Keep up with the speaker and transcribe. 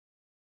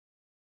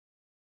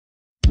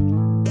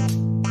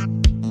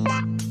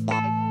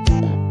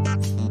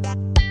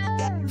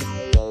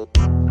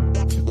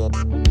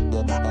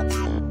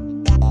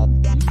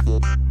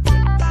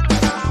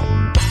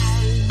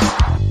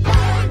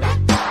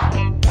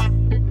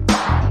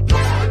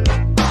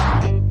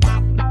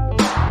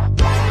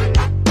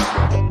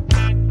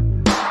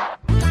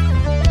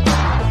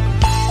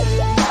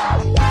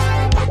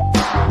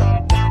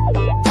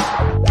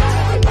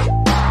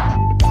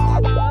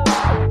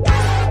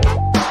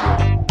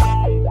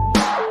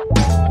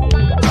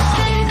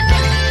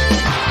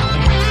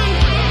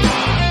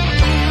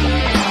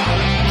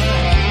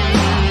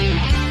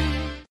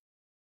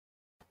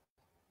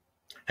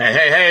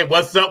Hey,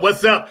 what's up?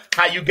 What's up?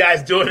 How you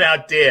guys doing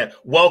out there?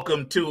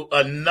 Welcome to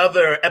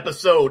another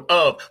episode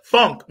of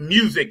Funk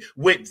Music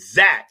with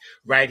Zack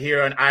right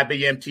here on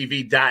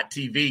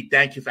IBMTV.tv.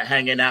 Thank you for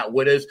hanging out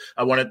with us.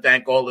 I want to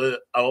thank all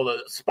the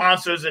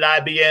sponsors at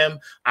IBM,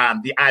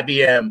 the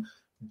IBM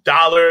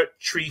Dollar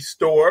Tree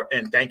Store,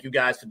 and thank you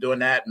guys for doing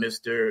that,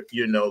 Mr.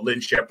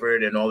 Lynn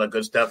Shepard and all that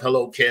good stuff.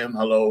 Hello, Kim.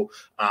 Hello,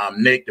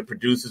 Nick, the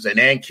producers,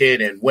 and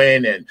Kid and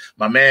Win, and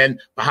my man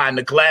behind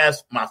the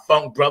glass, my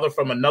funk brother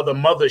from another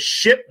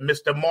mothership,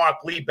 Mr.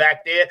 Mark Lee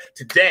back there.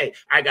 Today,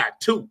 I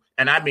got two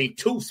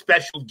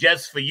special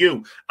guests for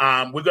you.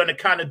 We're going to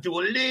kind of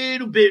do a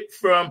little bit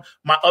from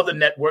my other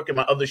network and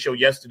my other show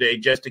yesterday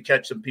just to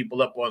catch some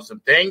people up on some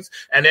things.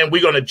 And then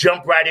we're going to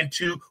jump right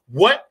into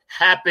what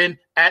happened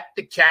at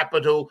the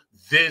Capitol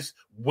this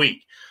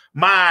week.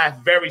 My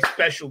very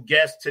special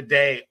guests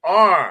today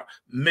are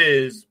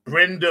Ms.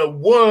 Brenda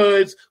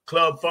Woods,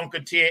 Club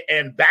Funketeer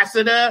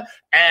Ambassador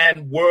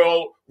and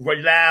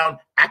world-renowned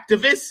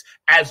activist,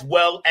 as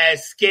well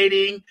as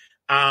skating,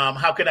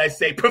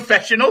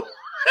 professional.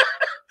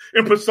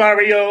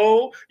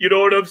 Impresario, you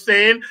know what I'm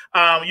saying?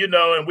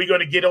 And we're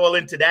going to get all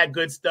into that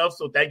good stuff.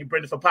 So thank you,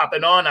 Brenda, for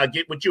popping on. I'll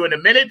get with you in a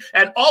minute.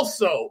 And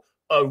also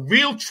a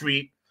real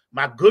treat,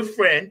 my good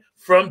friend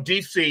from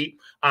DC,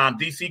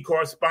 DC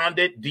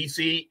correspondent,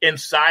 DC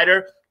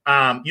insider,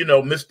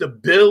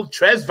 Mr. Bill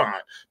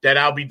Trezevant, that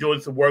I'll be doing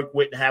some work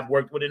with and have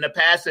worked with in the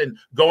past, and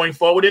going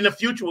forward in the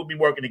future, we'll be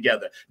working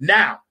together.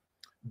 Now,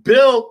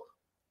 Bill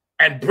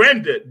and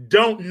Brenda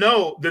don't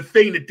know the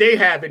thing that they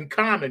have in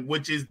common,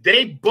 which is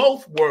they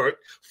both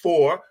worked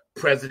for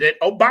President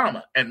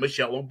Obama and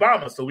Michelle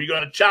Obama. So we're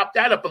going to chop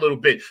that up a little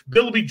bit.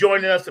 Bill will be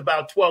joining us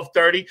about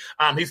 12:30.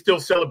 He's still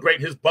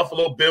celebrating his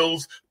Buffalo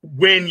Bills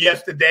win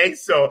yesterday.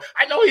 So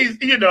I know he's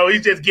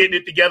just getting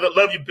it together.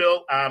 Love you,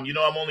 Bill. I'm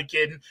only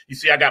kidding. You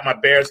see, I got my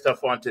Bears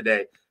stuff on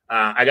today.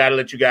 I got to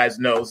let you guys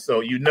know.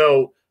 So,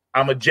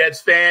 I'm a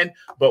Jets fan,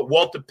 but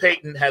Walter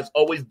Payton has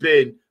always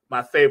been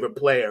my favorite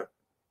player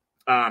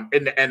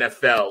in the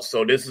NFL.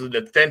 So this is an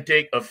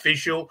authentic,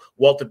 official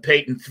Walter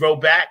Payton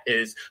throwback.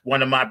 Is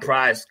one of my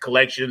prized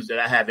collections that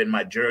I have in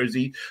my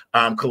jersey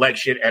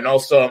collection. And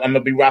also, I'm going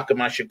to be rocking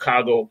my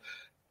Chicago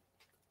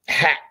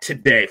hat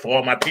today for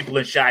all my people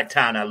in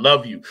Chi-Town. I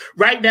love you.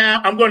 Right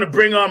now, I'm going to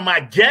bring on my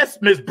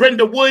guest, Miss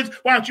Brenda Woods.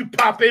 Why don't you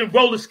pop in,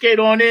 roller skate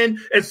on in,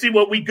 and see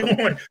what we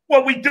doing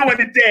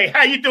today.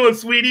 How you doing,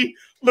 sweetie?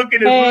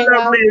 Looking as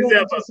lovely as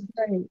ever.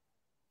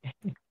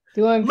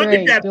 Doing Look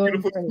great. at that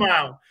beautiful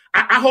smile.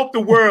 I hope the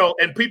world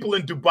and people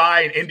in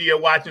Dubai and India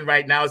watching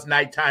right now, it's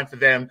nighttime for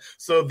them.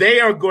 So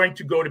they are going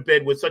to go to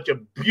bed with such a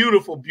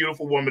beautiful,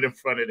 beautiful woman in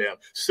front of them.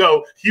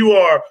 So you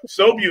are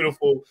so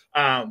beautiful.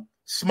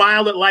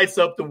 Smile that lights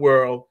up the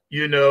world,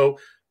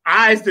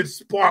 eyes that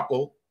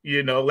sparkle,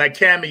 like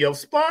Cameo,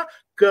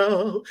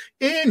 sparkle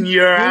in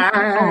your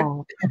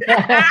eyes.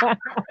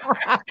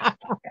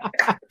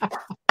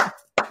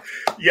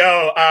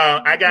 Yo,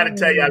 I got to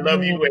tell you, I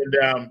love you. And,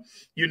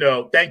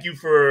 thank you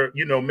for,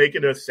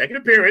 making a second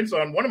appearance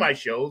on one of my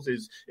shows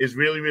is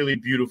really, really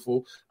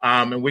beautiful.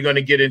 And we're going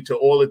to get into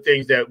all the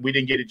things that we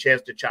didn't get a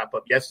chance to chop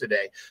up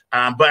yesterday.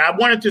 But I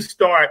wanted to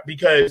start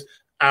because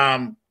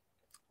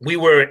we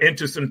were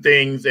into some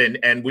things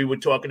and we were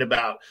talking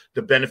about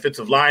the benefits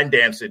of line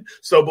dancing.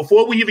 So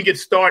before we even get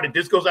started,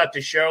 this goes out to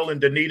Cheryl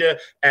and Danita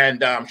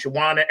and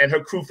Shawana and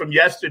her crew from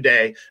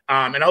yesterday.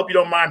 And I hope you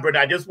don't mind, Brenda.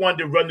 I just wanted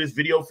to run this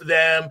video for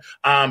them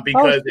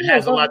because it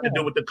has a lot to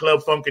do with the Club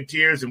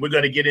Funketeers, and we're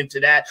going to get into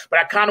that. But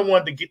I kind of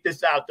wanted to get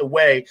this out the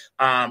way,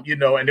 and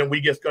then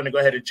we're just going to go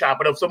ahead and chop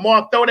it up. So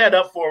Mark, throw that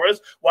up for us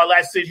while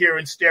I sit here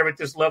and stare at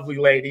this lovely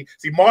lady.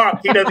 See,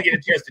 Mark, he doesn't get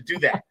a chance to do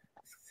that.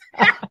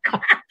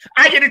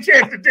 I get a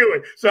chance to do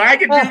it. So I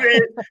can do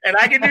this, and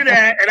I can do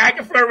that, and I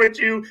can flirt with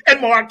you,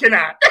 and Mark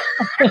cannot.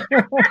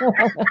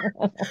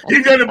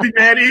 He's going to be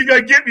mad. He's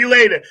going to get me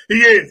later. He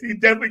is. He's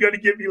definitely going to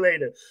get me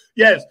later.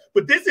 Yes,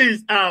 but this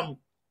is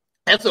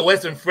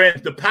SOS and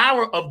Friends, the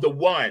power of the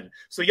one.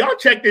 So y'all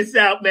check this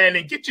out, man,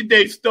 and get your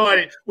day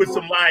started with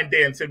some line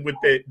dancing with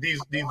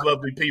these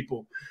lovely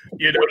people.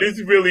 This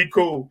is really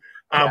cool.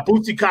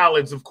 Bootsy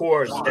Collins, of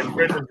course, and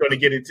Brenda's going to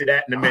get into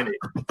that in a minute.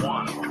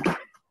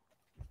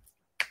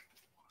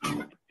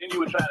 Then you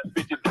were trying to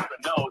fit your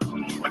different notes,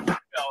 but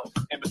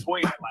in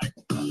between, like,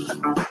 and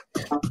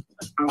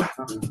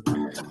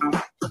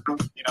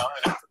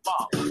that's the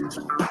bomb,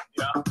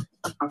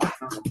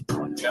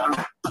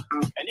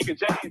 and you can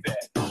change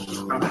that,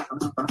 and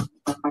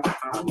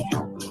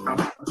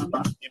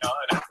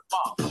that's the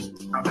bomb,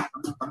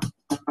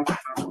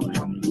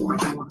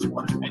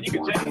 and you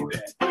can change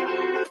that.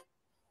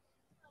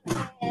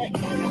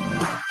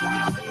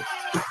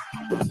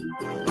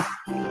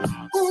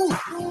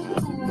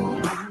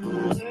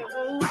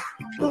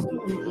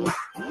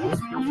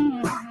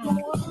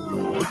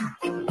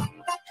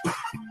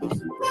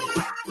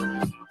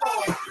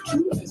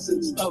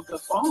 Of the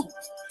phone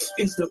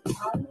is the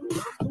power of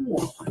the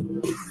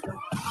one. It's the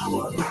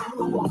power of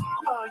the one.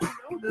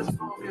 This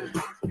phone is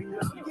you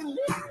can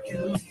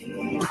live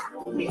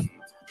me.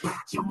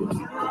 You can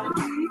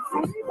be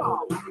free.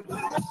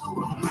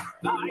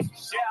 I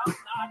shall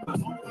not go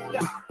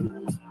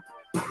down.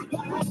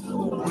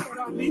 What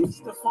I need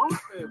the funk,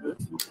 baby.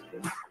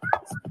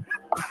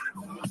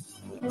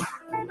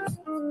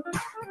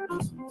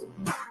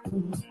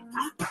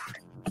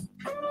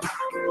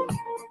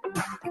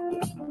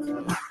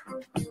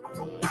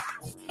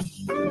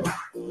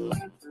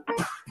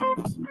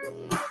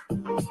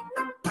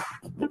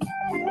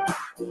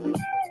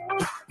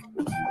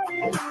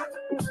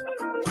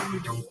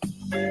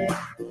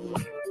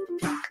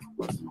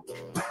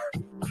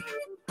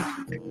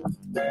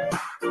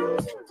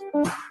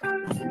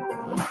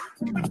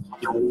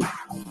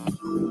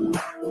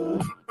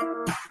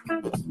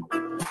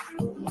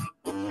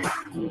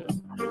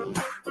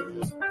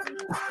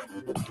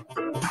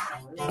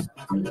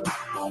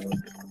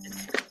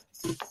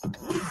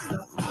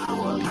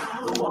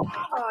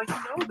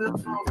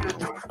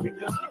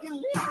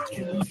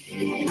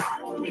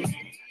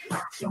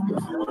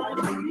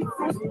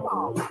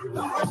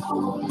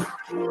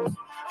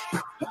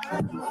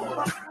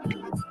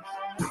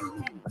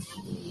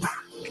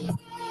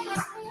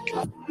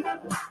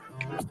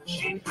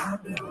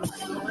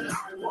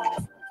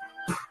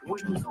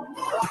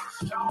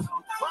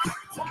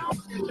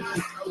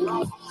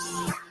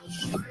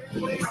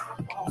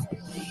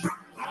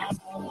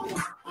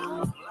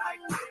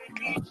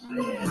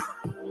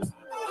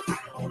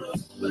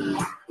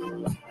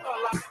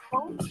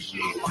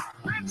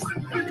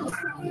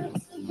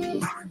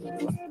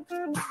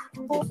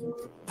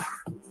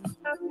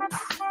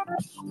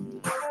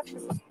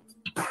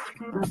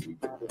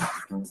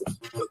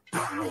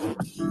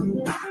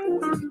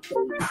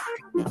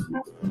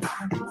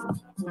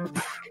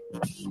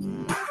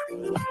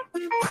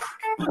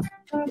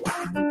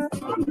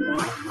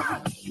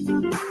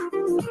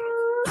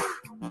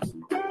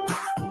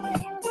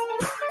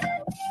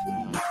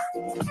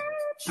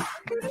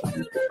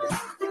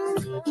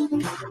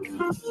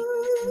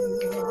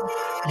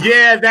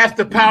 Yeah, that's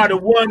the power to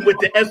one with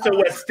the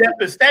SOS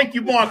Steppers. Thank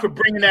you, Mark, for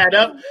bringing that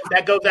up.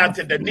 That goes out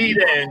to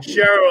Danita and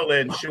Cheryl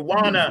and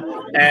Shawana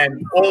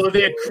and all of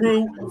their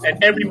crew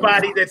and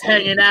everybody that's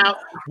hanging out,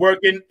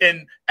 working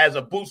in as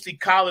a Boosie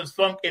Collins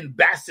Funk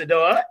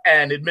Ambassador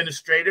and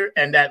administrator.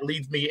 And that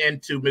leads me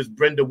into Miss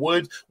Brenda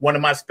Woods, one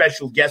of my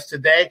special guests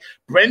today.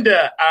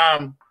 Brenda,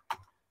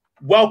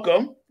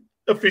 welcome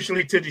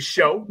officially to the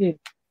show. Yeah.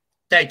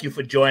 Thank you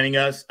for joining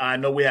us. I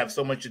know we have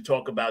so much to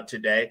talk about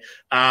today.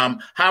 How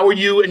are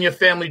you and your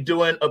family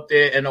doing up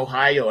there in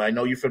Ohio? I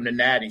know you're from the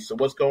Natty, so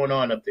what's going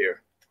on up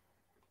there?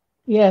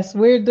 Yes,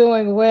 we're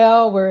doing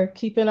well. We're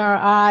keeping our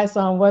eyes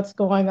on what's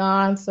going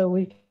on so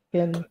we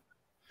can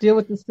deal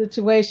with the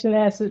situation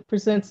as it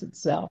presents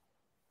itself.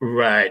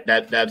 Right.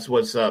 That's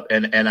what's up.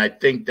 And I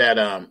think that,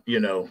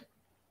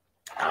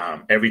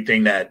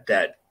 everything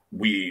that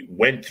we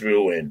went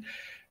through and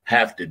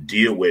have to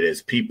deal with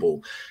as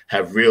people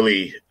have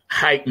really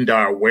heightened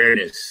our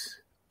awareness,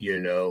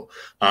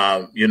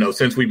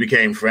 since we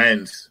became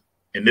friends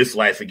in this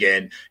life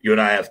again. You and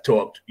I have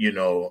talked, a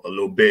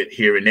little bit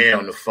here and there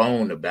on the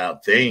phone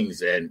about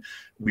things, and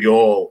we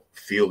all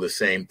feel the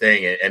same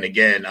thing. And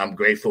again, I'm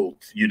grateful,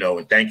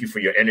 and thank you for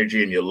your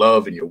energy and your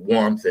love and your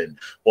warmth and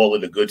all of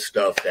the good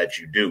stuff that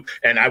you do.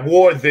 And I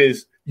wore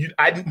this.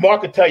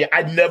 Mark will tell you,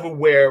 I never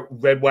wear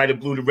red, white, and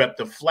blue to rep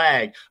the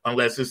flag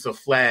unless it's a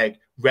flag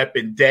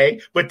repping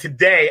day. But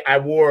today I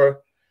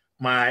wore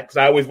because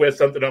I always wear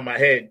something on my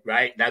head,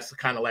 right? That's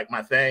kind of like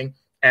my thing.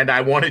 And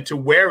I wanted to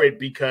wear it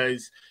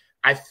because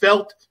I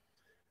felt,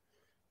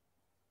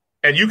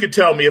 and you can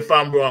tell me if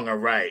I'm wrong or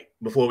right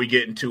before we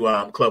get into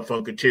Club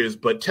Funketeers,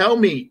 but tell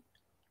me,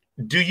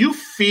 do you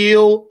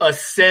feel a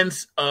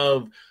sense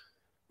of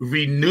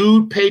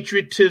renewed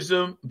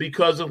patriotism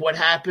because of what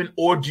happened,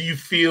 or do you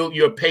feel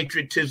your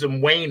patriotism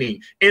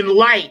waning in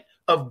light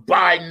of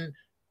Biden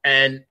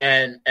and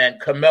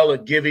Kamala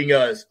giving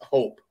us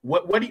hope?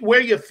 Where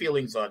are your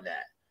feelings on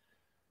that?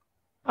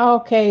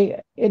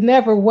 Okay, it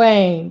never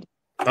waned.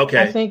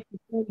 Okay. I think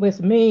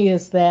with me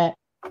is that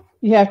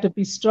you have to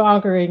be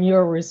stronger in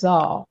your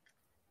resolve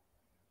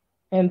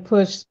and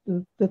push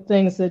the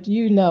things that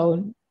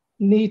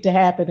need to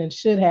happen and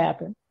should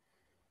happen.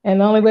 And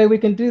the only way we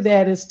can do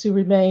that is to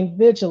remain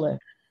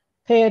vigilant.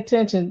 Pay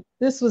attention.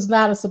 This was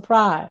not a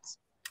surprise.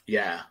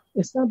 Yeah.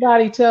 If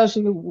somebody tells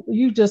you,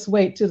 you just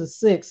wait till the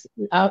 6th,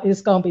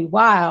 it's going to be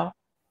wild,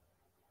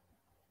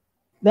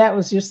 that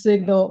was your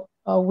signal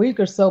a week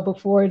or so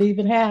before it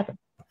even happened.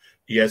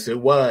 Yes, it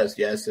was.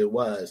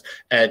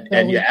 And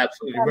you're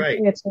absolutely right.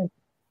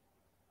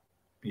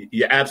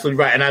 You're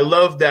absolutely right. And I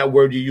love that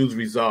word you use,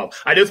 resolve.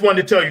 I just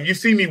wanted to tell you, you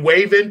see me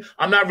waving.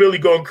 I'm not really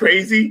going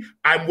crazy.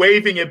 I'm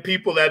waving at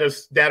people that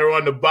are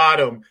on the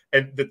bottom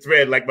and the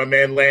thread, like my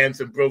man Lance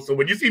and Brooke. So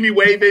when you see me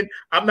waving,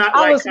 I'm not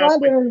I was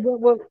wondering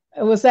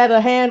Was that a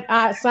hand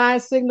sign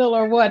signal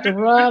or what? To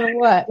run or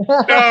what?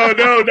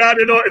 No, not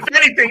at all. If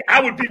anything,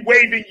 I would be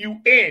waving you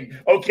in.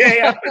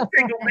 Okay, I'm a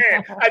single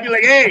man. I'd be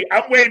like, "Hey,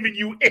 I'm waving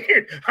you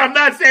in." I'm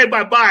not saying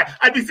bye-bye.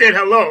 I'd be saying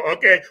hello.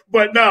 Okay,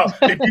 but no,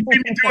 if you see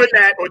me doing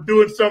that or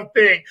doing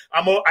something,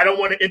 I don't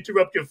want to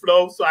interrupt your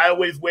flow, so I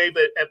always wave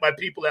at my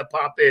people that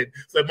pop in.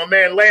 So, my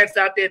man Lance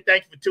out there,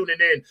 thank you for tuning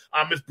in.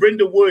 Miss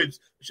Brenda Woods,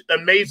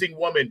 amazing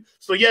woman.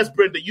 So, yes,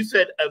 Brenda, you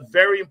said a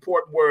very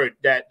important word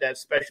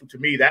that's special to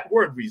me. That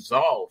word resolve.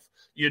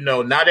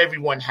 Not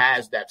everyone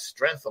has that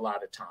strength a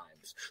lot of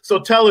times. So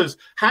tell us,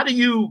 how do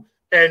you,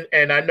 and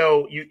I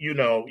know you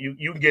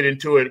can get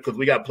into it because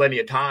we got plenty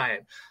of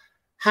time.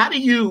 How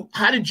did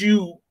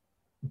you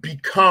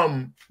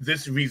become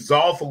this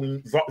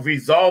resolving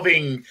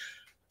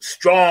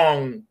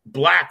strong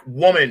Black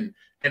woman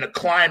in a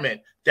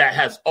climate that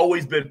has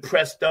always been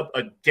pressed up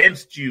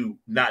against you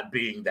not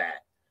being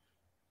that?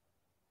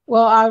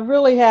 Well, I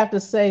really have to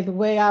say the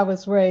way I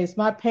was raised,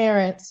 my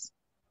parents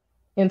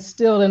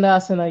instilled in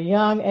us in a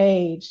young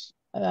age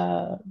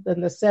the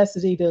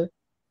necessity to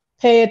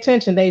pay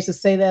attention. They used to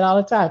say that all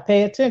the time,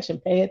 pay attention,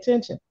 pay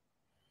attention.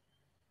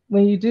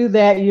 When you do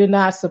that, you're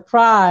not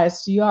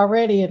surprised. You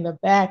already in the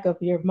back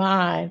of your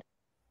mind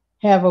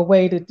have a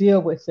way to deal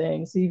with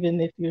things,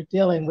 even if you're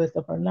dealing with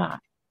them or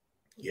not.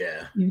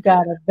 Yeah. You've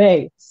got a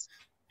base.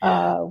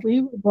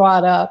 We were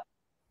brought up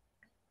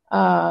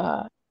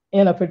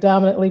in a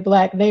predominantly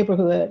Black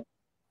neighborhood,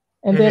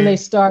 and then they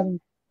started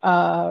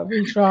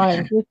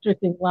redrawing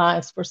districting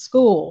lines for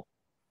school.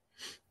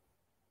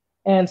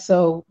 And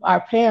so our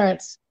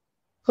parents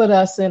put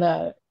us in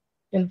an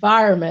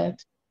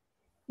environment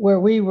where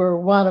we were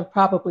one of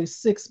probably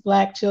 6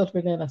 Black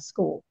children in a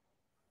school.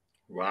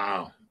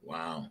 Wow.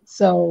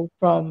 So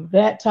from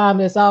that time,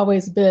 there's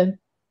always been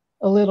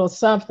a little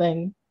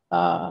something,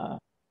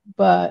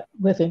 but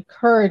with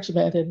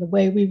encouragement and the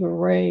way we were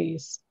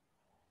raised,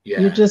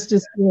 you're just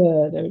as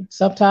good. Or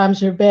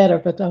sometimes you're better,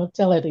 but don't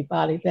tell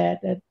anybody that.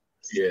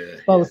 Yeah.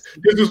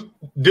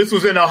 This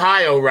was in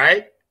Ohio,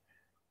 right?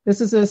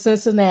 This is in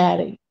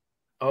Cincinnati.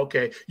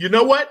 Okay. You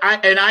know what?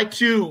 I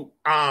too,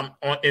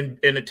 in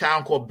a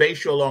town called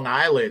Bayshore, Long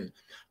Island,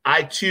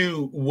 I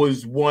too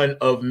was one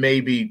of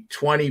maybe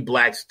 20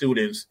 Black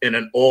students in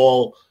an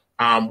all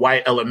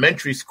white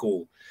elementary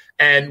school.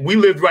 And we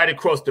lived right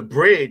across the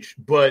bridge,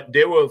 but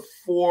there were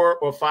 4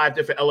 or 5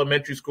 different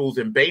elementary schools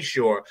in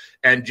Bayshore.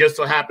 And just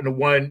so happened the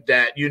one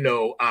that,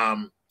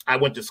 I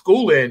went to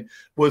school in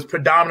was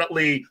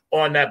predominantly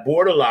on that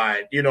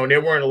borderline, and there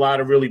weren't a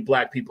lot of really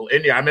Black people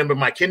in there. I remember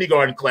my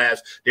kindergarten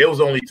class, there was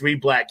only 3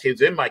 Black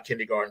kids in my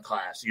kindergarten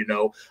class,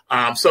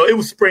 so it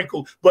was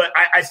sprinkled. But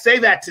I say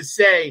that to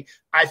say,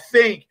 I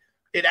think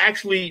it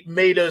actually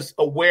made us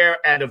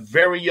aware at a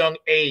very young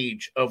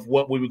age of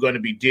what we were going to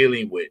be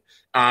dealing with.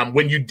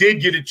 When you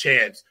did get a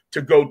chance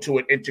to go to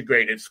an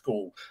integrated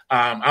school,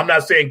 I'm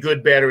not saying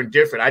good, bad, or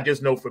indifferent. I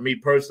just know for me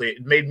personally,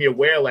 it made me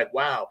aware like,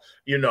 wow,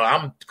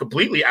 I'm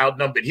completely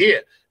outnumbered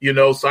here,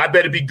 so I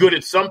better be good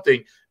at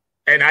something.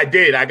 And I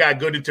did. I got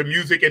good into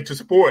music and to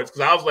sports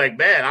because I was like,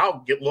 man,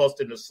 I'll get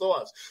lost in the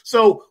sauce.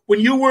 So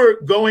when you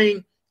were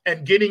going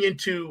and getting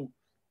into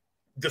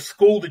the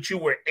school that you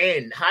were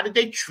in, how did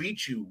they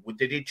treat you?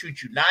 Did they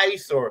treat you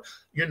nice or,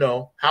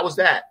 how was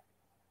that?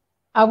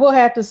 I will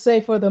have to say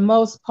for the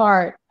most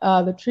part,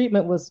 the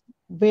treatment was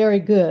very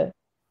good.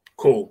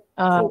 Cool.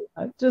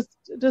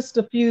 Just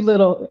a few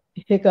little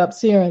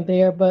hiccups here and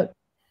there, but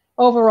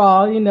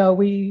overall,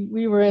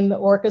 we were in the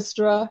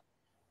orchestra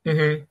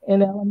in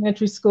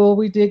elementary school.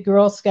 We did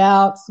Girl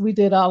Scouts. We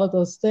did all of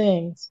those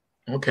things.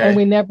 Okay. And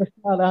we never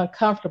felt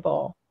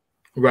uncomfortable.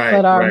 Right.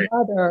 But our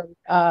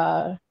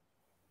mother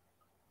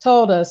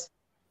told us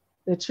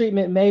the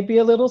treatment may be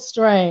a little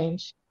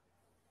strange,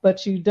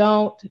 but you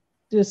don't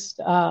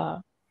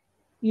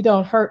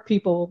hurt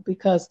people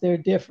because they're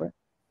different.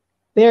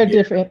 They're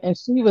different. And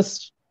she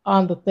was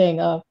on the thing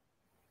of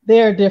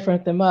they're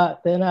different than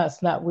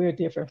us, not we're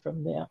different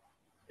from them.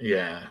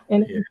 Yeah.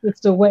 And it's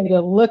just a way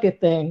to look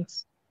at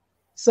things.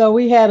 So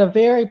we had a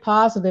very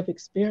positive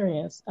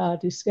experience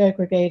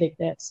desegregating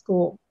that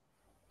school.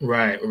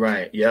 Right.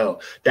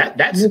 Yo,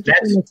 that's in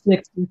the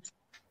 60s.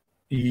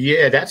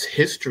 Yeah, that's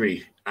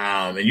history.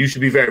 And you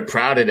should be very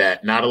proud of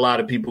that. Not a lot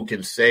of people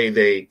can say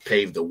they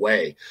paved the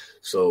way.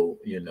 So,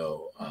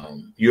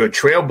 you're a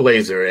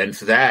trailblazer. And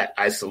for that,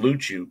 I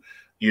salute you,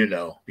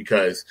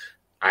 because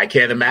I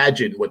can't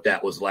imagine what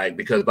that was like.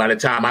 Because by the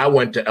time I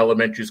went to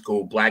elementary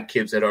school, Black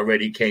kids had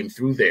already came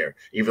through there,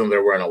 even though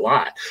there weren't a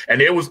lot.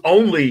 And there was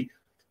only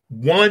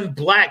one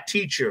Black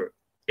teacher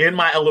in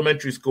my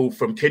elementary school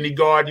from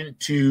kindergarten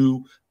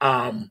to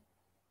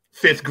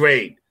 5th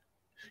grade.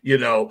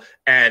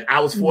 And I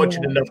was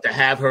fortunate enough to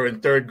have her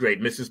in 3rd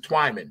grade, Mrs.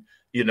 Twyman,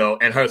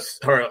 and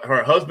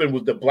her husband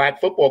was the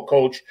Black football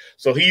coach.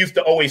 So he used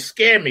to always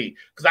scare me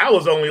because I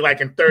was only like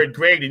in 3rd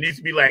grade. And he used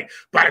to be like,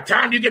 by the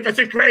time you get to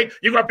 6th grade,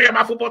 you're going to be on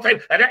my football team.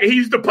 And he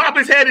used to pop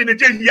his head in and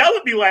just yell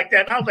at me like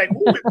that. And I was like,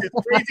 who is this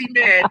crazy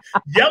man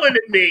yelling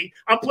at me?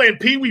 I'm playing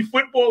peewee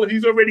football and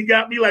he's already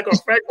got me like a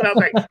freshman. I was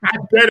like, I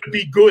better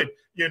be good.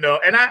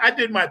 and I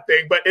did my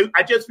thing. But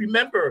I just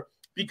remember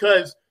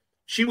because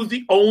she was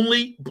the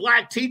only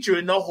Black teacher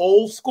in the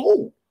whole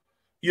school,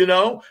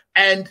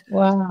 and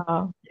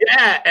wow.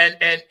 yeah,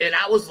 and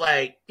I was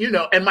like,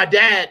 and my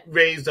dad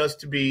raised us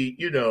to be,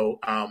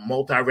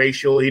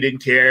 multiracial. He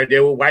didn't care.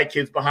 There were white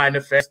kids behind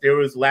the fence. There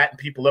was Latin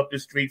people up the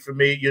street from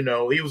me. He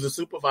was a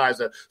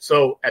supervisor.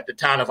 So at the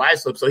town of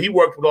Islip, so he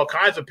worked with all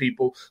kinds of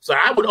people. So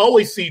I would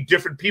always see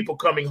different people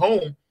coming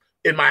home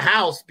in my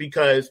house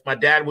because my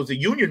dad was a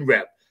union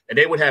rep. And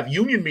they would have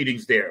union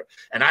meetings there.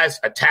 And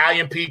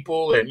Italian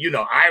people and,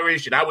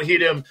 Irish, and I would hear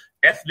them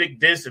ethnic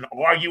this and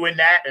arguing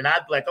that. And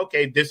I'd be like,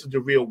 okay, this is the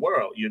real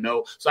world,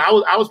 So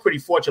I was pretty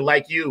fortunate.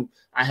 Like you,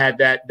 I had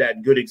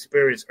that good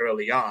experience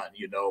early on.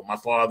 My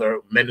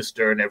father,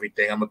 minister and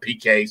everything. I'm a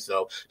PK,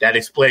 so that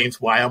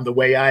explains why I'm the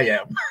way I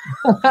am.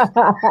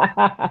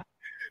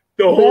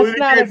 That's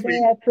not a bad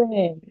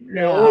thing.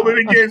 Hold it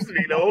against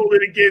me. Hold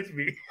it against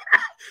me.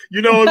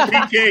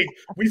 PK,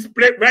 we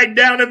split right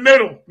down the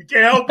middle. We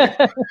can't help it.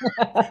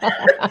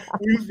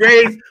 We was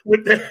raised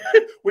with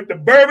the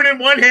bourbon in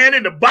one hand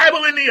and the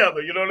Bible in the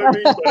other. You know what I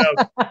mean?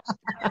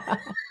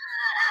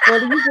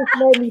 Well, you just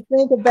made me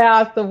think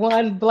about the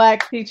one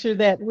Black teacher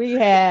that we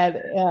had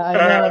in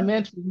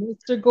elementary,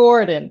 Mr.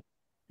 Gordon.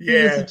 Yeah.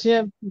 He was a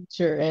gym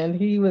teacher, and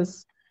he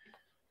was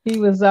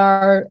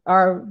our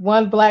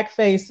one Black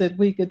face that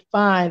we could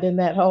find in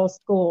that whole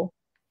school.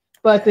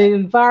 But the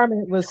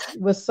environment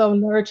was so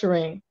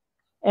nurturing.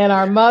 And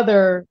our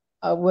mother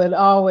would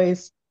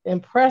always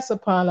impress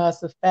upon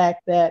us the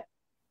fact that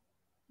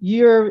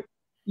you're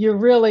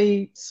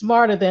really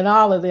smarter than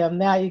all of them.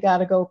 Now you got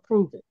to go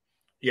prove it.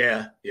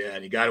 Yeah,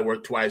 and you got to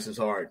work twice as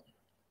hard.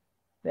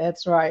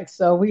 That's right.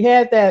 So we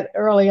had that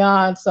early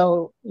on.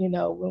 So,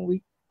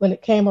 when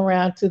it came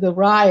around to the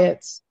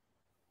riots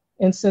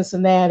in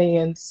Cincinnati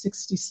in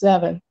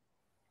 '67,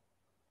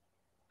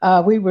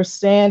 we were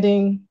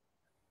standing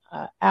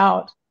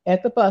out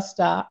at the bus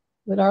stop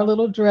with our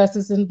little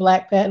dresses and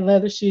black patent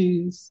leather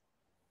shoes.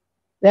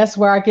 That's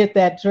where I get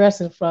that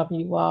dressing from,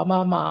 you all,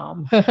 my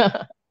mom.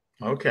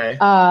 Okay.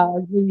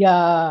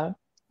 The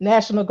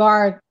National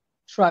Guard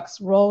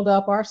trucks rolled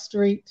up our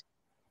street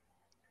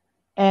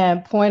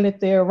and pointed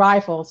their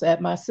rifles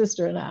at my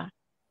sister and I.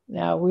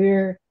 Now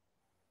we're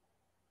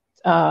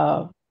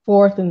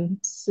fourth and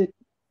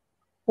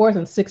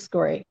sixth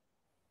grade.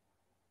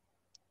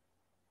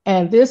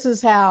 And this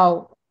is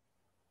how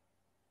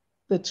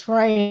the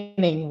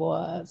training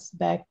was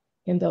back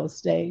in those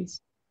days.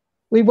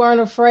 We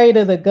weren't afraid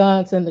of the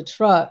guns in the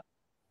truck.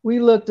 We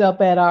looked up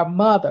at our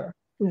mother,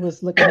 who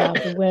was looking out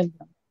the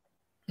window,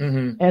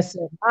 and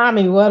said,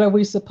 "Mommy, what are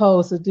we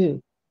supposed to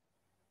do?"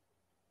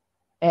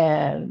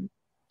 And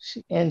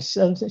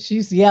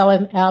she's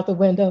yelling out the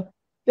window,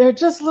 "They're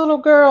just little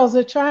girls.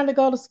 They're trying to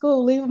go to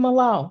school. Leave them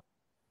alone."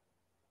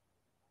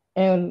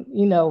 And,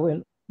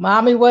 when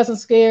Mommy wasn't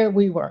scared,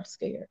 we weren't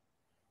scared.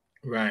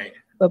 Right.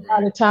 But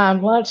by the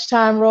time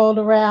lunchtime rolled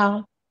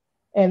around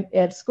and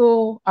at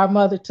school, our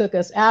mother took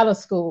us out of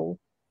school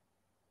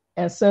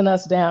and sent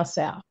us down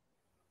south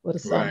for the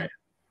summer.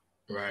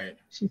 Right.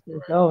 She said,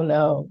 "Oh,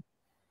 no."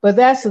 But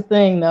that's the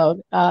thing,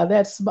 though.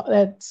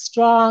 That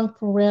strong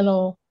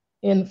parental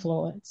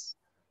influence.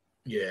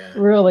 Yeah.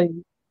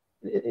 Really,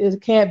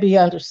 it can't be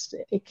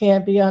understated. It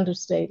can't be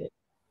understated.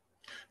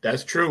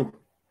 That's true.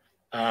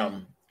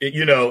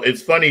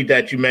 It's funny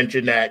that you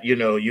mentioned that,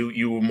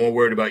 you were more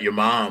worried about your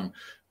mom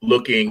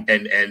looking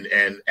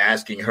and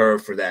asking her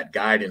for that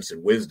guidance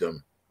and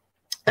wisdom.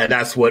 And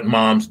that's what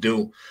moms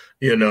do.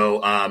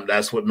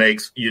 That's what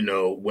makes,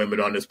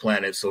 women on this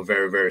planet so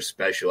very, very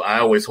special. I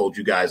always hold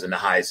you guys in the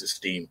highest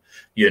esteem,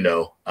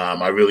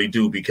 I really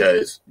do,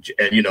 because,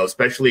 and,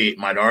 especially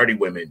minority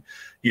women,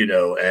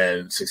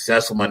 and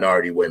successful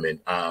minority women,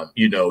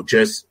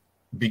 just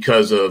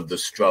because of the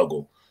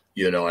struggle.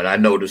 And I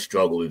know the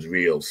struggle is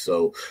real.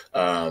 So,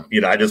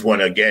 I just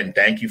want to, again,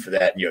 thank you for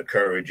that and your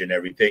courage and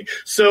everything.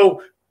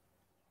 So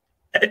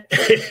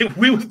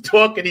we were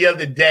talking the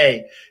other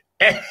day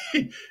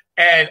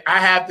and I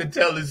have to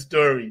tell this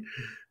story.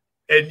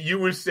 And you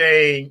were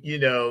saying,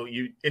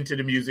 you into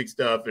the music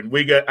stuff, and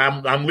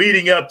I'm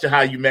leading up to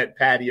how you met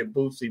Patty and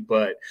Boosie,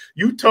 but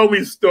you told me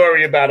a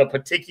story about a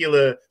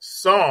particular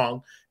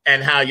song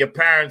and how your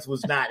parents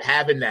was not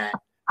having that.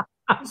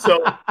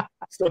 So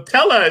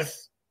tell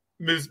us,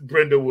 Miss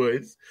Brenda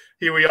Woods.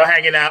 Here we are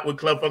hanging out with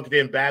Club Funk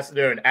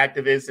Ambassador and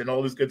activist and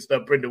all this good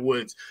stuff, Brenda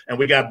Woods. And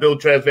we got Bill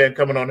Trezevant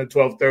coming on at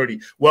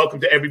 12:30. Welcome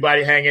to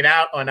everybody hanging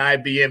out on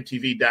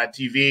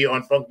IBMTV.TV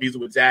on Funk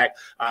Music with Zack.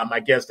 My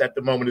guest at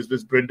the moment is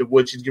Miss Brenda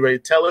Woods. She's getting ready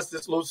to tell us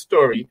this little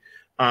story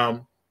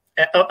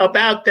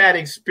about that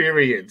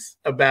experience,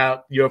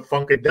 about your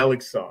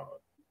Funkadelic song.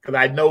 Because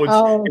I know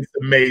it's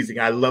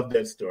amazing. I love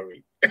that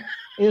story.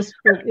 It's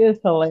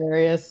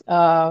hilarious.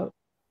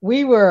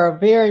 We were a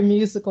very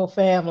musical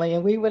family,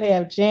 and we would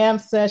have jam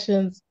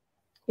sessions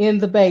in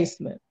the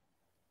basement.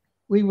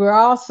 We were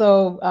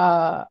also,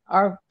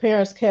 our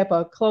parents kept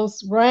a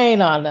close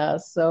rein on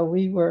us, so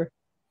we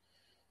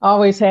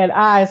always had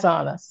eyes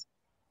on us.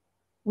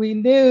 We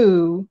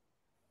knew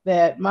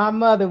that my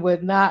mother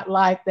would not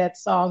like that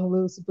song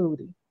Loose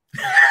Booty.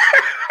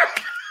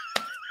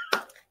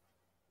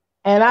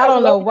 And I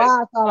don't know why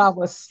I thought I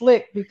was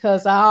slick,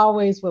 because I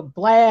always would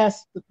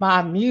blast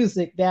my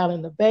music down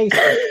in the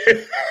basement.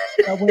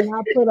 So when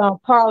I put on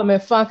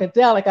Parliament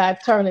Funkadelic,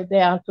 I'd turn it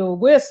down to a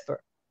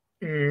whisper.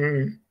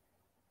 Mm-hmm.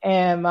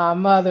 And my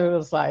mother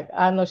was like,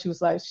 I know she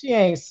was like, she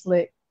ain't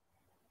slick.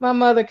 My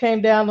mother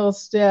came down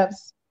those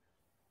steps,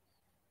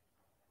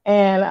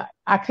 and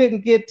I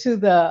couldn't get to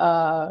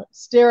the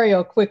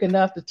stereo quick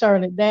enough to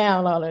turn it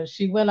down on her.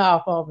 She went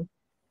off on me.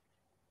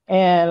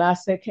 And I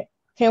said,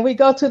 can we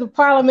go to the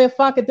Parliament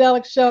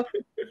Funkadelic show?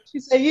 She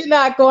said, you're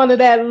not going to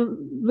that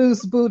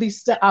loose booty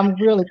stuff. I'm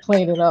really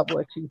cleaning up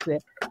what she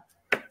said.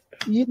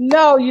 You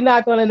know you're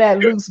not going to that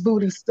loose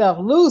booty stuff.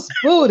 Loose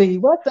booty?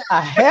 What the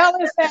hell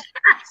is that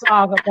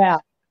song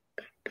about?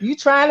 You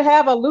trying to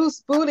have a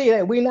loose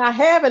booty? We're not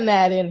having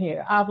that in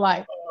here. I'm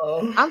like,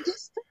 I'm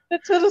just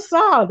listening to the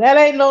song. That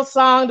ain't no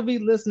song to be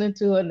listening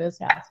to in this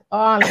house.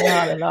 On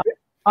and on and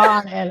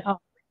on and on.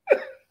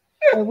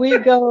 And we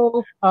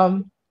go,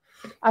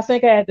 I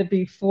think I had to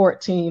be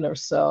 14 or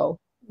so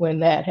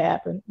when that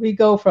happened. We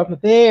go from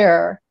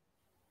there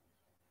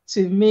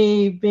to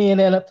me being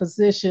in a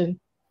position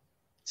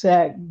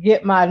to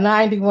get my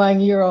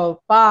 91-year-old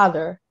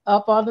father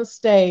up on the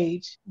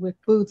stage with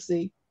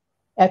Bootsy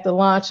at the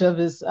launch of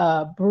his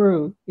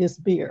his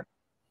beer.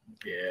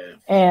 Yeah.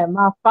 And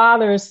my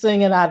father is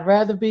singing "I'd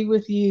Rather Be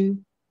With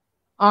You,"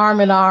 arm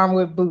in arm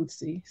with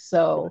Bootsy.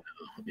 So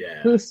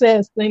who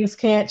says things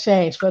can't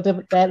change? But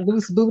that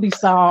loose booty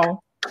song,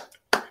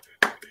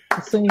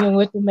 singing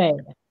with the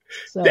man.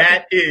 So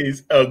that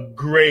is a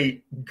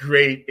great,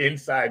 great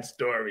inside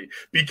story,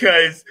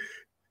 because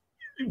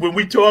when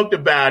we talked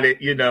about it,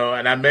 and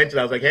I mentioned,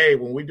 I was like, hey,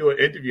 when we do an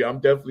interview, I'm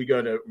definitely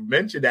going to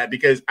mention that,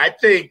 because I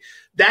think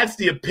that's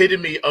the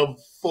epitome of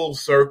full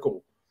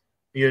circle,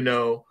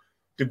 to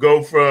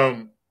go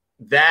from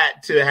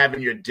that to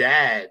having your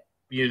dad,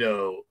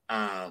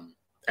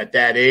 at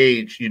that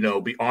age,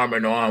 be arm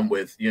in arm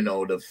with,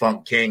 the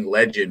funk king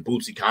legend,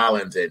 Bootsy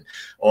Collins, and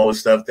all the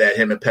stuff that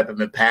him and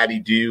Peppermint Patty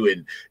do.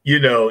 And,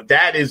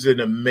 that is an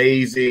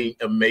amazing,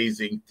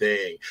 amazing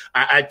thing.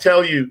 I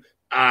tell you,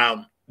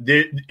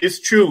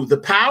 it's true. The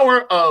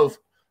power of,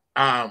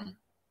 and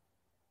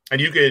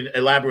you can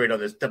elaborate on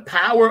this, the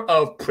power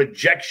of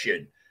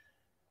projection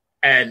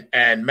and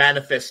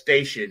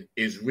manifestation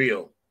is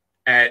real.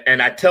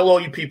 And I tell all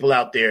you people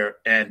out there,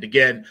 and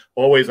again,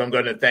 always I'm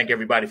going to thank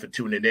everybody for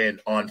tuning in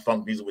on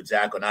Funk Music with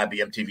Zack on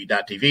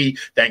IBMTV.tv.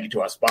 Thank you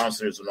to our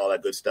sponsors and all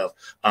that good stuff.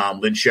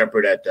 Lynn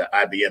Shepard at the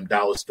IBM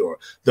Dollar Store.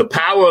 The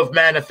power of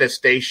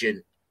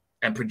manifestation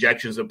and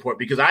projection is important,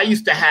 because I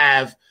used to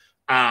have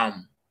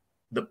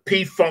the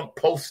P-Funk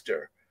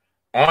poster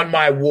on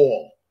my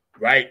wall,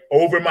 right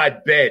over my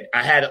bed.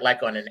 I had it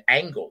like on an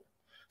angle.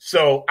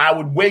 So I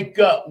would wake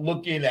up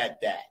looking at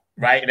that.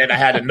 Right. And then I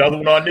had another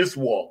one on this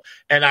wall.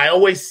 And I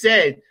always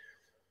said,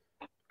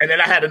 and then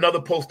I had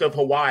another poster of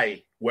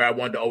Hawaii, where I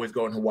wanted to always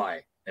go in Hawaii.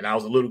 And I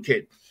was a little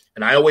kid.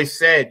 And I always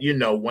said,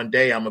 one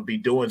day I'm going to be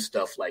doing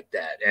stuff like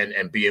that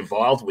and be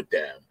involved with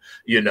them,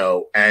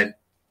 And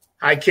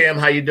hi, Kim,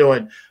 how you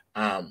doing?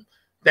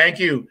 Thank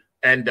you.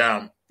 And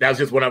that was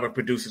just one of our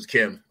producers,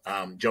 Kim,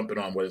 jumping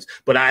on with us.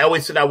 But I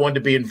always said I wanted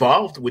to be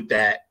involved with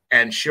that.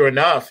 And sure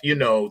enough,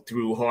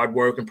 through hard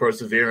work and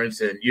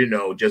perseverance and,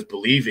 just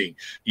believing,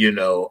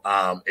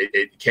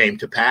 it came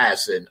to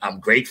pass. And I'm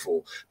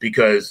grateful,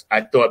 because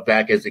I thought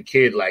back as a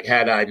kid, like,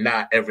 had I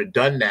not ever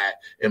done that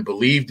and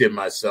believed in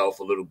myself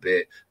a little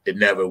bit, it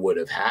never would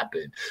have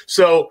happened.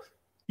 So,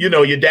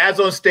 your dad's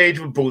on stage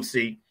with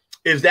Bootsy.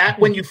 Is that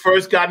when you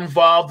first got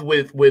involved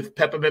with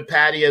Peppermint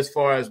Patty, as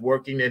far as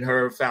working in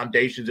her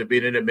foundations or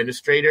being an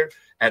administrator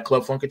at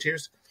Club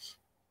Funketeers?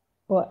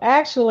 Well,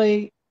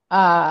 actually,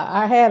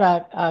 I had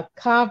a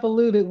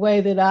convoluted way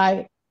that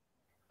I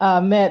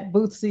met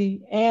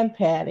Bootsy and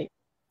Patty.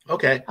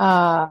 Okay.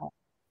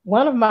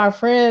 One of my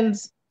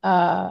friends,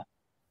 I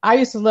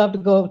used to love to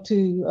go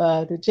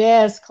to the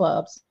jazz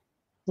clubs,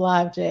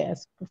 live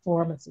jazz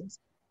performances,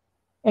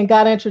 and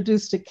got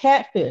introduced to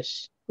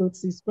Catfish,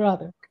 Bootsy's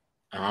brother.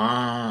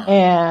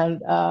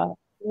 And there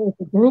was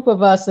a group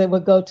of us that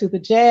would go to the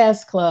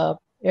jazz club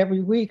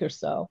every week or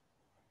so.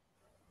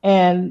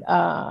 And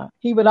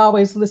he would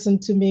always listen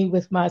to me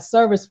with my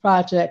service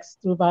projects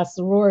through my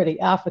sorority,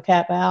 Alpha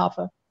Kappa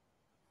Alpha.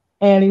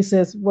 And he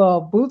says,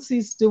 well,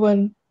 Bootsy's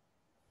doing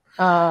this,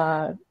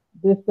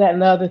 that,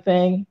 and the other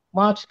thing.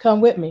 Why don't you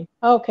come with me?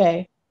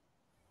 Okay.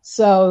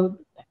 So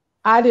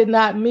I did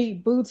not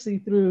meet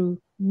Bootsy through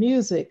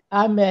music.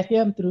 I met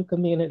him through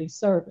community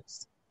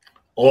service.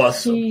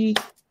 Awesome. He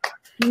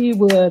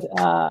would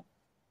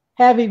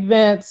have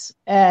events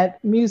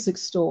at music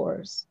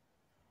stores.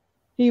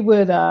 He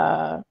would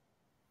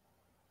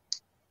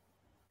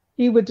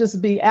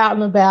just be out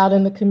and about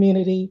in the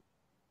community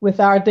with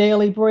our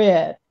daily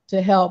bread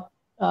to help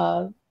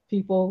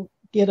people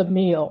get a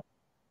meal,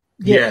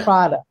 get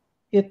product,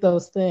 get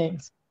those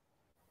things.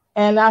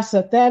 And I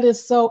said, that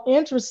is so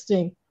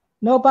interesting.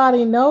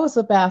 Nobody knows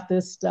about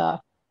this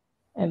stuff.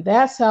 And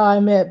that's how I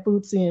met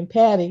Bootsy and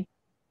Patty,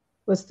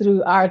 was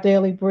through Our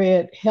Daily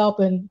Bread,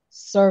 helping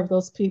serve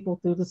those people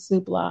through the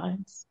soup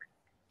lines.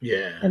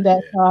 Yeah. And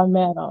that's how I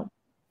met them.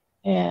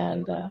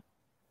 And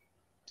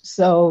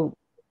so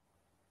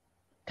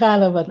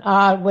kind of an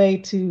odd way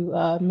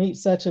to meet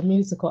such a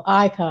musical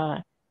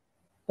icon.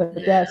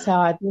 But that's how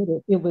I did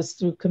it. It was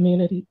through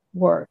community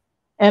work.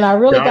 And I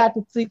really got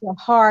to see the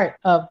heart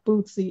of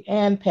Bootsy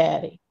and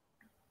Patty.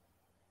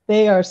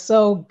 They are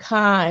so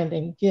kind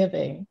and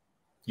giving.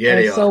 Yeah,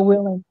 and so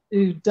willing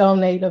to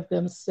donate of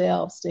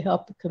themselves to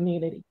help the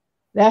community.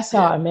 That's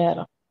how I met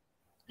them.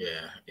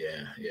 Yeah.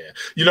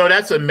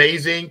 That's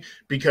amazing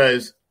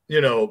because,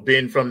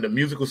 being from the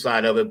musical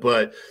side of it,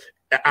 but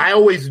I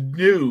always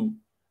knew,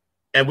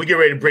 and we get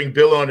ready to bring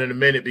Bill on in a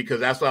minute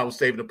because that's why I was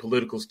saving the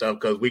political stuff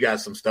because we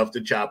got some stuff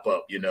to chop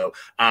up,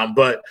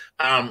 But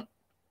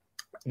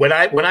when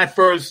I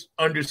first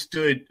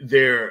understood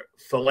their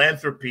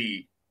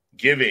philanthropy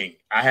giving,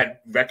 I had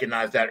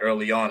recognized that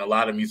early on. A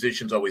lot of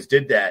musicians always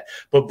did that.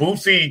 But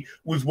Bootsy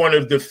was one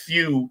of the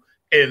few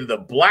in the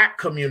Black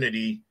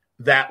community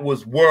that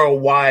was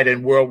worldwide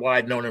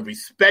known and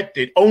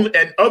respected.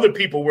 And other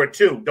people were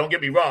too, don't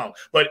get me wrong.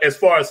 But as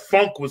far as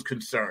funk was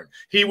concerned,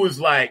 he was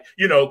like,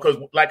 because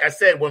like I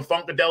said, when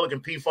Funkadelic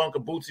and P-Funk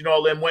and Bootsy and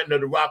all them went into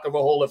the Rock and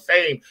Roll Hall of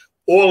Fame,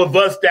 all of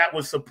us that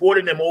was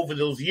supporting them over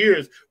those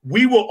years,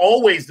 we were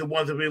always the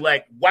ones that be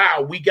like,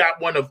 wow, we got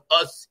one of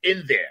us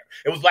in there.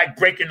 It was like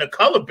breaking the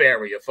color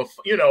barrier for,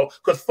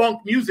 because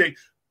funk music,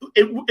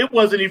 it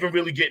wasn't even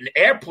really getting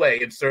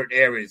airplay in certain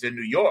areas in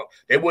New York.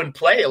 They wouldn't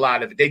play a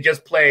lot of it. They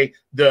just play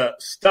the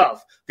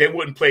stuff. They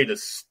wouldn't play the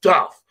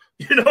stuff.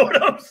 You know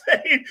what I'm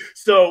saying?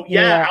 So,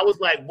 I was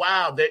like,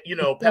 wow, that,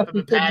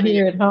 Peppermint Patty.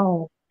 Here at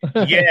home.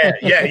 Yeah.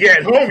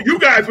 At home, you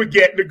guys were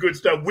getting the good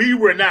stuff. We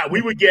were not.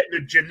 We were getting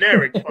the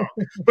generic funk.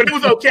 But it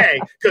was okay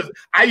because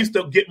I used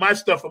to get my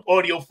stuff from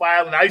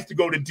Audiophile, and I used to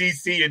go to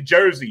D.C. and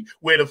Jersey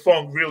where the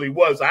funk really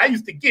was. I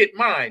used to get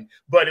mine,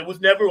 but it was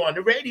never on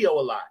the radio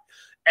a lot.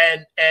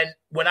 And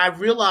when I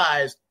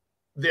realized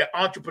their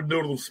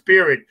entrepreneurial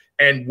spirit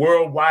and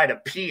worldwide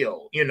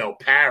appeal,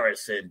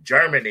 Paris and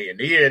Germany and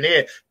here and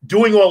there,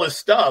 doing all this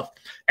stuff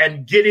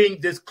and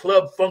getting this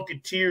Club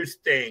Funketeers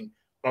thing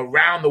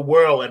around the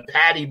world, and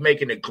Patty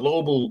making it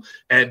global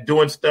and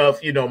doing stuff.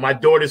 My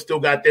daughter still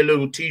got their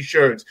little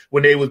T-shirts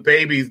when they was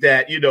babies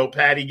that,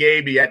 Patty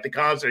gave me at the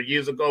concert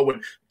years ago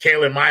when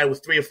Kayla and Maya was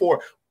 3 or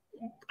 4.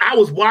 I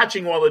was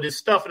watching all of this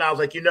stuff and I was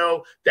like,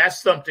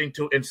 that's something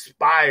to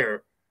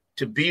inspire,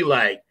 to be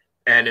like,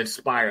 and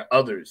inspire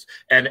others.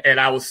 And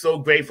I was so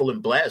grateful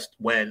and blessed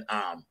when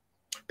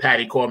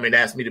Patty called me and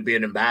asked me to be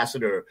an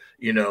ambassador,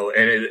 and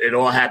it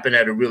all happened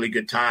at a really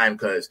good time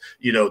because,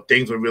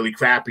 things were really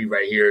crappy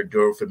right here in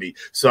Durham for me.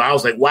 So I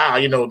was like, wow,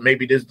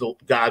 maybe this is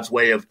God's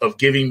way of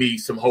giving me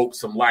some hope,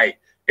 some light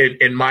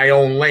in my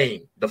own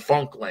lane, the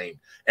funk lane.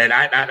 And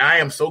I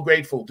am so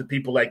grateful to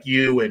people like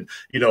you and,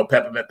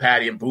 Peppermint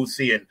Patty and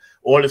Bootsy and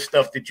all the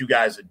stuff that you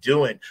guys are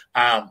doing.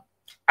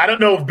 I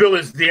don't know if Bill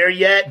is there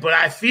yet, but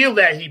I feel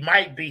that he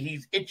might be.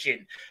 He's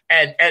itching.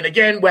 And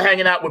again, we're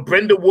hanging out with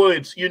Brenda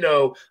Woods,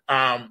 Club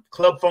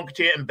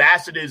Funketeer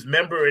Ambassador's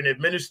member and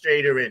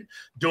administrator, and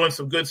doing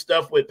some good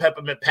stuff with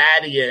Peppermint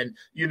Patty. And,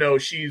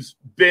 she's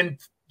been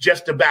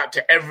just about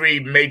to every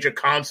major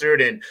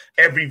concert and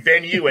every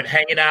venue and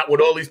hanging out with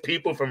all these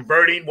people from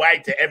Verdine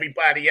White to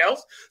everybody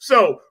else.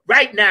 So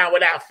right now,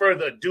 without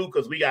further ado,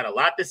 because we got a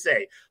lot to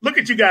say, look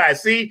at you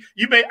guys. See,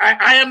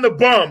 I am the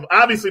bum.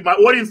 Obviously, my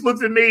audience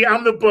looks at me.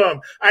 I'm the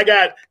bum. I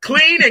got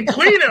clean and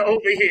cleaner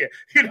over here.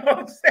 You know what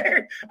I'm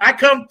saying? I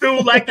come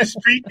through like the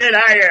street that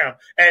I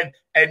am.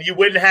 And you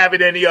wouldn't have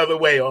it any other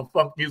way on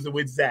Funk Music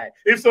with Zack.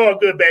 It's all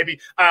good, baby.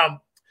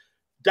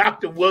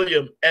 Dr.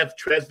 William F.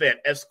 Trezevant,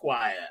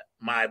 Esquire,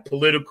 my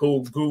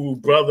political guru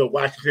brother,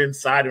 Washington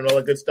Insider, and all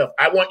that good stuff.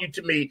 I want you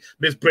to meet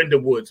Miss Brenda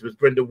Woods. Miss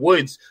Brenda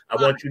Woods,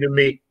 I want you to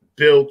meet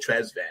Bill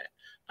Trezevant.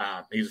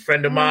 He's a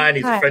friend of mine.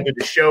 He's a friend of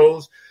the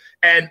show's.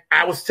 And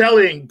I was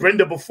telling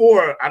Brenda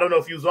before, I don't know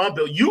if you was on,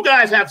 Bill, you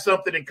guys have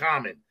something in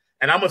common.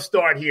 And I'm going to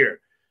start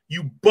here.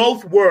 You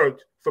both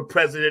worked for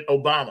President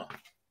Obama.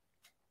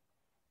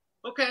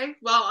 Okay,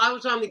 well, I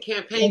was on the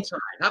campaign side.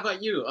 How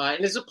about you?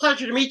 And it's a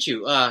pleasure to meet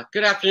you.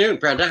 Good afternoon,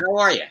 Brenda. How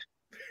are you?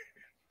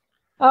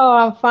 Oh,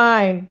 I'm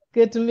fine.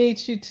 Good to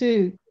meet you,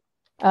 too.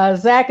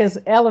 Zack has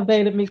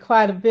elevated me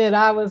quite a bit.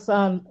 I was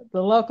on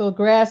the local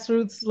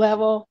grassroots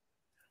level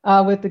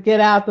with the get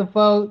out the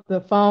vote,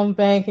 the phone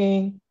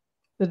banking,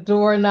 the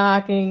door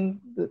knocking,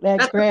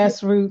 that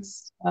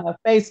grassroots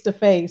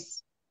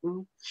face-to-face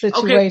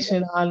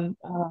situation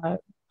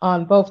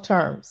on both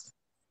terms.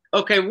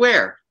 Okay,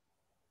 where?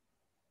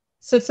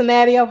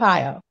 Cincinnati,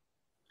 Ohio.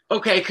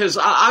 Okay, because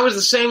I was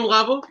the same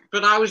level,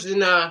 but I was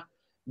in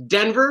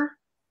Denver.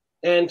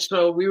 And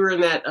so we were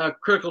in that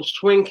critical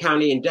swing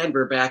county in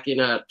Denver back in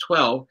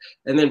 12.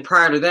 And then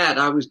prior to that,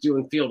 I was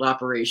doing field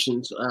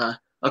operations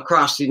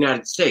across the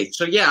United States.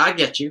 So, yeah, I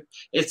get you.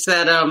 It's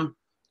that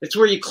it's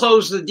where you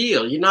close the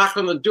deal. You knock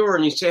on the door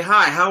and you say,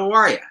 hi, how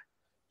are you?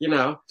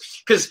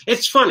 because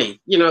it's funny,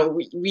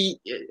 we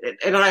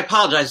and I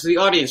apologize, the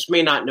audience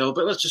may not know,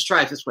 but let's just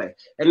try it this way.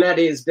 And that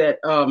is that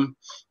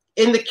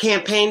in the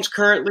campaigns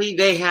currently,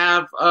 they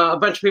have a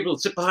bunch of people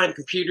that sit behind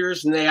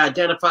computers and they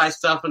identify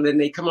stuff, and then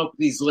they come up with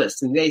these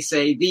lists, and they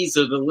say, these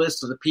are the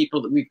lists of the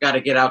people that we've got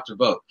to get out to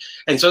vote.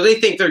 And so they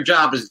think their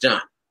job is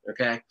done.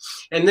 Okay.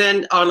 And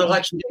then on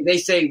election day, they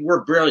say,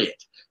 we're brilliant.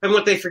 And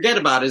what they forget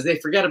about is they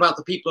forget about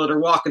the people that are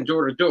walking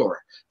door to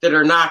door, that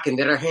are knocking,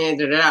 that are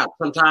handing it out,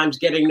 sometimes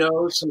getting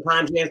no's,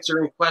 sometimes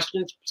answering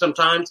questions.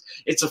 Sometimes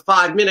it's a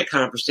 5-minute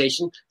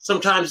conversation.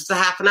 Sometimes it's a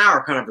half an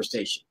hour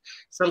conversation.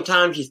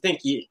 Sometimes you think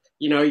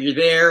you're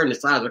there and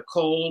it's either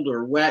cold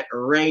or wet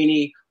or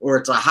rainy, or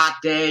it's a hot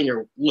day and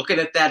you're looking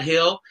at that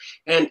hill.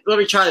 And let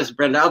me try this,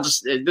 Brenda.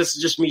 This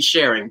is just me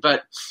sharing.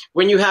 But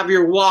when you have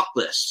your walk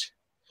list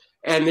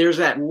and there's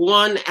that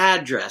one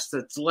address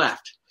that's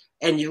left,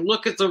 and you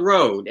look at the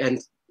road,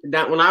 and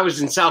that when I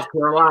was in South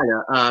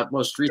Carolina,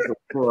 most recently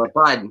for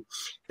Biden,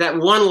 that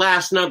one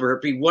last number,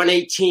 it'd be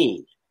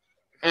 118,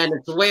 and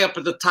it's way up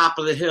at the top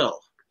of the hill.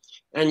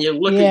 And you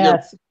look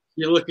at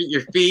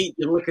your feet,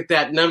 you look at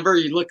that number,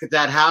 you look at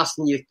that house,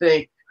 and you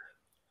think,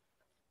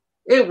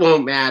 it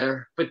won't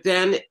matter. But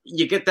then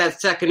you get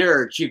that second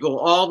urge. You go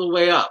all the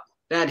way up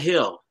that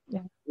hill,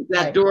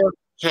 that door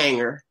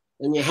hanger,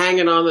 and you hang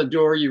it on the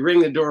door, you ring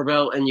the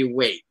doorbell, and you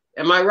wait.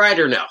 Am I right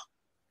or no?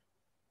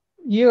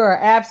 You are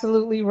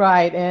absolutely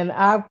right. And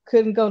I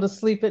couldn't go to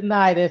sleep at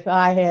night if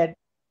I had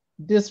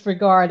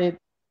disregarded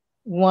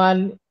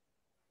one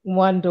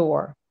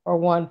door or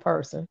one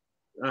person.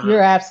 You're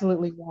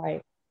absolutely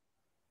right.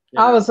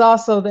 Yeah. I was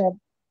also that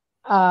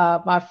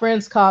my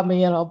friends called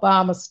me an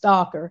Obama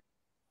stalker.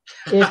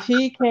 If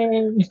he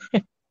came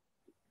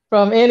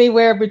from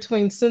anywhere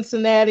between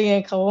Cincinnati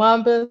and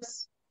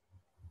Columbus,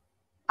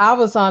 I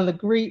was on the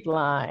greet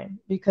line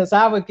because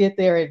I would get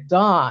there at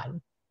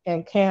dawn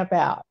and camp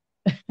out.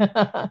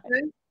 Okay.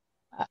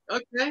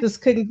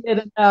 Just couldn't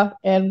get enough.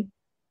 And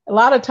a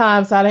lot of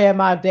times I'd have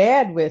my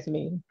dad with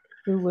me,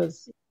 who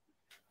was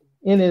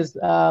in his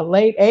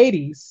late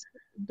 80s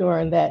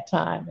during that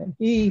time. And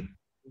he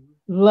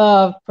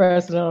loved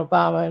President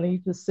Obama. And he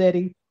just said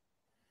he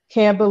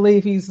can't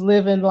believe he's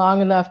living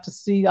long enough to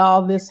see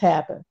all this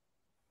happen.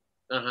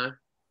 It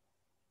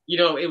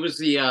was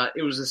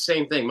the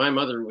same thing. My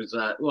mother was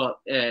the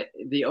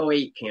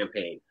 2008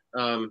 campaign.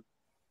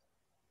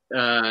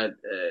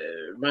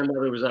 My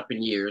mother was up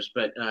in years,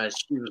 but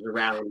she was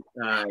around,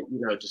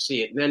 to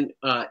see it. And then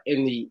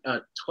in the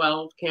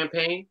 12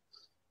 campaign,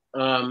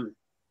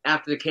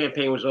 after the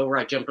campaign was over,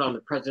 I jumped on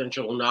the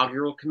presidential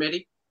inaugural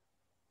committee,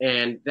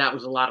 and that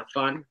was a lot of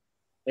fun.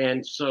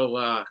 And so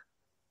I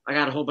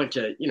got a whole bunch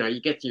of,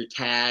 you get your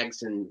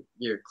tags and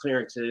your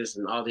clearances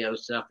and all the other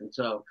stuff. And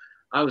so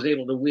I was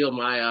able to wheel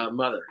my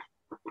mother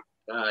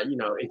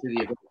into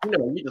the event.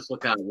 You just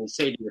look out and you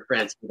say to your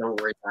friends, don't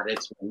worry about it,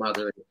 it's my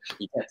mother.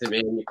 You get them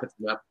in, you put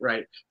them up,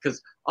 right?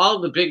 Because all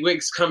the big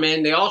wigs come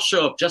in, they all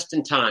show up just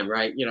in time,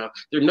 right?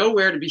 They're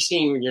nowhere to be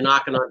seen when you're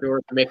knocking on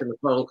doors and making the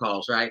phone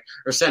calls, right?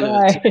 Or sending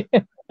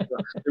the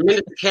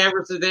minute the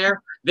cameras are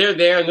there, they're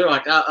there and they're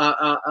like,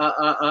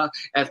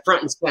 at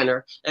front and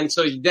center. And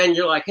so then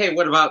you're like, hey,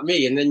 what about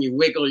me? And then you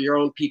wiggle your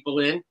own people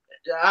in.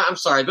 I'm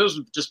sorry, those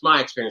are just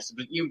my experiences.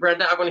 But you,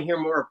 Brenda, I want to hear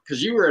more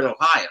because you were in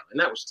Ohio and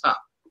that was tough.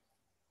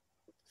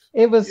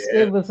 It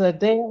was a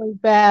daily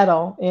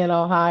battle in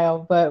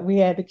Ohio, but we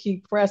had to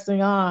keep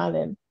pressing on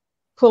and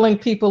pulling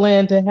people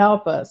in to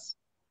help us.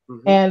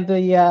 And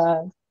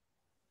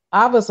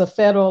I was a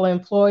federal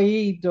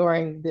employee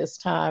during this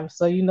time,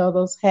 so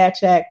those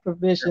Hatch Act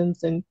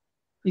provisions, and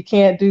you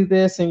can't do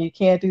this and you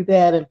can't do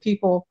that, and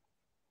people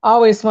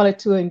always wanted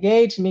to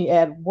engage me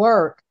at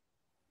work,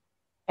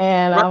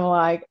 and I'm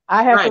like,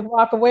 I had to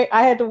walk away.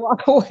 I had to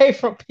walk away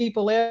from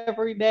people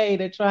every day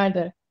to trying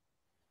to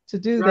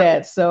do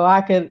that. So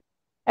I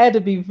had to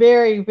be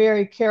very,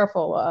 very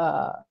careful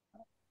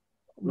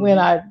when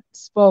I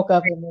spoke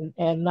of him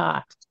and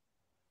not.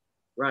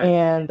 Right.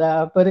 And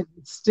but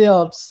it's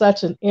still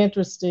such an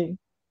interesting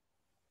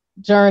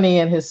journey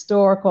and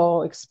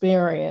historical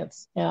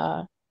experience.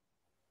 For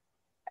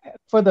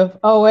the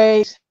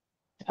 2008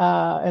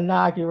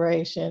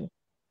 inauguration,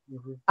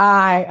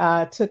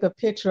 I took a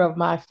picture of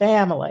my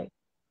family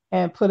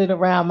and put it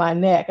around my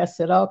neck. I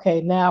said, okay,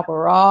 now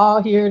we're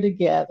all here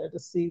together to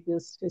see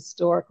this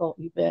historical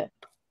event.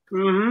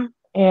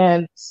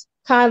 And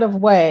kind of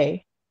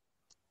way,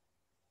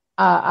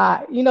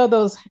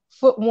 those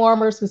foot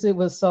warmers, because it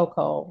was so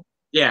cold.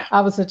 Yeah.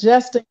 I was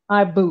adjusting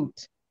my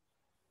boot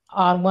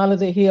on one of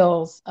the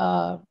hills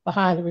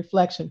behind the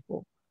reflection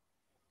pool.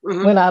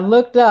 When I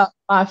looked up,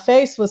 my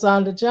face was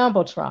on the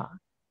Jumbotron.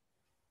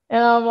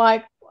 And I'm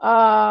like,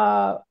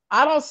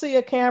 I don't see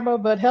a camera,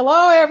 but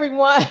hello,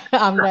 everyone.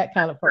 I'm that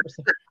kind of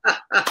person.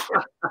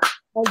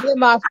 And then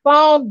my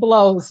phone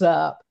blows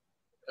up.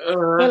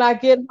 When I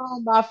get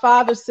home, my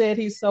father said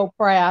he's so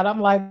proud.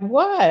 I'm like,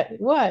 what?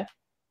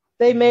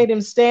 They made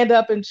him stand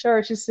up in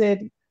church. He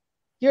said,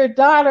 your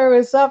daughter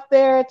is up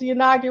there at the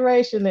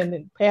inauguration. And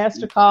the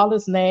pastor called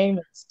his name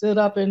and stood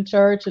up in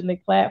church and they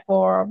clapped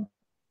for him.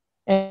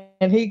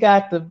 And he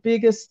got the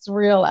biggest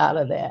thrill out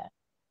of that.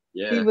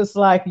 Yeah. He was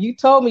like, you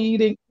told me you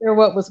didn't care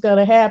what was going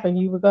to happen.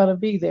 You were going to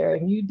be there,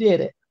 and you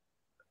did it.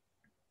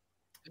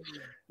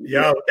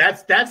 Yo,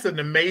 that's an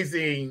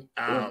amazing,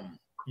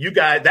 you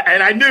guys,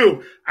 and I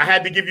knew I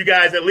had to give you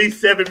guys at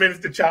least 7 minutes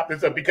to chop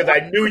this up because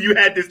I knew you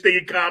had this thing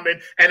in common,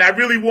 and I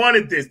really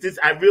wanted this.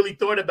 I really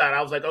thought about it.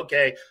 I was like,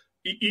 okay,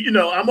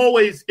 I'm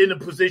always in a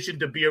position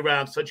to be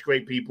around such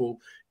great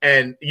people.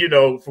 And,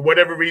 for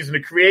whatever reason, the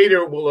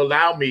creator will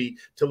allow me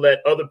to let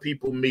other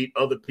people meet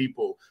other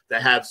people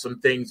that have some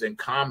things in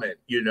common,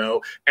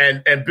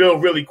 And Bill,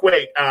 really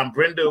quick,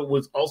 Brenda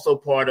was also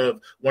part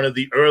of one of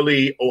the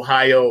early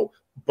Ohio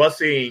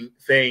busing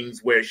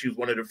things where she was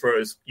one of the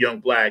first young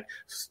Black,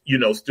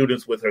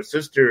 students with her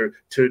sister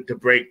to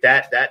break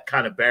that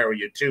kind of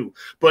barrier too.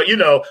 But,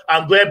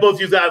 I'm glad both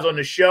of you guys on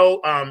the show,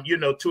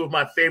 two of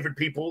my favorite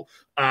people,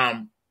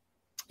 and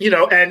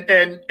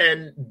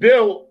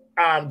Bill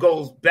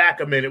goes back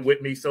a minute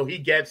with me, so he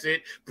gets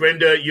it.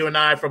 Brenda, you and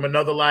I from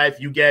another life,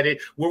 you get it.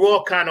 We're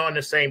all kind of on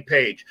the same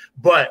page,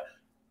 but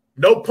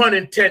no pun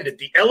intended.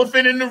 The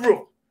elephant in the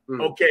room.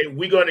 Okay,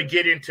 we're going to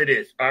get into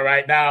this. All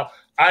right, now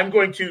I'm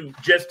going to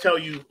just tell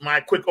you my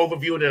quick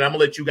overview, and then I'm going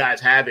to let you guys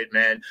have it,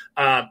 man.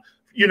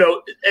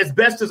 As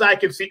best as I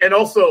can see, and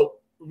also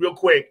real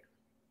quick,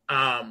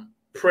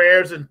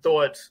 prayers and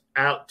thoughts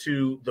out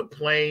to the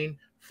plane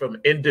from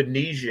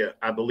Indonesia,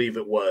 I believe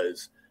it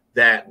was,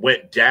 that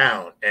went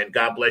down, and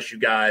God bless you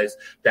guys.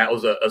 That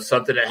was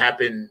something that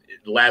happened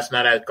last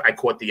night. I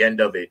caught the end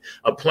of it.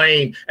 A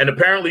plane, and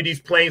apparently these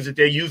planes that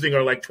they're using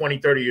are like 20,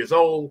 30 years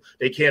old.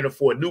 They can't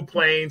afford new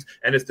planes,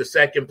 and it's the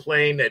second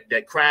plane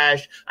that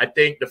crashed. I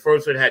think the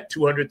first one had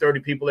 230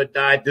 people that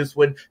died. This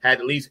one had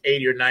at least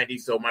 80 or 90.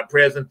 So my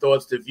prayers and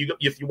thoughts to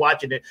if you're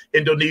watching it,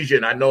 Indonesia,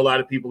 and I know a lot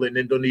of people in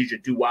Indonesia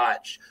do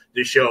watch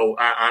the show.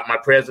 My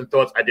prayers and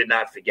thoughts. I did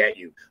not forget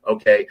you.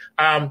 Okay,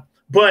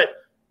 but.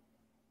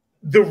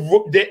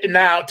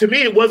 Now, to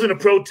me, it wasn't a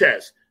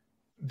protest.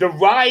 The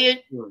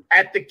riot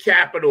at the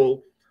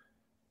Capitol,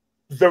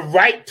 the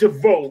right to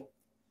vote,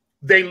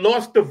 they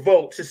lost the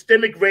vote.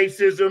 Systemic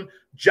racism,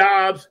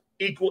 jobs,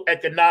 equal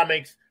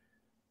economics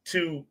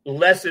to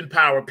less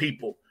empower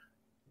people.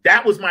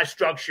 That was my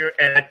structure,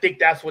 and I think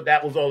that's what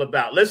that was all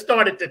about. Let's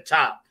start at the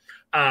top.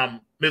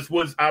 Ms.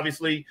 Woods,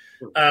 obviously,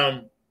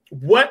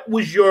 what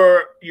was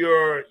your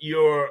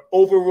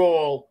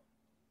overall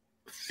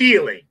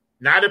feeling?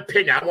 Not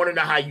opinion. I want to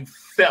know how you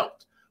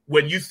felt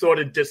when you saw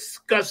the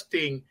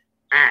disgusting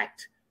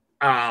act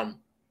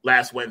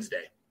last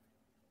Wednesday.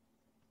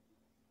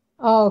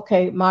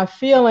 Okay, my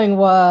feeling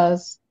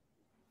was,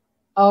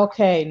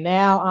 okay,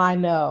 now I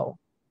know.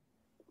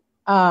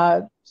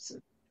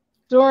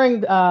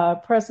 During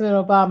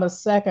President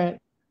Obama's second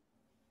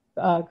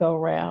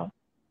go-round,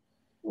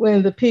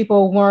 when the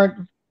people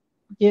weren't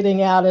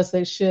getting out as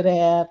they should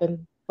have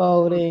and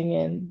voting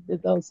and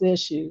those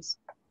issues,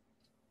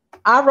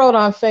 I wrote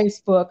on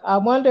Facebook, I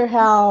wonder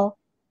how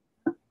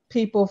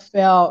people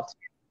felt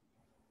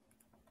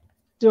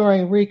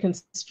during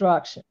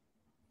Reconstruction,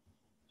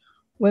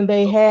 when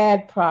they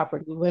had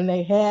property, when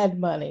they had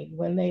money,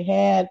 when they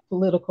had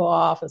political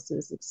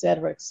offices, et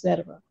cetera, et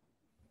cetera.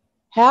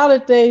 How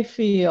did they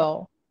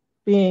feel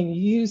being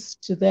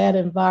used to that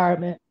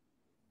environment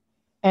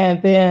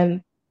and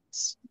then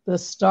the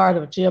start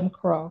of Jim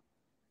Crow?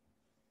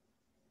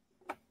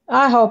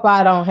 I hope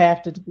I don't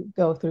have to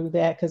go through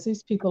that because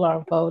these people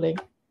aren't voting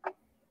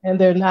and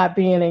they're not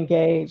being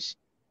engaged.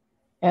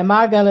 Am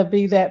I going to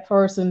be that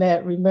person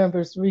that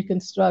remembers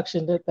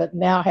Reconstruction but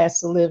now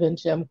has to live in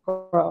Jim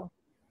Crow?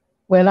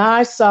 When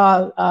I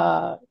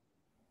saw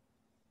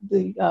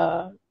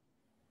the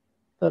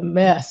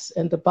mess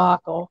and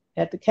debacle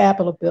at the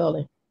Capitol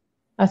building,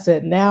 I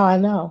said, now I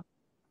know.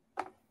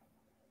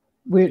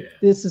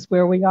 This is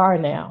where we are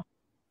now.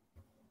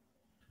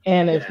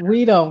 And if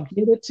we don't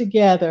get it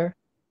together,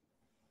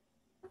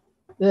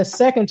 the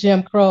second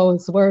Jim Crow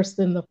is worse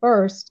than the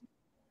first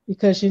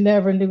because you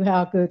never knew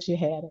how good you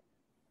had it.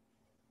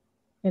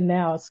 And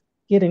now it's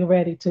getting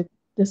ready to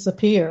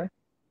disappear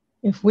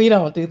if we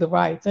don't do the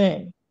right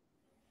thing.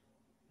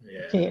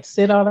 We can't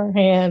sit on our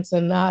hands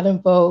and not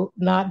vote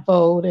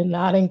and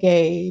not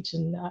engage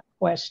and not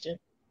question.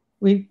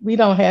 We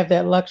don't have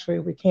that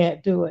luxury. We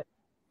can't do it.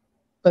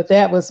 But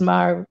that was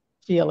my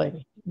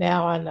feeling.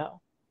 Now I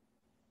know.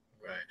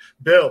 Right.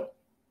 Bill.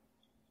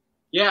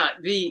 Yeah,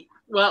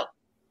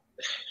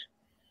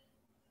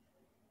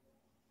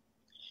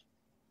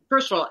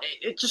 first of all,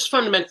 it's just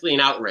fundamentally an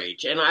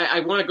outrage. And I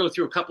want to go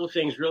through a couple of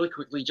things really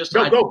quickly.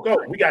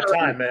 Go. We got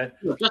time, man.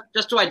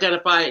 Just to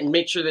identify and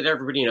make sure that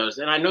everybody knows.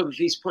 And I know that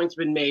these points have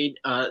been made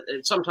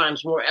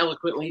sometimes more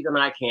eloquently than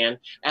I can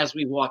as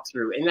we walk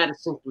through. And that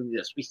is simply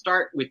this. We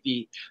start with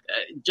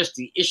just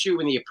the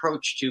issue and the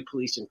approach to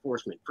police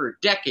enforcement. For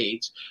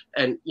decades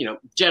and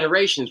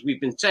generations,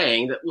 we've been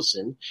saying that,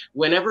 listen,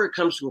 whenever it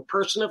comes to a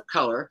person of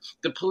color,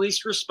 the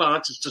police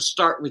response is to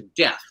start with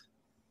death.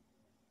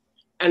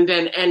 and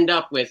then end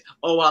up with,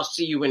 oh, I'll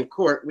see you in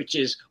court, which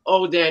is,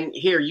 oh, then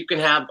here you can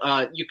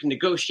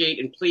negotiate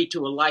and plead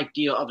to a life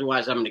deal.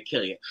 Otherwise, I'm going to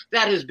kill you.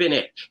 That has been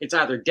it. It's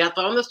either death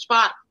on the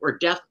spot or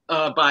death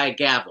by a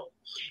gavel.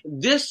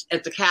 This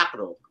at the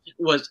Capitol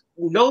was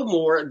no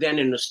more than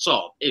an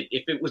assault.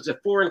 If it was a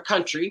foreign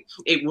country,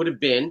 it would have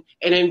been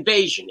an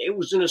invasion. It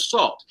was an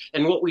assault.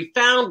 And what we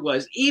found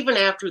was, even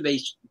after they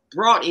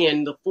brought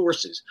in the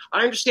forces,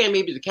 I understand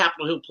maybe the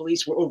Capitol Hill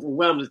police were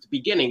overwhelmed at the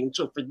beginning, and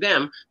so for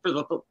them, for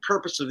the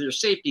purpose of their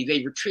safety,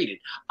 they retreated.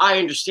 I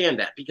understand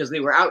that because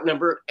they were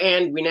outnumbered,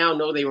 and we now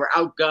know they were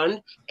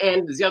outgunned,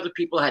 and the other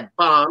people had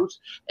bombs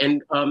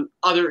and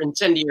other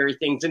incendiary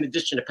things in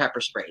addition to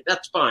pepper spray.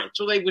 That's fine.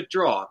 So they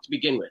withdraw to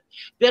begin with.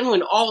 Then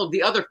when all of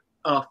the other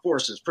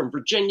forces from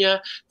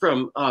Virginia,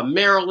 from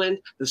Maryland,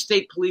 the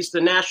state police,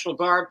 the National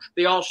Guard,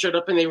 they all showed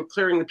up and they were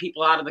clearing the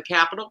people out of the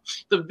Capitol.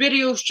 The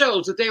video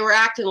shows that they were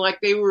acting like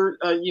they were,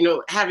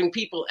 having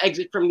people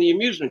exit from the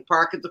amusement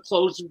park at the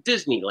close of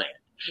Disneyland.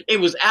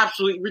 It was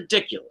absolutely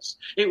ridiculous.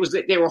 It was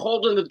that they were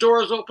holding the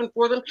doors open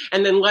for them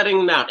and then letting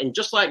them out. And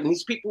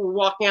these people were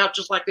walking out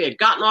just like they had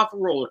gotten off a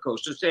roller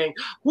coaster saying,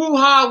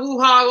 woo-ha,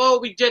 woo-ha, oh,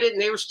 we did it.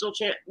 And they were still,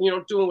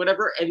 doing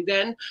whatever. And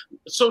then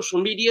social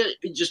media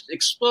just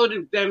exploded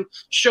with them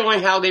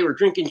showing how they were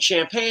drinking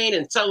champagne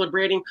and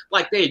celebrating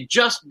like they had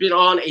just been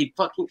on a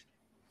fucking,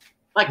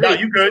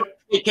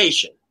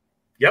 vacation.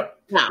 Yep.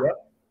 Now,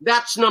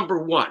 That's number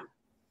one.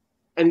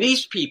 And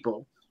these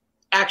people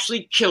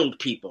actually killed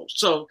people.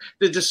 So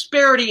the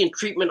disparity in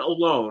treatment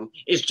alone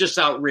is just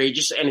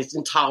outrageous and it's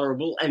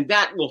intolerable. And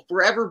that will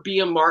forever be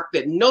a mark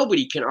that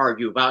nobody can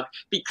argue about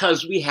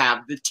because we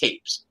have the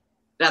tapes.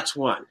 That's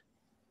one.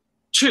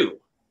 Two,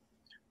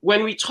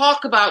 when we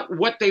talk about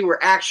what they were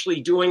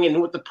actually doing and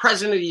what the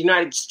president of the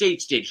United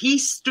States did, he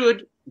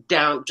stood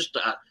down just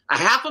a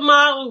half a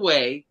mile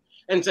away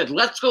and said,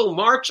 let's go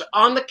march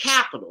on the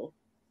Capitol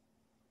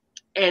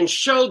and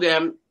show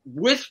them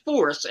with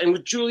force, and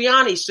with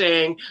Giuliani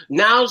saying,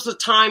 now's the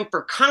time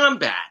for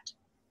combat.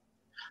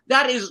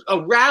 That is a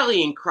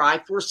rallying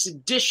cry for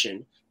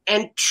sedition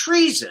and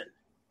treason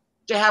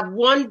to have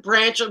one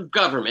branch of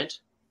government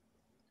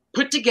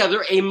put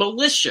together a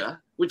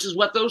militia, which is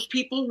what those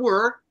people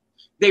were.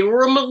 They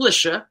were a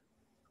militia,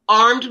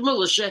 armed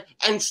militia,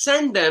 and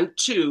send them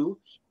to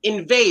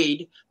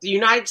invade the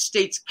United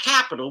States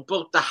Capitol,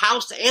 both the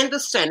House and the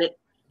Senate,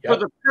 for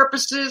the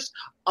purposes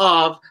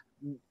of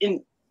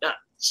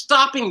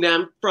stopping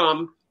them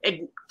from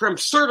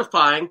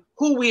certifying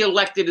who we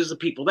elected as a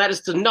people. That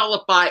is to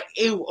nullify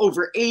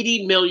over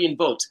 80 million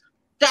votes.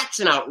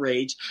 That's an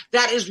outrage.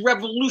 That is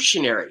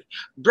revolutionary.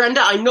 Brenda,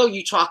 I know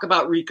you talk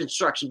about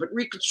Reconstruction, but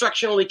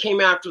Reconstruction only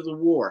came after the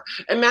war.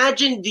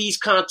 Imagine these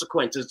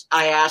consequences.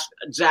 I asked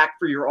Zack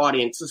for your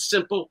audience, a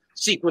simple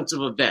sequence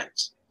of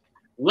events.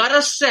 Let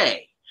us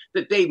say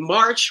that they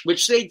marched,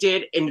 which they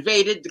did,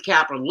 invaded the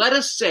Capitol. Let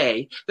us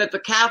say that the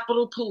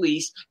Capitol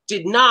Police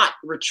did not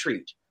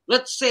retreat.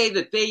 Let's say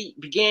that they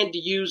began to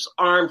use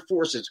armed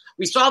forces.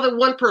 We saw that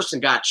one person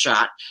got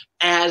shot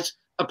as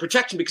a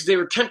protection because they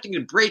were attempting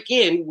to break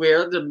in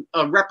where the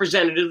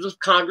representatives of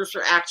Congress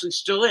are actually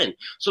still in.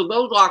 So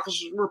those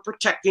officers were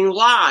protecting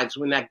lives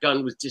when that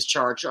gun was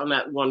discharged on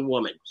that one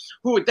woman,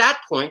 who at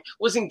that point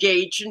was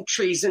engaged in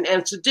treason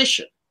and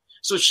sedition.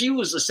 So she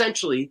was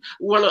essentially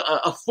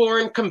a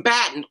foreign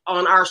combatant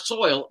on our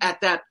soil at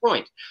that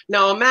point.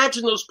 Now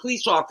imagine those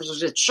police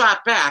officers had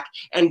shot back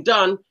and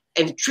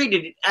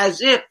treated it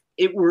as if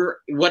it were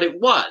what it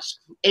was,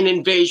 an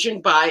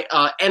invasion by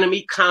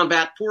enemy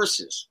combat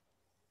forces.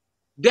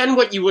 Then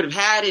what you would have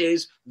had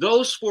is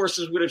those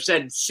forces would have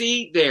said,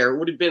 see there,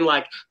 would have been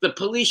like the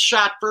police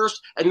shot first,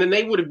 and then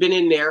they would have been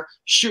in there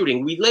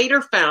shooting. We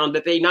later found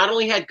that they not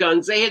only had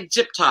guns, they had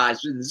zip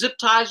ties. The zip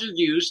ties are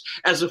used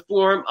as a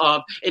form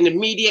of an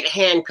immediate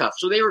handcuff.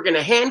 So they were going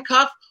to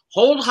handcuff,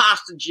 hold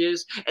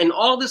hostages, and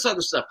all this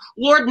other stuff.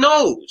 Lord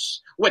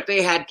knows what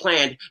they had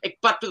planned,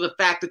 but for the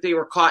fact that they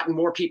were caught and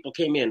more people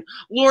came in.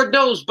 Lord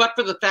knows, but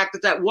for the fact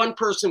that that one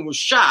person was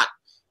shot.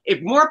 If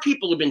more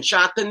people had been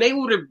shot, then they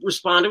would have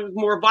responded with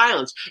more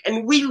violence.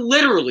 And we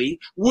literally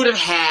would have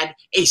had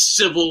a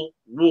civil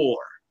war.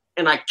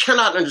 And I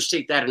cannot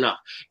understate that enough.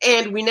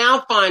 And we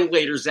now find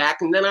later, Zack,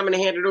 and then I'm going to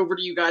hand it over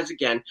to you guys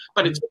again,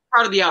 but it's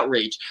part of the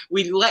outrage.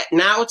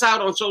 Now it's out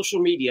on social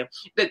media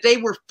that they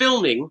were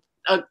filming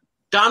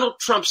Donald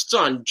Trump's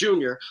son,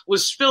 Jr.,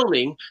 was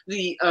filming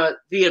the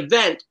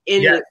event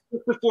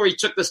before he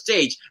took the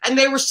stage, and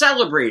they were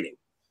celebrating.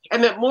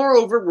 And that,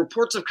 moreover,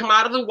 reports have come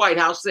out of the White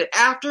House that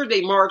after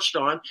they marched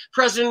on,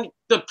 President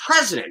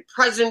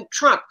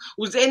Trump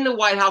was in the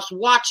White House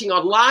watching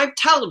on live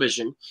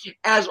television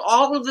as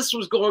all of this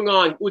was going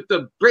on with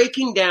the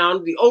breaking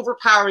down, the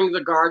overpowering of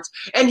the guards,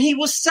 and he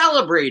was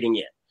celebrating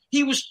it.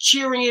 He was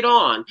cheering it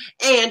on,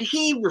 and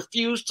he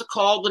refused to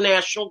call the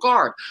National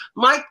Guard.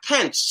 Mike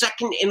Pence,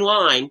 second in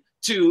line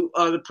to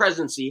the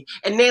presidency,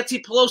 and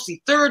Nancy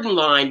Pelosi, third in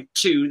line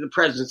to the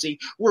presidency,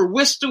 were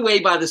whisked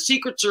away by the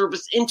Secret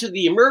Service into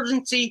the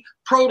emergency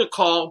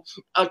protocol,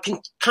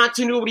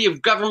 continuity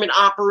of government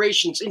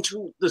operations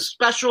into the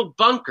special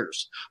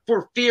bunkers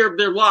for fear of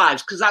their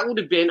lives, because that would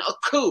have been a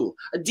coup,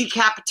 a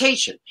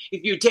decapitation.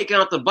 If you had taken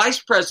out the vice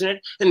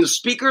president and the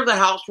Speaker of the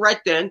House right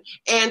then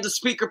and the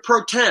Speaker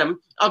pro tem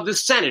of the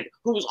Senate,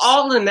 who was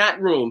all in that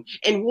room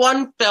in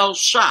one fell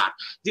shot,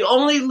 the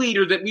only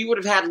leader that we would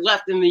have had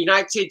left in the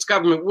United States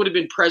government would have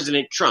been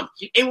President Trump.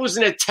 It was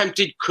an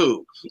attempted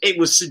coup. It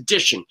was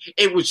sedition.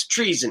 It was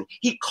treason.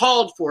 He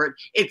called for it.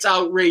 It's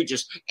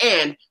outrageous.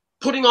 And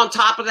putting on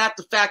top of that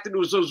the fact that it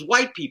was those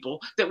white people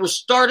that were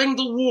starting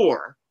the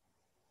war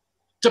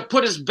to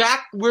put us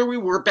back where we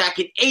were back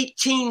in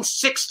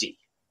 1860,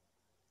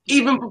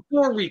 even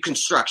before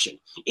Reconstruction,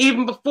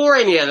 even before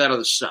any of that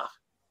other stuff.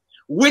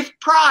 With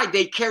pride,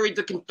 they carried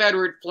the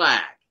Confederate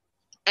flag.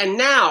 And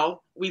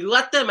now we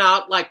let them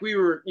out like we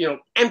were,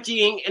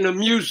 emptying an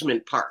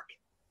amusement park.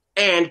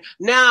 And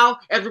now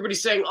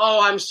everybody's saying,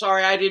 oh, I'm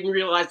sorry, I didn't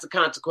realize the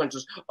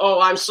consequences. Oh,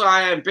 I'm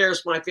sorry, I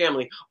embarrassed my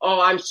family. Oh,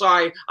 I'm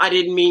sorry, I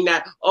didn't mean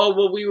that. Oh,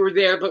 well, we were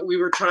there, but we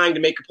were trying to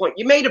make a point.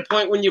 You made a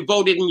point when you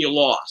voted and you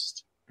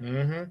lost.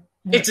 Mm-hmm.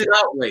 It's an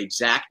outrage,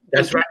 Zach.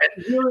 That's right.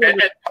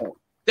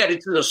 That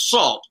it's an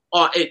assault.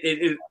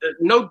 It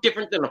no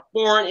different than a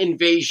foreign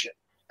invasion.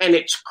 And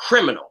it's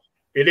criminal.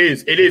 It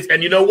is.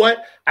 And you know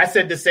what? I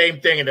said the same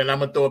thing, and then I'm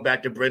going to throw it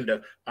back to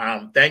Brenda.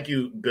 Thank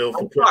you, Bill,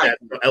 for putting that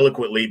so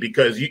eloquently,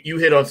 because you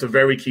hit on some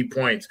very key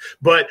points.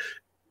 But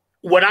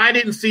when I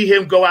didn't see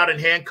him go out in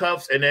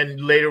handcuffs, and then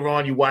later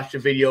on you watch the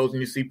videos and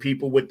you see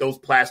people with those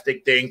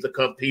plastic things to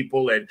cuff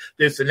people and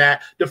this and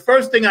that, the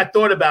first thing I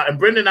thought about, and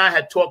Brenda and I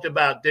had talked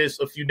about this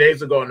a few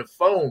days ago on the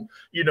phone,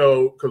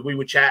 because we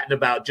were chatting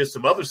about just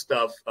some other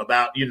stuff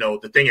about,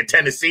 the thing in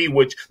Tennessee,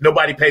 which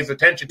nobody pays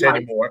attention to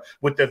anymore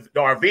with the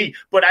RV.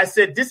 But I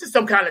said, this is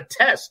some kind of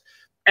test.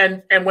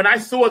 And when I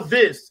saw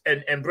this,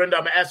 and Brenda,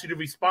 I'm going to ask you to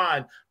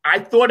respond, I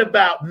thought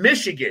about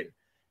Michigan.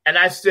 And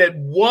I said,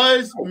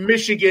 was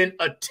Michigan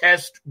a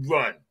test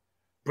run?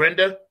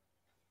 Brenda?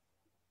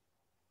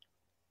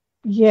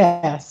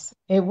 Yes,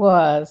 it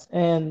was.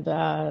 And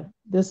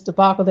this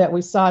debacle that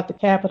we saw at the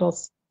Capitol,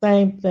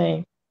 same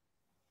thing.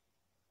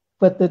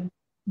 But the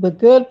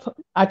good,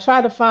 I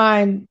try to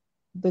find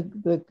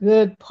the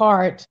good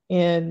part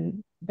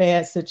in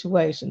bad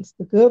situations.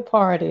 The good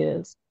part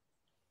is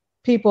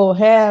people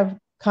have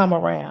come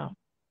around.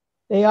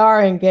 They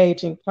are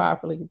engaging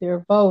properly.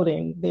 They're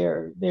voting.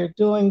 They're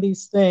doing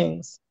these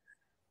things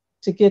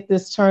to get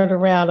this turned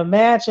around.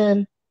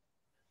 Imagine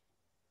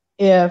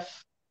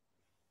if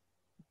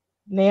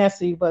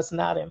Nancy was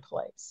not in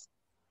place.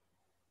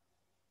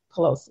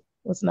 Pelosi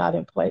was not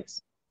in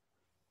place.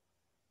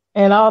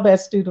 And all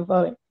that's due to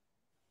voting.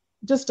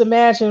 Just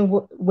imagine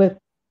with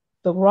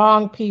the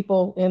wrong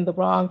people in the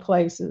wrong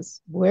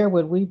places, where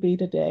would we be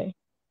today?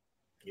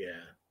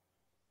 Yeah.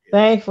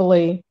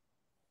 Thankfully,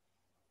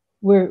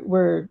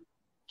 we're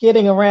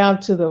getting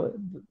around to the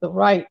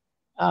right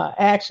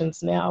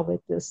actions now with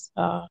this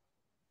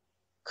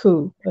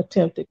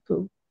attempted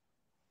coup.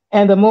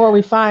 And the more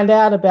we find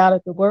out about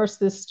it, the worse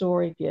this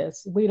story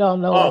gets. We don't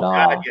know at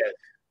all.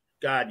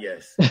 God,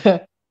 yes.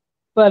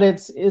 But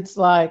it's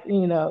like,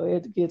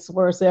 it gets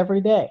worse every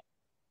day.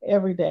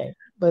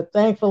 But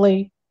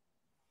thankfully,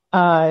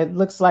 it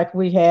looks like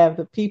we have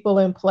the people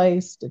in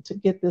place to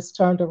get this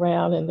turned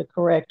around in the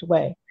correct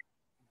way.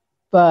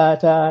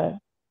 But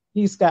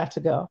he's got to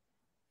go.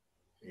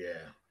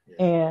 Yeah.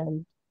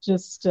 And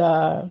just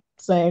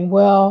saying,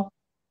 well,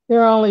 there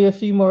are only a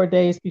few more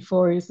days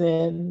before he's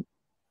in.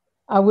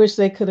 I wish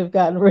they could have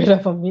gotten rid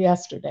of him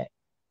yesterday.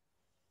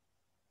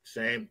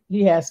 Same.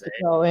 He has to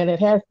go. And it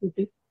has to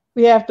be,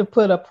 we have to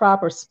put a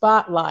proper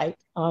spotlight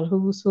on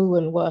who's who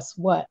and what's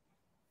what.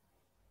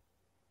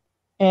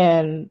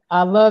 And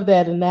I love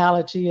that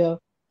analogy of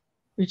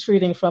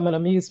retreating from an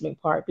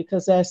amusement park,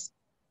 because that's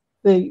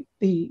the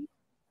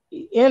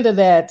end of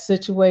that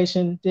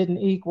situation didn't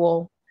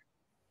equal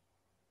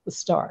the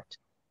start.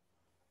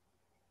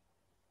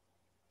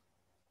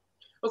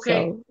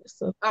 Okay.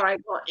 So all right.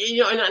 Well,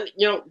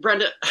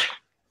 Brenda,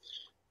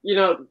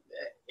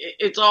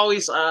 it's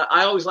always,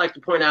 I always like to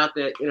point out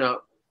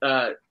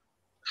that,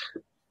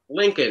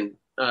 Lincoln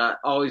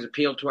always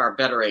appealed to our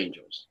better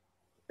angels.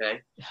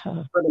 Okay.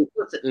 But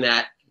implicit in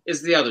that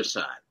is the other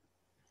side.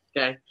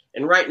 Okay.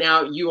 And right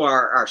now you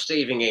are our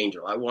saving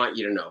angel. I want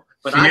you to know.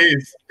 But I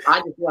just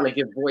want to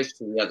give voice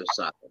to the other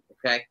side,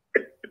 okay?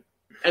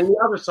 And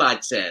the other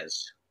side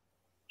says,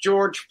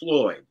 George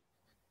Floyd,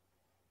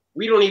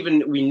 we don't even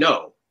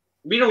know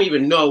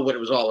what it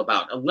was all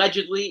about.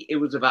 Allegedly, it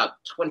was about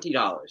 $20,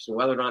 and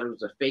whether or not it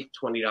was a fake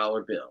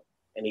 $20 bill.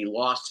 And he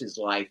lost his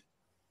life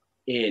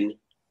in a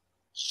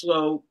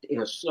slow,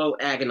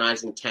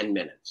 agonizing 10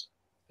 minutes,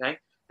 okay?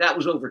 That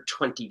was over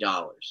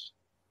 $20.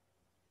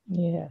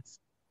 Yes.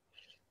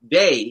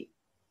 They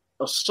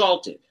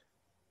assaulted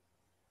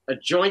a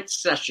joint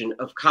session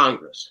of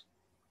Congress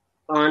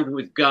armed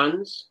with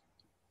guns,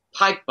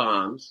 pipe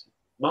bombs,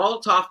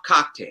 Molotov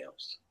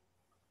cocktails,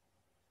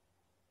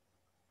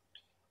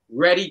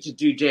 ready to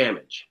do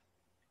damage.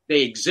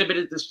 They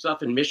exhibited this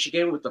stuff in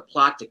Michigan with the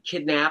plot to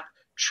kidnap,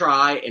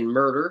 try, and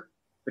murder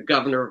the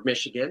governor of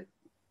Michigan.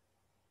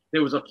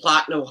 There was a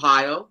plot in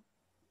Ohio.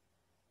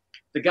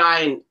 The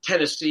guy in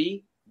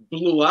Tennessee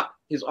blew up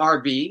his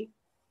RV,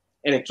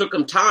 and it took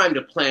him time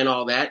to plan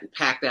all that and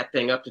pack that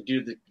thing up to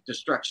do the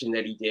destruction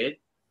that he did.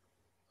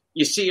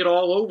 You see it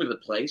all over the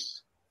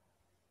place,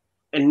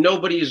 and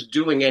nobody is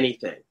doing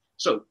anything.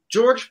 So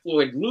George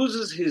Floyd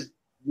loses his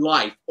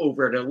life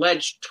over an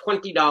alleged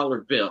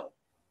 $20 bill,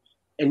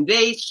 and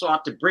they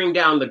sought to bring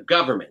down the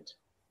government.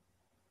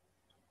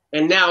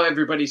 And now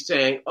everybody's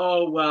saying,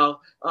 oh,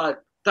 well,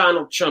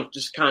 Donald Trump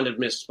just kind of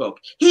misspoke.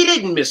 He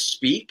didn't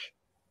misspeak.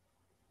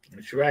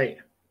 That's right.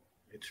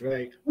 It's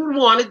right. He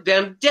wanted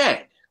them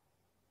dead.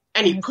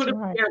 And he could have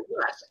right. cared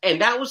less.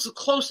 And that was the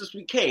closest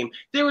we came.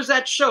 There was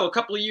that show a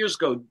couple of years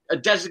ago, A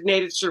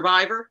Designated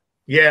Survivor.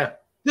 Yeah.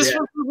 This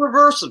was the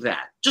reverse of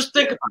that. Just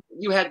think about it.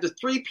 You had the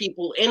three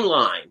people in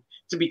line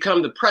to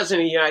become the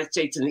president of the United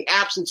States in the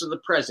absence of the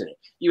president.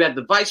 You had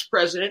the vice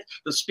president,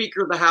 the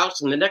speaker of the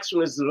House, and the next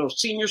one is the most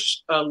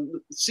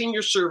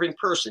senior serving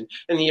person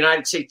in the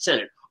United States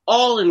Senate,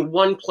 all in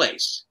one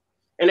place.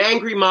 An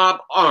angry mob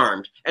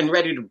armed and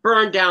ready to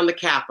burn down the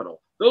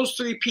Capitol. Those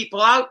three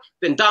people out,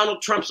 then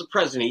Donald Trump's the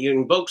president. He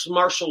invokes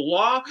martial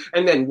law,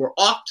 and then we're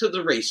off to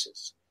the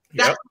races.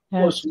 That's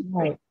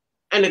right.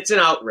 And it's an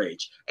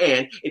outrage.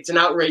 And it's an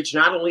outrage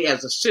not only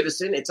as a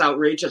citizen, it's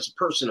outrage as a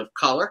person of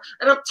color.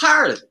 And I'm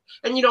tired of it.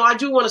 And, you know, I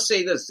do want to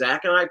say this,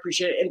 Zach, and I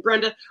appreciate it. And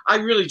Brenda, I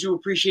really do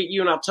appreciate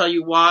you, and I'll tell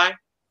you why.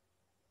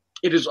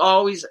 It is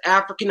always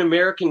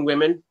African-American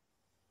women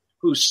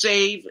who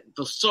save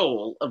the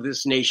soul of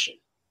this nation.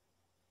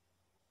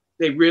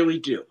 They really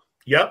do.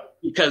 Yep.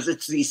 Because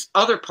it's this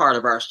other part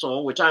of our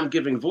soul, which I'm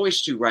giving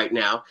voice to right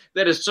now,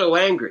 that is so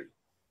angry,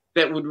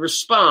 that would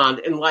respond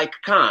in like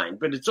kind.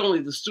 But it's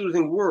only the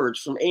soothing words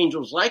from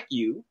angels like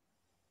you,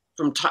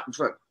 from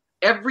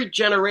every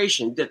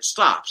generation, that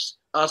stops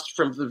us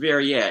from the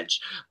very edge.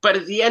 But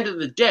at the end of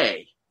the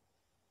day,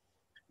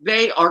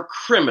 they are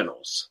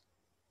criminals.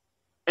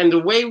 And the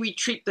way we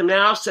treat them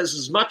now says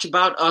as much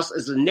about us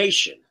as a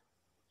nation.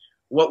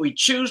 What we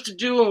choose to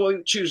do and what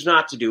we choose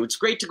not to do. It's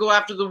great to go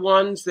after the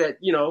ones that,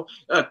 you know,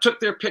 took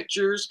their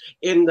pictures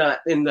in the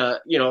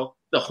you know,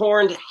 the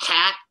horned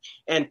hat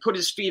and put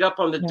his feet up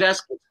on the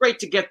desk. It's great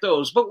to get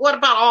those. But what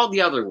about all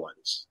the other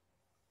ones?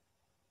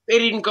 They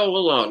didn't go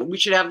alone. We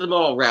should have them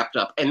all wrapped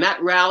up. And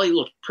that rally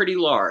looked pretty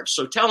large.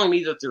 So telling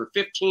me that there were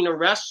 15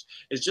 arrests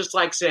is just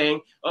like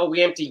saying, oh,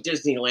 we emptied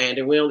Disneyland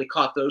and we only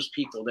caught those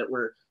people that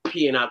were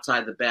peeing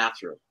outside the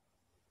bathroom.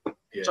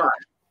 Yeah. Sorry.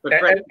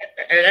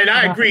 And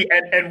I agree.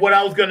 And what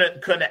I was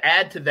gonna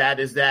add to that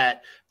is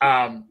that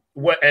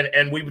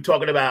and we were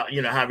talking about,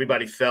 you know, how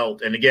everybody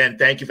felt. And again,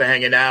 thank you for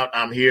hanging out.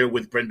 I'm here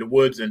with Brenda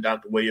Woods and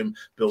Dr.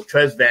 Bill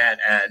Trezevant,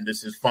 and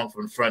this is Funk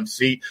from the Front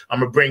Seat.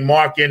 I'm gonna bring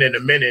Mark in a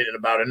minute, in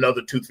about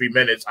another 2-3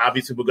 minutes.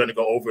 Obviously, we're gonna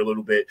go over a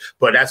little bit,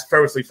 but that's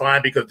perfectly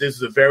fine because this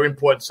is a very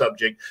important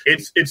subject.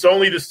 It's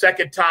only the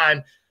second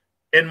time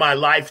in my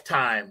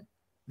lifetime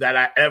that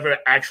I ever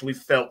actually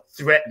felt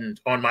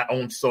threatened on my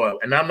own soil.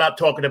 And I'm not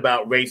talking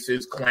about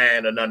races,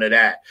 Klan, or none of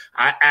that.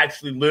 I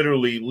actually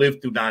literally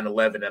lived through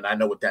 9/11, and I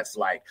know what that's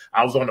like.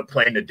 I was on a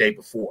plane the day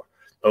before,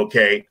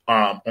 okay,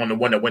 on the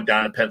one that went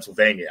down in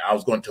Pennsylvania. I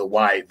was going to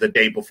Hawaii the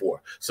day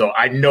before. So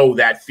I know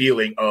that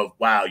feeling of,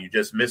 wow, you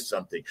just missed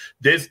something.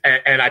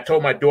 And I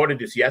told my daughter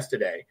this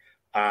yesterday,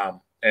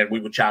 and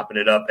we were chopping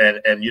it up.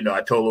 And you know,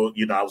 I told her,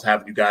 you know, I was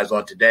having you guys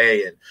on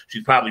today, and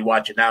she's probably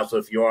watching now. So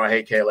if you are,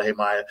 hey, Kayla, hey,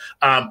 Maya.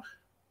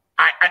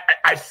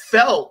 I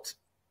felt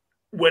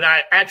when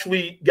I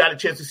actually got a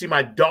chance to see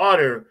my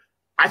daughter,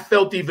 I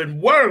felt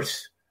even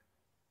worse.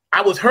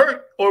 I was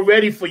hurt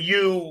already for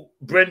you,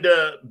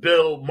 Brenda,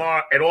 Bill,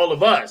 Mark, and all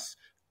of us.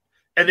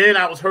 And then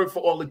I was hurt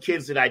for all the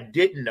kids that I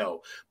didn't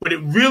know. But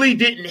it really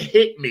didn't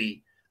hit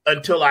me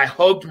until I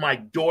hugged my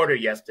daughter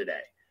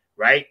yesterday,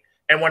 right?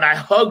 And when I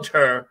hugged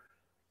her,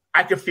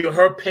 I could feel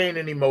her pain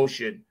and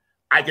emotion.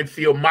 I could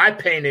feel my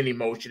pain and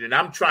emotion. And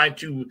I'm trying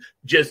to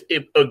just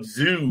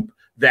exude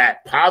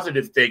that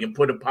positive thing and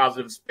put a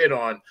positive spin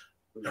on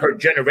her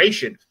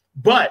generation.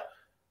 But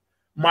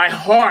my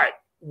heart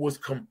was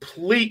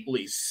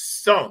completely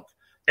sunk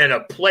in a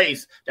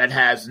place that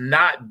has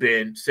not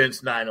been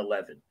since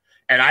 9/11.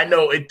 And I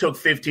know it took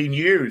 15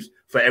 years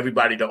for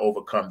everybody to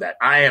overcome that.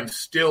 I am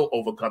still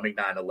overcoming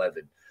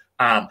 9/11.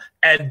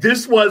 And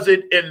this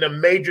wasn't in the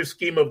major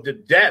scheme of the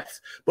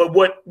deaths. But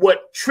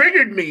what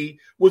triggered me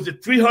was the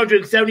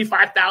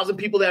 375,000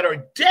 people that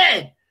are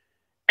dead.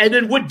 And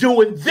then we're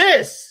doing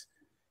this.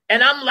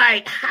 And I'm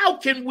like, how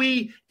can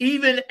we,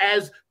 even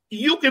as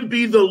you can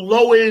be the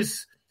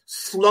lowest,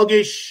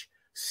 sluggish,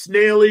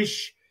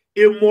 snailish,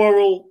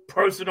 immoral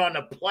person on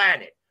the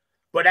planet,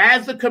 but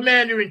as the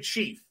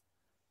commander-in-chief,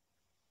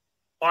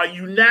 are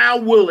you now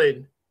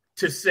willing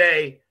to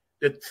say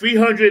the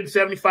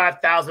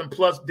 375,000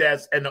 plus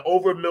deaths and the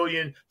over 1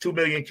 million, 2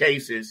 million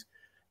cases,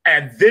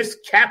 and this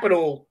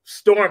Capitol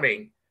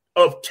storming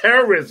of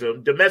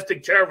terrorism,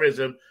 domestic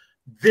terrorism,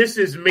 this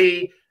is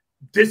me,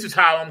 this is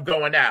how I'm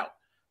going out?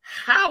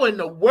 How in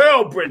the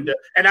world, Brenda,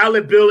 and I'll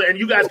let Bill and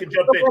you guys can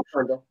jump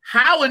in.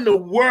 How in the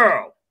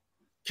world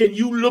can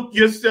you look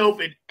yourself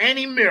in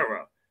any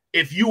mirror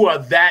if you are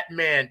that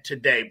man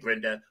today,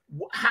 Brenda?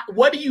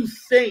 What do you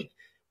think?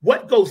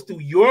 What goes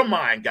through your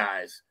mind,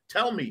 guys?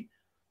 Tell me.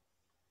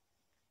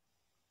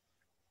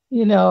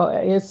 You know,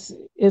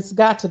 it's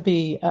got to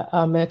be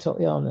a mental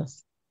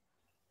illness.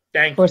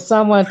 Thank for you.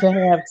 someone to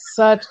have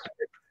such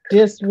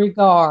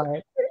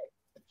disregard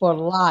for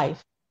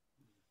life.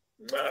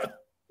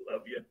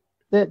 Love you.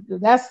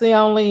 That's the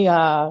only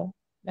answer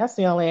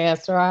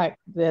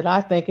that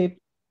I think it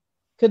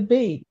could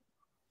be.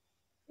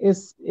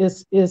 It's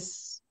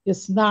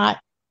not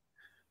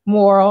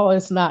moral.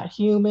 It's not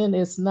human.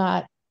 It's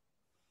not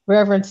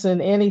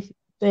reverencing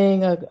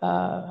anything.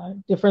 A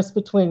difference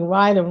between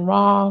right and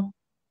wrong.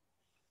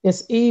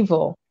 It's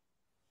evil.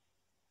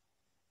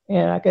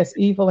 And I guess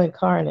evil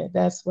incarnate.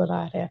 That's what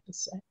I'd have to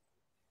say.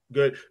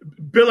 Good.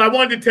 Bill, I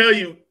wanted to tell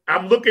you,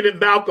 I'm looking at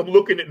Malcolm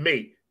looking at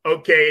me.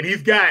 Okay, and you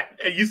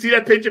see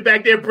that picture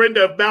back there,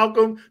 Brenda, of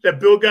Malcolm that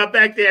Bill got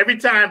back there? Every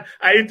time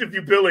I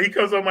interview Bill or he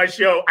comes on my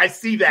show, I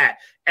see that.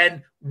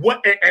 And I'm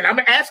going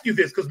to ask you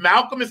this because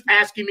Malcolm is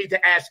asking me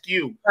to ask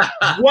you,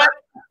 what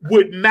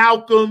would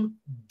Malcolm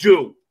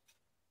do?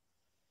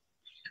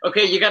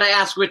 Okay, you got to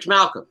ask which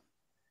Malcolm.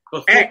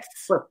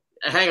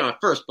 Hang on.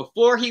 First,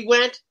 before he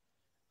went?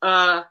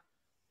 After.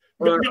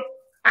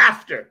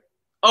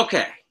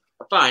 Okay,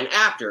 fine.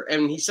 After.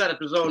 And he set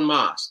up his own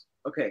mosque.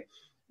 Okay.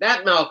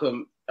 That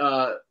Malcolm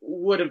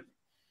would have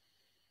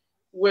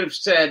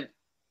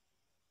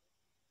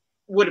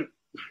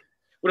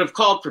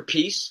called for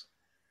peace.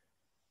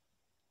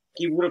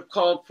 He would have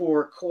called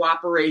for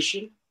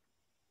cooperation.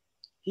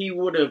 He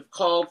would have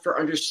called for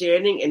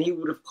understanding, and he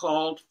would have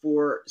called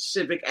for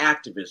civic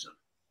activism.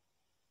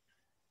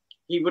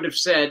 He would have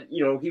said,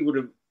 he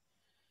would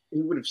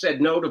have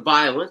said no to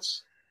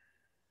violence,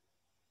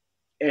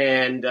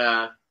 and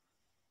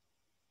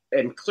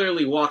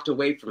clearly walked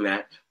away from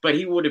that. But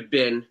he would have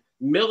been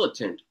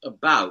militant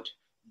about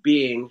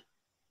being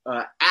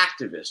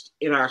activist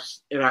in our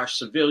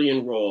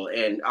civilian role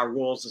and our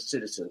roles as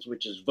citizens,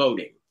 which is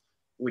voting,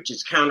 which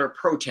is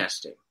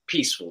counter-protesting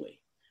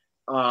peacefully,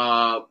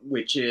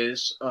 which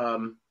is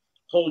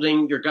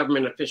holding your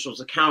government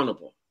officials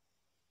accountable.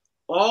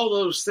 All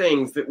those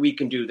things that we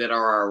can do that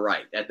are our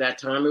right. At that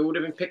time, it would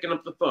have been picking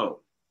up the phone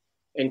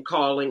and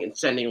calling and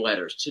sending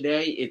letters.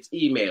 Today, it's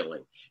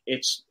emailing.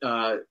 It's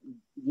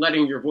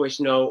letting your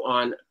voice know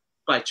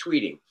by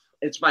tweeting.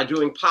 It's by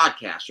doing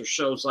podcasts or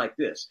shows like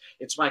this.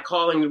 It's by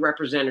calling the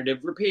representative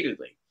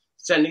repeatedly,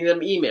 sending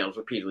them emails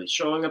repeatedly,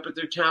 showing up at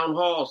their town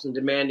halls and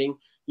demanding,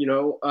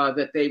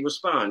 that they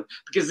respond.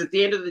 Because at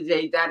the end of the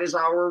day, that is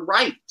our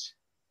right.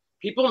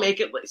 People make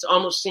it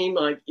almost seem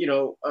like,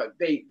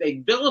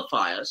 they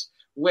vilify us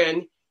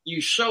when you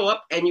show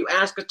up and you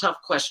ask a tough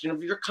question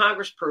of your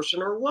congressperson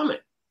or woman.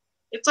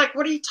 It's like,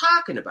 what are you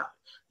talking about?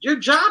 Your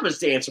job is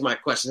to answer my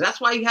questions.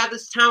 That's why you have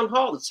this town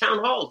hall. This town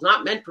hall is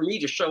not meant for me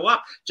to show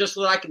up just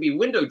so that I can be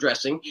window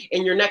dressing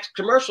in your next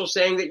commercial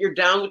saying that you're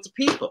down with the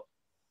people.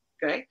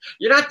 Okay?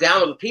 You're not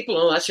down with the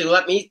people unless you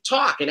let me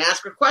talk and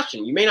ask a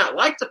question. You may not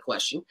like the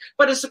question,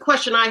 but it's the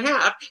question I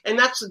have, and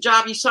that's the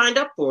job you signed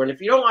up for. And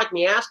if you don't like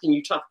me asking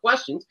you tough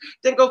questions,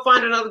 then go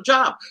find another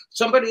job.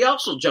 Somebody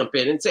else will jump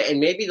in and say, and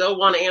maybe they'll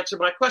want to answer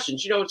my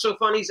questions. It's so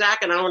funny, Zach,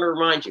 and I want to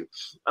remind you,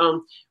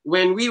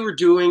 when we were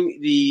doing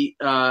the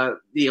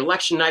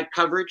election night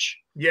coverage,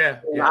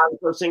 I was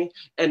hosting,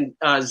 and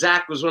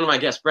Zack was one of my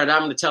guests. Brett,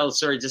 I'm going to tell the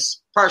story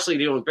just partially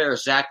to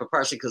embarrass Zack, but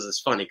partially because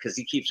it's funny, because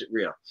he keeps it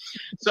real.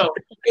 So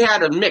we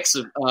had a mix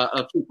of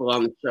people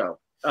on the show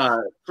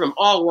from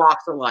all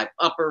walks of life,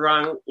 up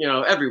around,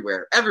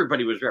 everywhere.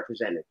 Everybody was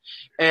represented.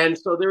 And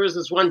so there was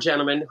this one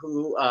gentleman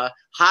who,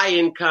 high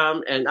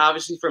income, and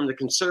obviously from the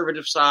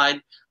conservative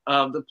side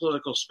of the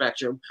political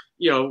spectrum,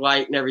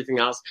 white and everything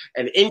else.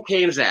 And in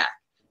came Zack.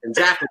 And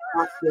Zack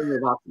was asking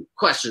about the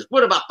questions.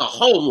 What about the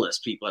homeless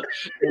people?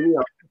 And,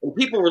 and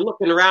people were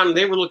looking around and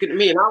they were looking at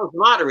me, and I was the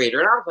moderator,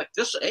 and I was like,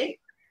 hey,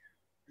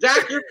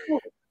 Zack, you're cool.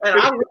 And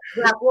I was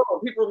that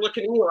world. People were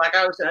looking at me like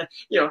I was, and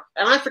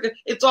I figured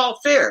it's all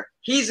fair.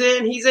 He's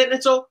in.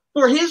 And so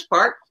for his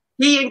part,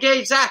 he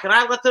engaged Zack, and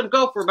I let them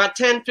go for about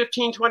 10,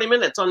 15, 20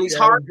 minutes on these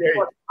hard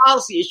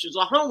policy issues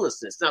of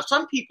homelessness. Now,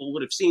 some people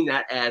would have seen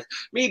that as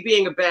me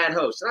being a bad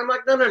host. And I'm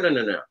like, no.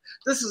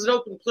 This is an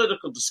open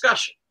political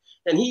discussion.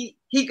 And he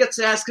gets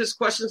to ask his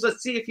questions.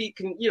 Let's see if he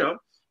can,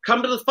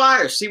 come to the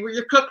fire, see where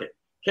you're cooking.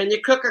 Can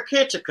you cook or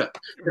can't you cook?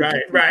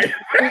 Right. Remember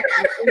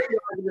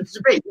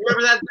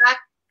that, Zack?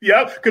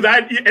 Yep, because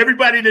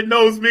everybody that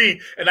knows me,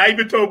 and I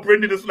even told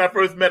Brenda this when I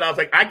first met, I was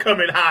like, I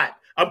come in hot.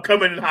 I'm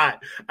coming in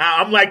hot.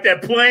 I'm like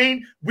that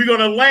plane. We're going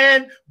to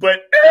land,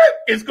 but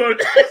it's going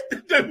to,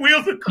 the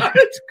wheels are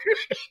coming.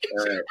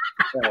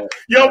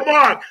 Yo,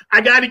 Mark,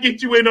 I got to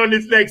get you in on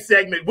this next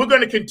segment. We're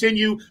going to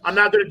continue. I'm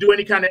not going to do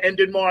any kind of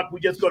ending, Mark. We're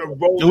just going to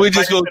roll. We're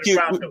just going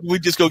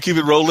to keep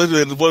it rolling.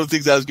 And one of the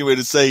things I was getting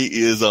ready to say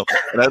is, and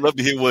I'd love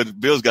to hear what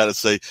Bill's got to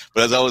say,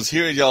 but as I was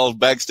hearing y'all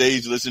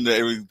backstage, listening to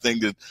everything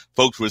that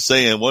folks were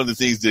saying, one of the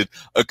things that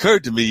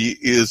occurred to me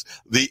is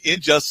the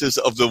injustice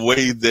of the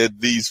way that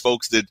these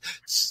folks that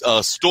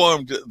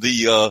stormed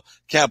the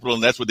Capitol,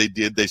 and that's what they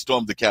did. They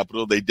stormed the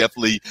Capitol. They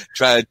definitely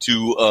tried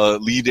to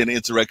lead an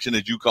insurrection,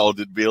 as you called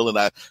it, Bill, and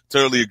I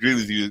thoroughly agree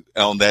with you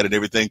on that and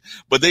everything.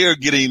 But they are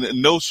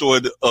getting no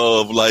sort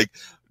of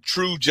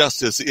true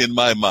justice in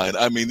my mind.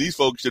 I mean, these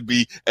folks should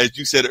be, as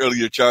you said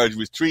earlier, charged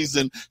with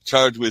treason,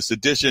 charged with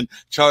sedition,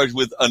 charged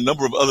with a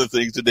number of other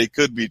things that they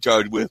could be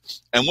charged with.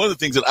 And one of the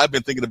things that I've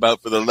been thinking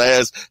about for the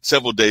last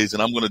several days,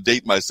 and I'm going to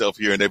date myself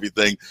here and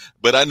everything,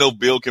 but I know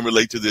Bill can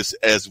relate to this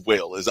as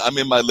well, as I'm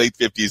in my late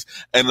 50s.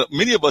 And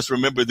many of us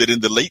remember that in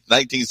the late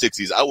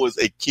 1960s, I was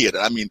a kid.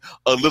 I mean,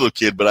 a little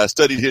kid, but I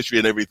studied history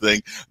and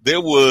everything. There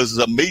was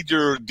a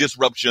major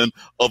disruption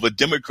of a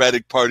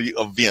Democratic Party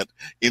event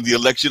in the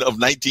election of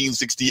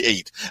 1968.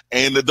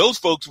 And those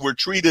folks were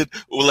treated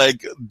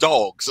like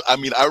dogs. I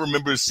mean, I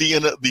remember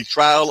seeing the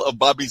trial of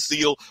Bobby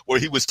Seale where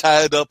he was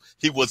tied up,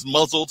 he was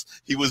muzzled,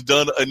 he was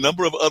done a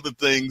number of other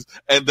things.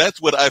 And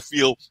that's what I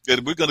feel, that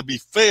if we're going to be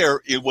fair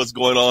in what's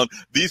going on,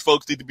 these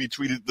folks need to be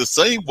treated the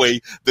same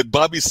way that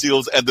Bobby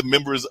Seale and the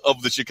members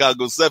of the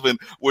Chicago 7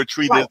 were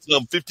treated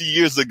some 50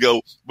 years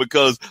ago,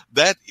 because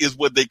that is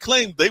what they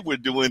claimed they were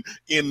doing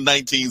in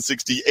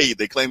 1968.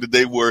 They claimed that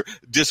they were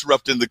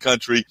disrupting the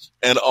country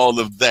and all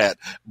of that.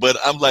 But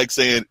I'm like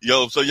saying,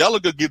 yo, so y'all are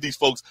going to give these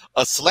folks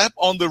a slap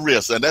on the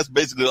wrist. And that's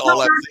basically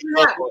all I'm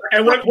saying.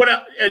 And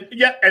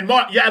and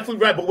Mark, you're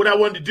absolutely right. But what I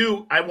wanted to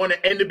do, I want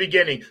to end the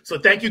beginning. So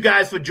thank you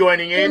guys for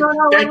joining in.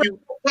 Thank you.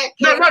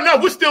 No,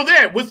 we're still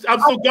there. I'm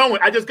still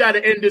going. I just got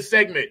to end this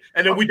segment,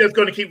 and then we're just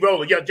going to keep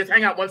rolling. Yeah, just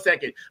hang out 1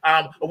 second.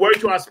 A word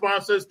to our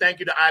sponsors. Thank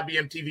you to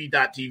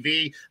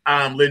IBMTV.tv,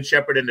 Lynn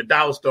Shepard, and the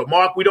Dollar Store.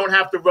 Mark, we don't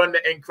have to run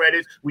the end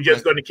credits. We're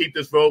just going to keep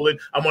this rolling.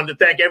 I want to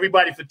thank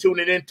everybody for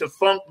tuning in to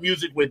Funk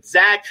Music with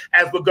Zack,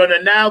 as we're going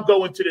to now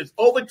go into this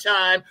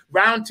overtime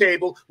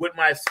roundtable with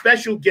my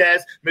special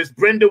guest, Miss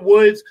Brenda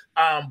Woods,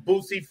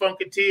 Boosie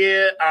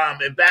Funketeer,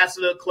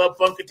 Ambassador, Club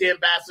Funketeer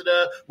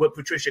Ambassador, with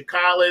Patricia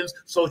Collins,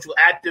 social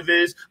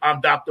activist,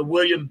 Dr.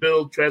 William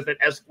Bill Trezevant,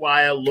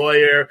 Esquire,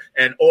 lawyer,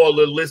 and all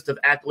the list of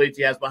accolades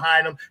he has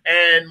behind him,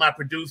 and my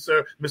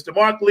producer, Mr.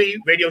 Mark Lee,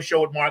 radio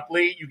show with Mark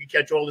Lee. You can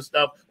catch all the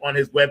stuff on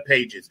his web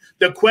pages.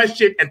 The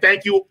question, and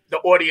thank you, the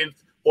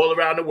audience all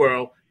around the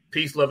world,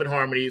 peace, love, and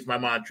harmony is my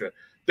mantra.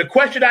 The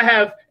question I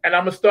have, and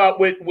I'm going to start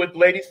with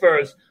ladies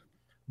first.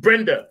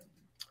 Brenda,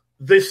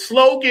 the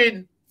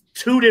slogan,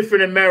 Two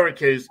Different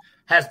Americas,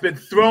 has been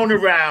thrown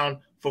around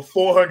for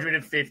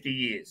 450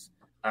 years.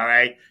 All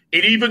right.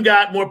 It even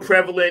got more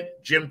prevalent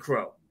Jim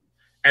Crow.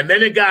 And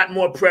then it got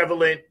more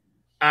prevalent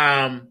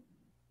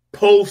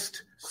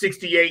post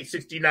 68,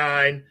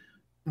 69,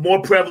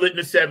 more prevalent in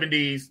the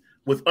 70s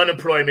with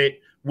unemployment,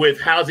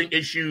 with housing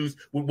issues,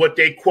 with what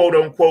they quote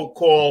unquote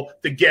call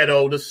the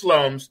ghetto, the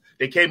slums.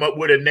 They came up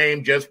with a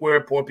name just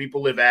where poor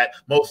people live at,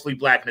 mostly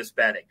Black and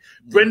Hispanic.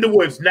 Brenda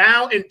Woods,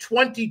 now in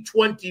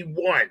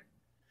 2021,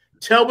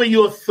 tell me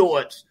your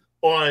thoughts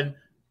on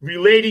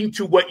relating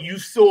to what you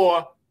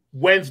saw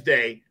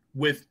Wednesday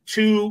with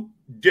two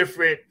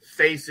different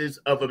faces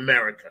of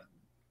America.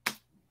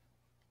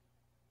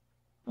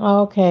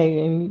 Okay,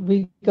 and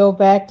we go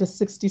back to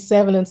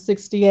 67 and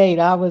 68.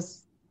 I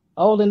was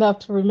old enough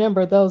to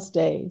remember those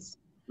days.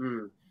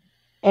 Mm.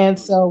 And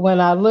so when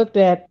I looked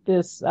at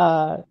this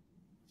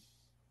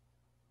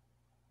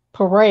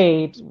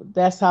parade,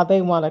 that's how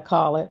they want to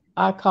call it.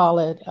 I call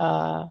it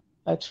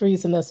a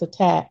treasonous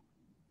attack.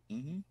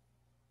 Mm-hmm.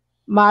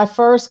 My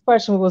first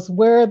question was,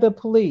 where are the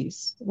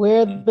police?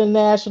 Where are the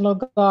National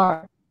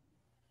Guard?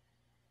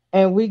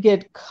 And we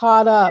get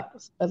caught up,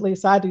 at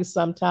least I do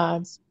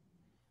sometimes,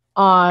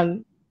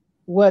 on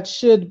what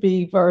should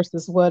be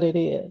versus what it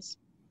is.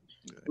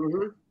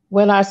 Mm-hmm.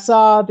 When I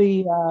saw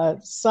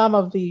some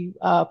of the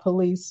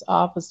police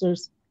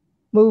officers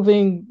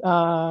moving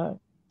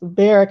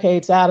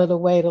barricades out of the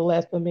way to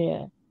let them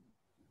in,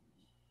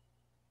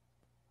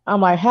 I'm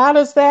like, how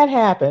does that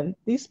happen?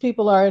 These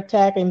people are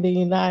attacking the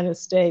United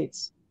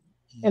States,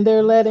 and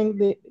they're letting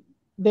them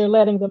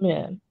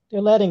in.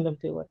 They're letting them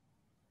do it.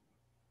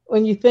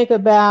 When you think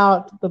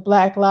about the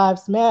Black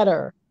Lives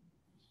Matter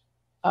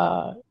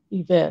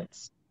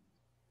events,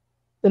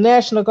 the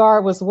National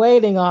Guard was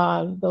waiting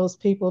on those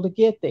people to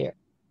get there.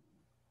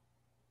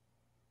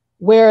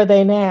 Where are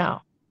they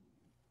now?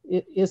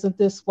 Isn't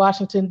this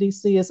Washington,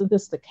 D.C.? Isn't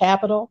this the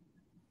Capitol?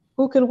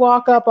 Who can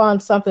walk up on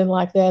something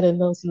like that in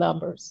those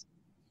numbers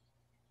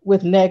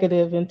with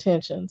negative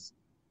intentions?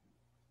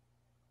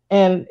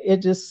 And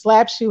it just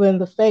slaps you in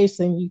the face,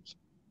 and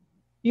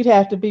you'd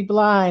have to be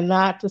blind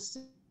not to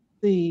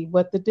see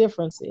what the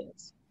difference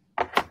is.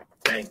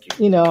 Thank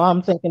you. You know,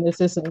 I'm thinking, is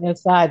this an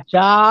inside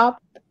job?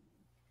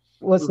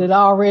 Was it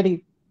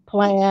already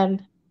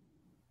planned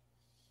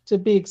to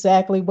be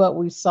exactly what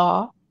we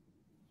saw?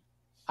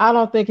 I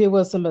don't think it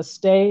was a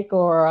mistake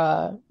or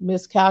a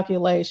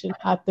miscalculation.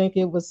 I think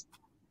it was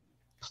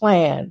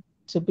planned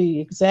to be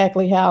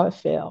exactly how it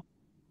fell.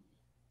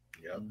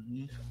 Yep.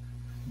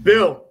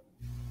 Bill,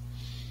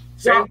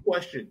 same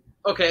question.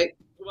 Okay.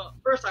 Well,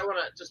 first I want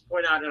to just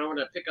point out, and I want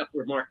to pick up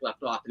where Mark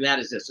left off, and that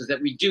is this, is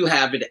that we do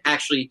have an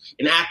actual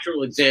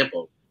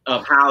example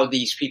of how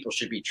these people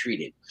should be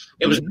treated.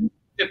 It was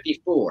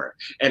 1954,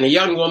 and a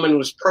young woman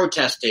was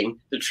protesting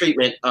the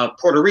treatment of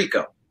Puerto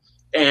Rico.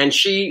 And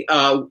she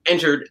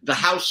entered the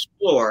House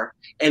floor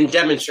and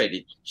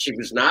demonstrated. She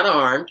was not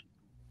armed,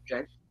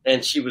 okay,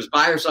 and she was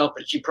by herself,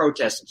 but she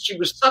protested. She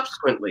was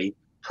subsequently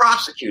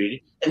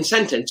prosecuted and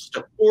sentenced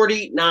to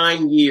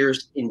 49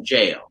 years in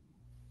jail.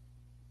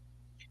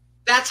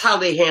 That's how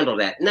they handle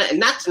that.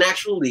 And that's an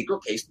actual legal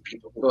case that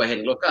people can go ahead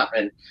and look up.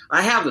 And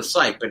I have the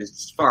site, but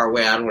it's far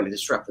away. I don't want to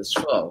disrupt this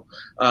flow.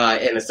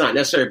 And it's not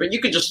necessary, but you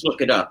could just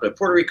look it up. A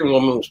Puerto Rican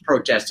woman was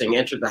protesting,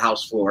 entered the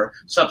House floor,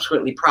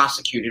 subsequently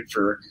prosecuted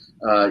for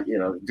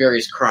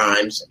various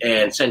crimes,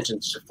 and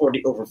sentenced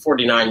to over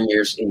 49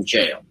 years in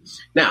jail.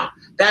 Now,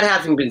 that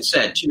having been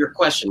said, to your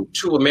question,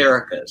 Two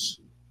Americas,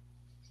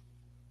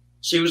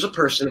 she was a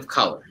person of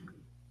color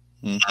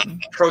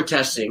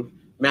protesting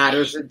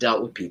matters that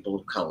dealt with people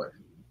of color.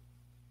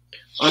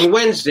 On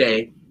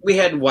Wednesday, we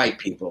had white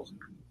people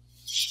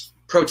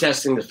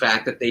protesting the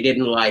fact that they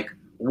didn't like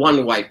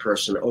one white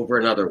person over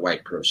another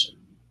white person.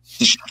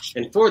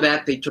 And for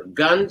that, they took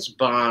guns,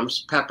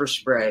 bombs, pepper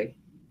spray,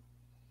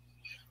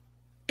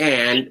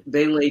 and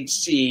they laid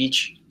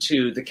siege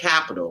to the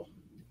Capitol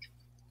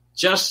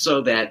just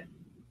so that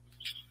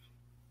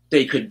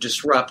they could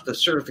disrupt the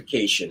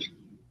certification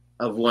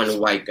of one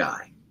white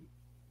guy.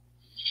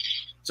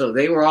 So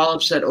they were all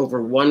upset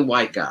over one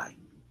white guy.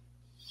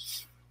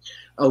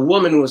 A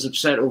woman was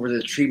upset over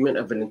the treatment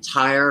of an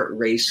entire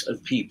race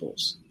of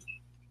peoples.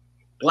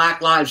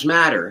 Black Lives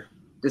Matter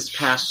this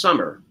past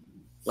summer,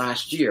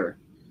 last year,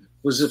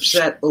 was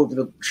upset over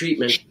the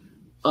treatment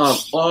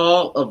of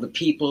all of the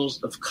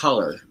peoples of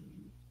color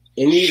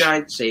in the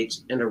United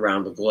States and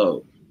around the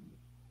globe.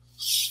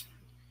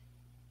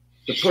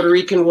 The Puerto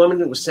Rican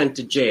woman was sent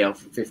to jail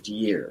for 50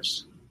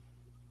 years.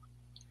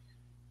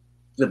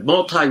 The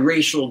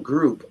multiracial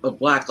group of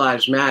Black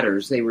Lives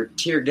Matters, they were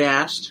tear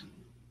gassed,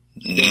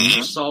 they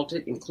were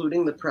assaulted,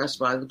 including the press,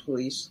 by the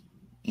police.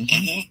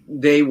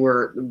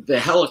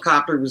 The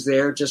helicopter was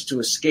there just to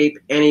escape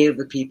any of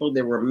the people.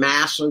 There were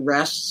mass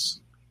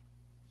arrests,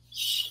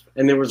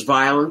 and there was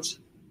violence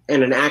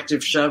and an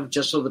active shove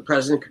just so the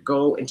president could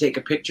go and take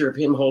a picture of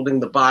him holding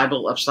the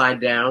Bible upside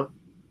down.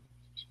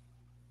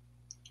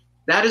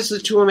 That is the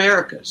Two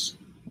Americas.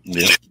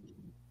 Yeah.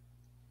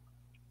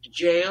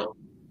 Jail,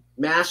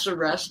 mass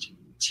arrest,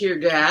 tear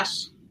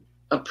gas,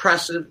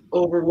 oppressive,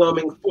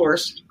 overwhelming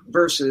force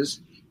versus,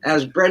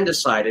 as Brenda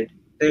cited,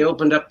 they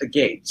opened up the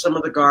gate. Some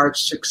of the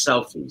guards took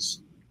selfies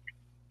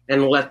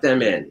and let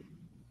them in.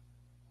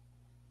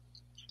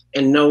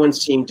 And no one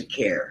seemed to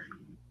care.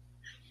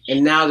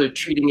 And now they're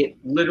treating it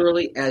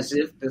literally as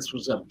if this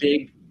was a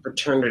big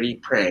fraternity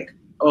prank.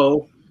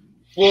 Oh,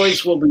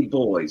 boys will be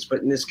boys.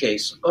 But in this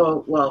case,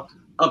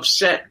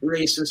 upset,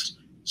 racist,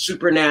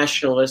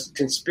 supranationalists,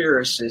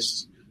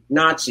 conspiracists,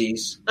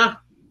 Nazis,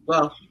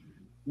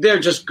 they're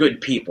just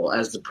good people,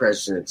 as the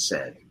president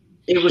said.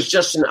 It was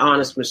just an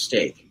honest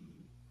mistake.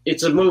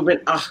 It's a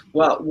movement,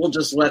 we'll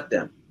just let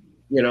them,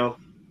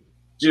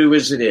 do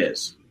as it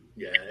is.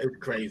 Yeah, it's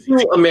crazy.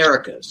 Two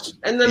Americas.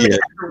 And then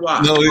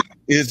why. No,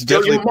 it's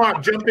definitely.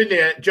 Mark, jump in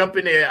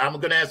there. I'm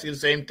going to ask you the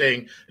same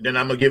thing, and then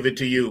I'm going to give it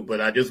to you.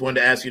 But I just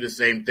wanted to ask you the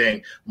same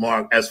thing,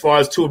 Mark, as far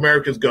as Two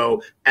Americas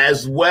go,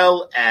 as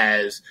well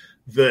as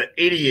the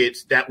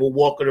idiots that were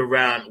walking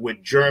around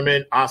with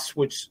German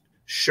Auschwitz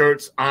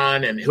shirts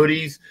on and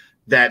hoodies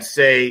that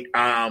say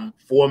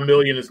 4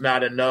 million is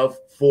not enough,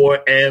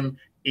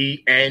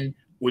 4MEN,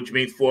 which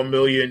means 4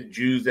 million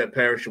Jews that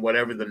perish, or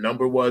whatever the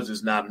number was,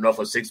 is not enough,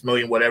 or 6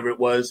 million, whatever it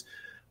was.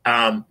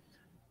 And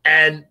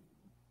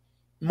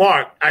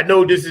Mark, I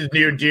know this is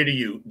near and dear to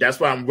you. That's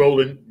why I'm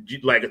rolling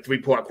like a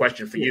 3-part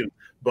question for you.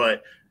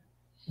 But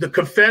the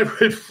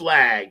Confederate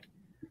flag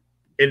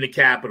in the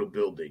Capitol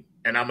building,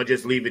 and I'm going to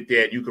just leave it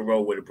there. You can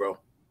roll with it, bro.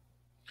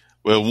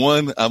 Well,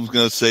 one, I'm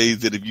going to say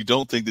that if you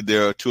don't think that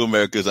there are two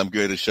Americas, I'm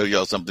going to show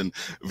y'all something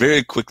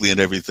very quickly and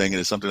everything. And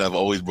it's something I've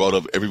always brought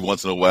up every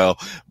once in a while.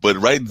 But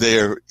right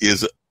there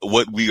is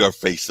what we are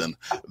facing.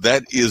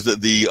 That is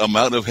the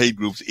amount of hate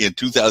groups in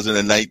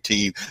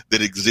 2019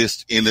 that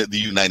exist in the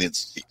United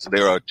States.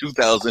 There are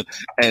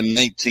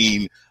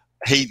 2019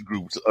 hate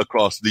groups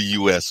across the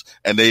U.S.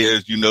 and they,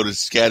 as you notice,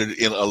 scattered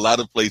in a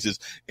lot of places,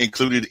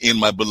 included in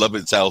my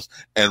beloved South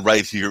and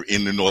right here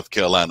in North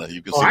Carolina.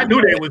 You can see I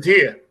knew they was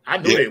here.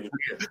 They was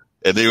here.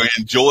 And they were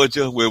in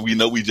Georgia, where we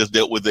know we just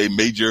dealt with a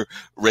major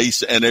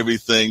race and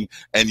everything.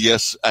 And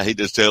yes, I hate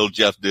to tell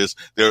Jeff this,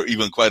 there are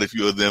even quite a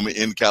few of them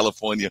in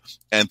California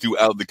and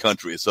throughout the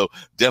country. So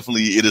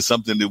definitely it is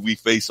something that we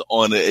face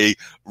on a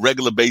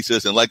regular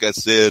basis. And like I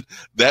said,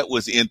 that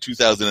was in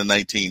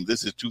 2019.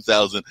 This is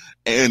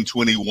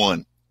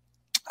 2021.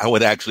 I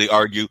would actually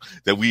argue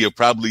that we have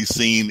probably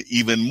seen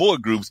even more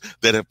groups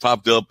that have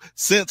popped up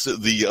since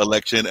the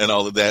election and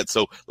all of that.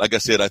 So, like I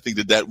said, I think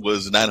that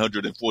was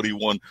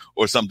 941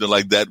 or something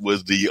like that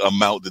was the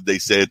amount that they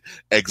said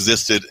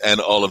existed and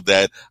all of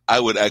that. I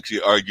would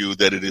actually argue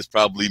that it is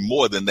probably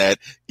more than that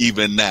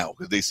even now,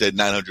 because they said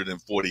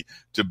 940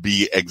 to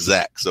be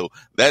exact. So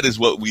that is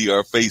what we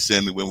are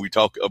facing when we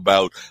talk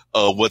about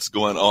what's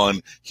going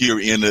on here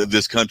in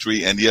this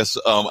country. And yes,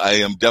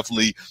 I am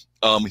definitely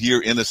here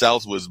in the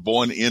South, was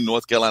born in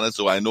North Carolina,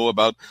 so I know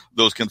about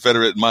those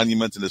Confederate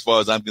monuments. And as far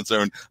as I'm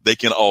concerned, they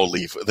can all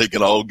leave. They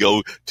can all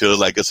go to,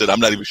 like I said, I'm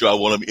not even sure I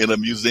want them in a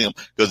museum,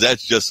 because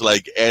that's just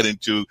like adding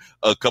to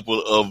a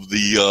couple of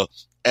the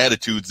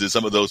attitudes that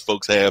some of those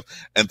folks have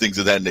and things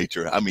of that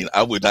nature. I mean,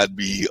 I would not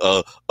be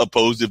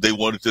opposed if they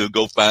wanted to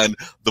go find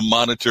the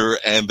Monitor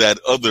and that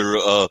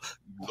other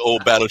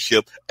old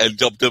battleship and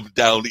dump them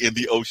down in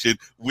the ocean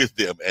with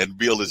them. And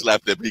Bill is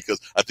laughing at me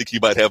because I think he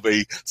might have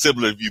a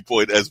similar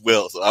viewpoint as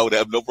well. So I would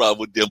have no problem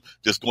with them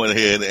just going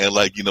ahead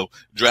and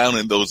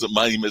drowning those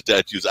monument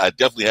statues. I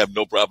definitely have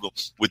no problem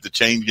with the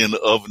changing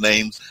of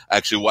names. I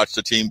actually watched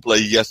the team play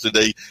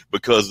yesterday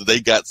because they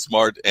got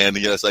smart. And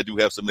yes, I do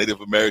have some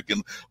Native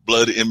American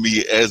blood in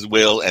me as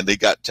well. And they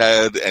got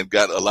tired and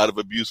got a lot of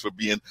abuse for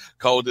being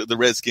called the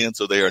Redskins.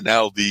 So they are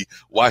now the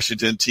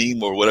Washington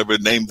team, or whatever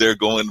name they're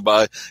going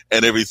by,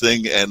 and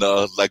everything. And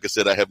like I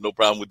said, I have no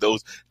problem with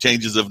those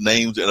changes of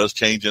names and us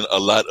changing a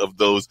lot of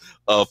those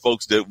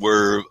folks that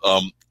were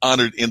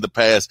honored in the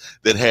past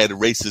that had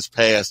racist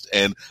past,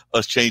 and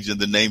us changing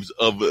the names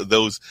of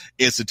those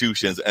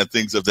institutions and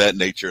things of that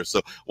nature.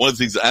 So one of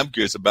the things I'm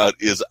curious about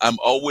is I'm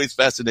always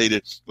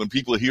fascinated when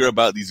people hear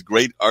about these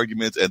great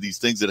arguments and these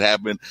things that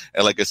happen.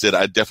 And like I said,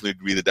 I definitely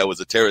agree that was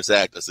a terrorist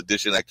act, a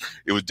sedition act.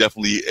 It was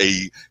definitely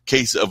a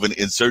case of an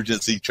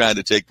insurgency trying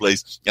to take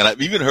place. And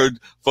I've even heard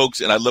folks,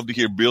 and I'd love to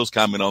hear Bill's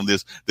comment on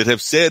this, that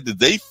have said that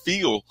they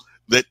feel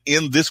that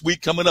in this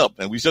week coming up,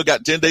 and we still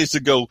got 10 days to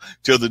go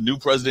till the new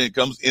president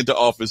comes into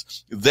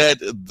office, that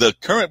the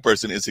current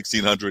person in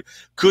 1600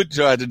 could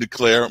try to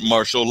declare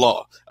martial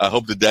law. I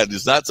hope that that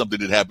is not something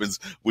that happens,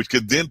 which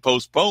could then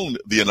postpone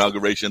the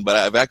inauguration. But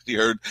I've actually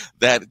heard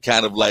that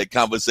kind of like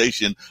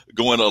conversation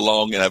going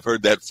along, and I've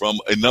heard that from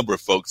a number of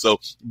folks. So,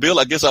 Bill,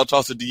 I guess I'll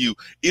toss it to you.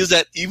 Is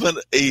that even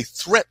a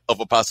threat of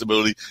a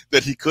possibility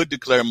that he could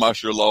declare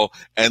martial law,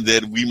 and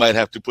that we might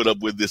have to put up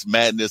with this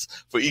madness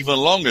for even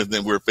longer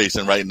than we're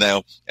facing right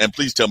now? And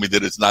please tell me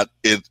that it's not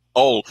at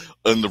all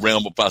in the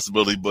realm of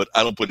possibility, but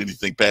I don't put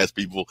anything past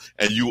people.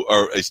 And you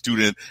are a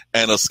student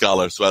and a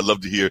scholar, so I'd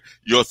love to hear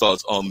your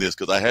thoughts on this,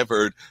 because I have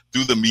heard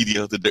through the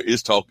media that there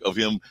is talk of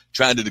him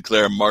trying to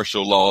declare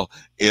martial law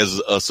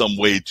as some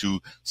way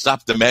to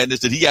stop the madness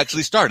that he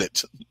actually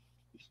started.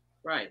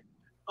 Right.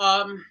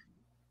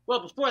 Well,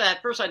 before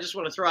that, first I just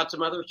want to throw out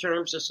some other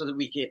terms just so that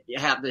we can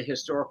have the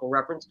historical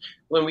reference.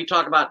 When we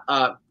talk about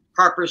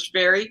Harper's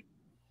Ferry,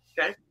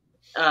 okay,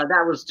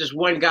 that was just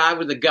one guy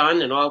with a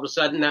gun, and all of a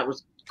sudden that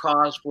was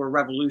cause for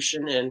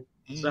revolution and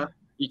stuff.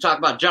 You talk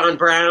about John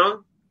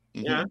Brown,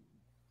 yeah.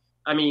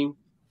 I mean,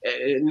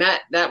 and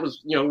that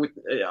was, with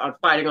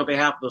fighting on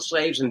behalf of the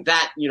slaves, and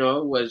that,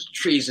 was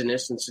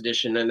treasonous and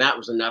sedition, and that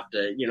was enough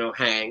to,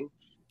 hang.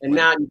 And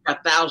now you've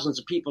got thousands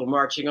of people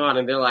marching on,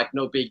 and they're like,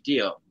 no big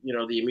deal.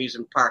 The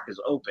amusement park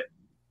is open,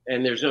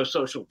 and there's no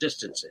social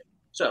distancing.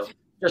 So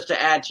just to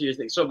add to your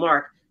thing. So,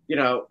 Mark,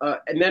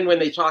 and then when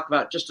they talk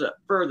about just to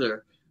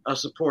further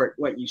support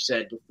what you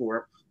said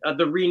before,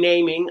 the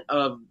renaming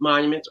of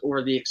monuments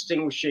or the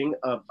extinguishing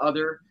of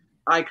other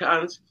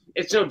icons,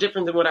 it's no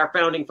different than what our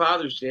founding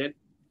fathers did.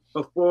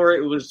 Before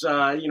it was,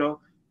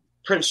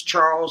 Prince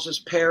Charles's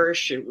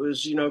parish. It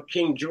was,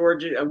 King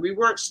George. We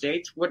weren't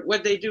states.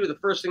 What they do, the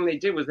first thing they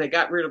did was they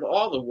got rid of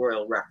all the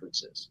royal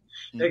references.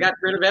 They got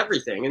rid of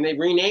everything, and they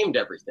renamed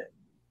everything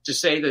to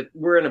say that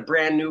we're in a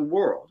brand new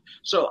world.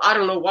 So I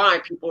don't know why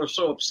people are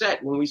so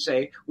upset when we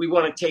say we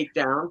want to take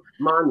down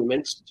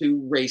monuments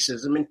to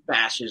racism and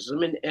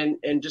fascism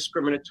and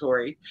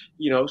discriminatory,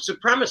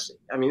 supremacy.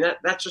 I mean,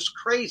 that's just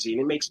crazy.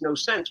 And it makes no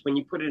sense when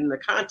you put it in the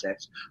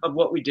context of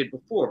what we did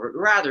before. But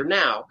rather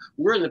now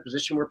we're in the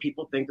position where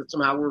people think that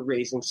somehow we're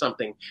raising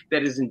something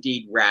that is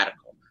indeed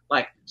radical.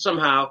 Like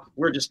somehow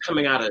we're just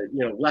coming out of,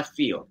 left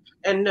field.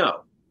 And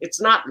no, it's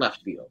not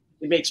left field.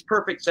 It makes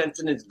perfect sense,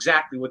 and it's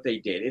exactly what they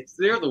did.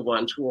 They're the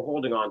ones who are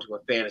holding on to a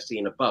fantasy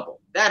in a bubble.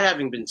 That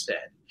having been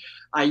said,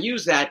 I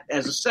use that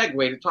as a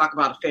segue to talk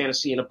about a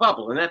fantasy in a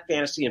bubble, and that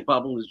fantasy in a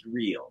bubble is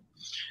real.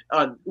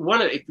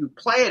 If you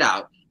play it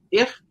out,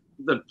 if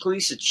the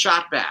police had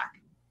shot back,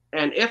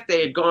 and if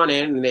they had gone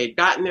in and they'd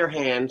gotten their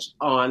hands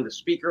on the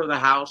Speaker of the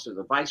House or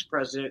the Vice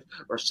President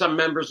or some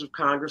members of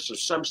Congress or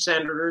some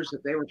senators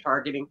that they were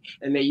targeting,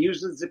 and they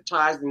used the zip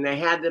ties and they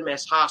had them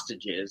as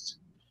hostages,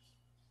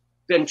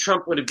 then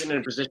Trump would have been in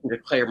a position to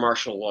declare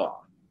martial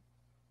law.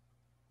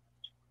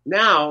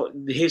 Now,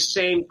 his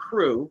same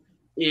crew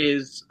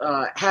has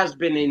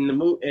been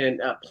in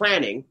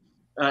planning,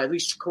 at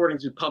least according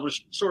to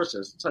published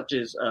sources, such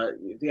as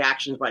the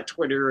actions by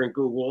Twitter and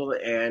Google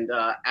and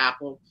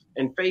Apple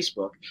and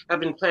Facebook, have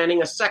been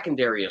planning a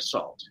secondary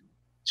assault.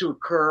 to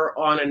occur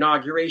on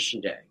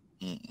Inauguration Day.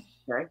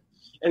 Okay,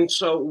 and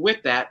so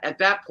with that, at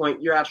that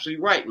point, you're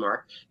absolutely right,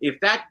 Mark. If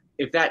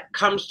that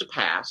comes to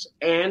pass,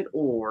 and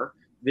or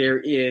there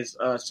is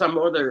some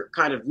other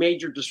kind of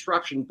major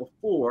disruption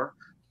before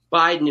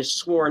Biden is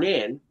sworn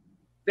in,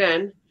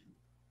 then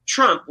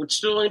Trump would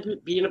still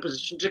be in a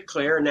position to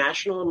declare a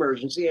national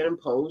emergency and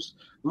impose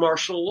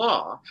martial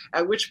law,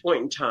 at which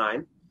point in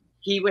time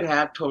he would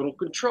have total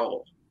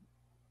control.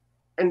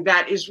 And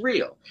that is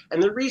real.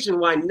 And the reason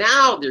why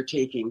now they're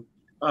taking,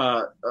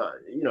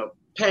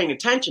 paying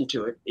attention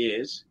to it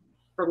is,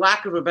 for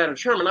lack of a better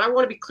term, and I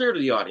want to be clear to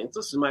the audience,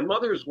 listen, my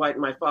mother is white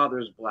and my father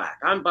is black.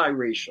 I'm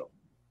biracial.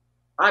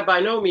 I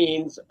by no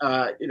means,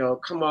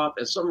 come off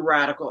as some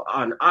radical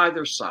on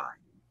either side.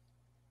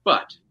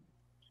 But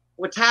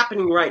what's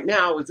happening right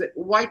now is that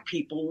white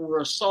people were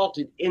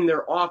assaulted in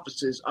their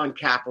offices on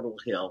Capitol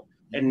Hill,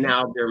 and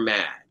now they're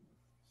mad.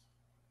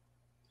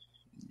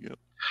 Yep.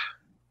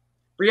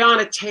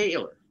 Breonna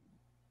Taylor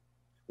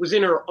was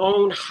in her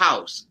own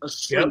house,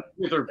 asleep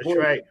with her boyfriend.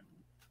 Right.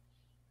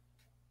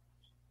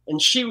 And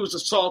she was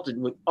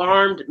assaulted with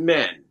armed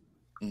men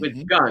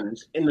with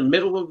guns in the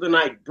middle of the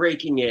night,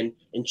 breaking in,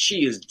 and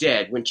she is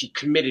dead when she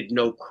committed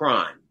no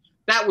crime.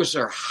 That was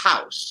her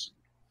house.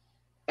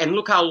 And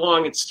look how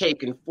long it's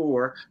taken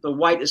for the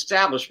white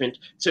establishment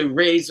to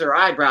raise their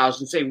eyebrows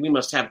and say, we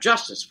must have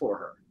justice for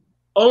her.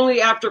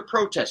 Only after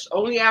protests,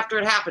 only after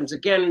it happens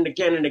again and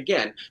again and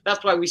again.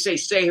 That's why we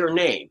say her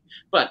name.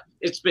 But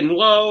it's been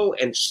low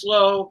and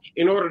slow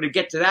in order to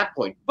get to that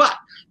point. But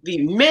the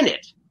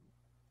minute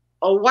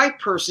a white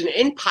person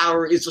in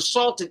power is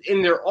assaulted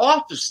in their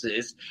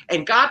offices,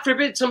 and God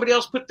forbid somebody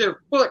else put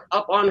their foot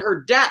up on her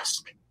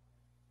desk,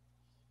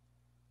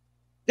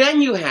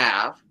 then you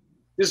have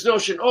this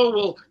notion,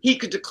 he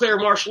could declare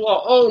martial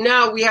law. Oh,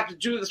 now we have to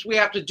do this. We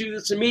have to do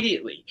this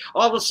immediately.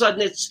 All of a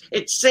sudden, it's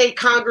say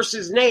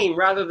Congress's name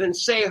rather than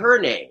say her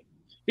name,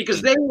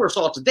 because they were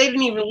assaulted. They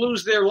didn't even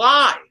lose their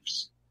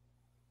lives.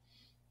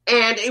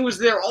 And it was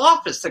their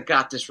office that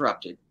got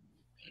disrupted.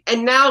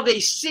 And now they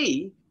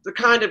see the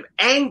kind of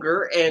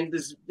anger and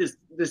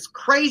this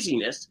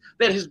craziness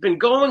that has been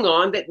going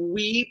on, that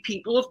we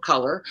people of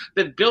color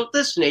that built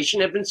this nation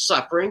have been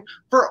suffering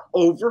for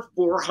over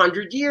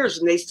 400 years.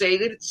 And they say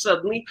that it's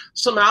suddenly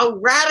somehow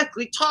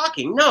radically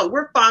talking. No,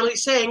 we're finally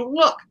saying,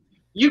 look,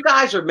 you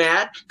guys are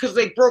mad because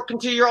they broke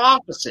into your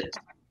offices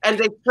and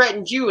they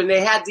threatened you and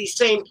they had these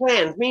same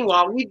plans.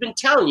 Meanwhile, we've been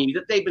telling you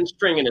that they've been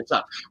stringing us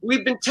up.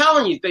 We've been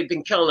telling you they've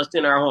been killing us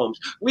in our homes.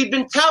 We've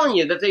been telling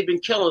you that they've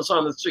been killing us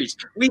on the streets.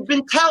 We've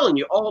been telling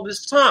you all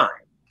this time.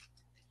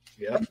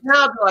 Yep. And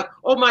now they're like,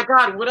 oh my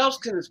God, what else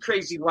can this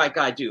crazy white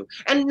guy do?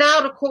 And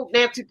now, to quote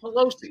Nancy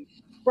Pelosi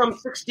from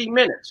 60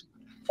 Minutes,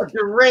 a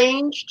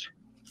deranged,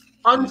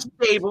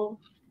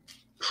 unstable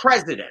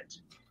president,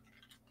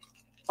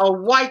 a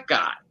white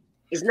guy,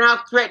 is now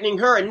threatening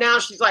her. And now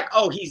she's like,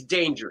 oh, he's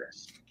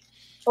dangerous.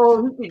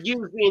 Oh, he could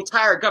use the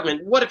entire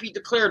government. What if he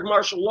declared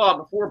martial law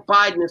before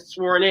Biden is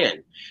sworn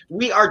in?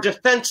 We are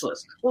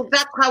defenseless. Well,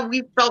 that's how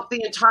we felt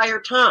the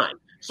entire time.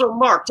 So,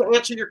 Mark, to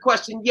answer your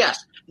question,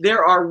 yes,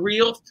 there are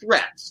real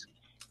threats.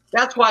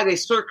 That's why they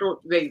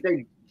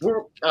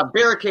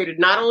barricaded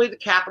not only the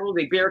Capitol,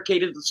 they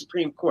barricaded the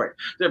Supreme Court.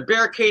 They're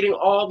barricading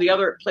all the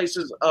other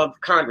places of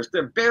Congress.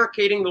 They're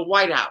barricading the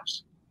White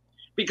House.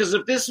 Because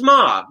if this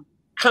mob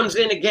comes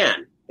in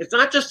again, it's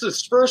not just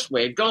this first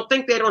wave. Don't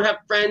think they don't have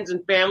friends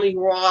and family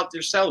who are all out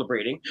there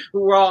celebrating,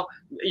 who are all,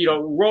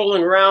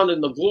 rolling around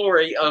in the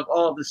glory of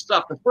all this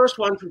stuff. The first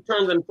ones who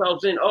turned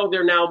themselves in, oh,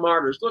 they're now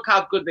martyrs. Look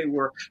how good they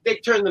were. They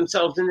turned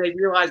themselves in. They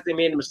realized they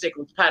made a mistake.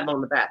 Let's pat them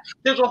on the back.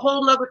 There's a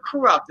whole other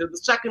crew out there, the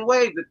second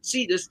wave, that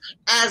see this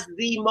as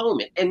the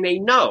moment. And they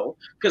know,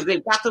 because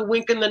they've got the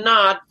wink and the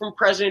nod from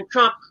President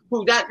Trump,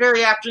 who that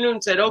very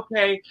afternoon said,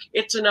 okay,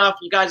 it's enough.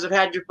 You guys have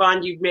had your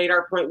fun. You've made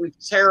our point. We've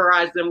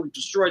terrorized them. We've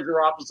destroyed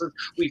their offices.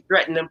 We've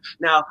threatened them.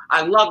 Now,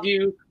 I love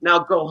you. Now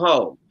go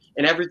home.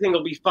 And everything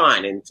will be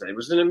fine. And it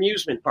was an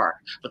amusement park.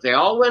 But they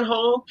all went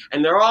home,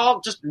 and they're all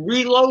just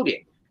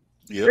reloading.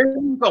 Yep.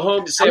 Go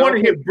home to say, I want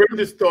to hear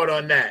Brenda's thought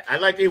on that.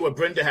 I'd like to hear what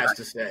Brenda has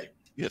to say.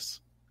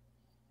 Yes.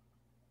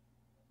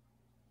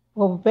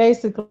 Well,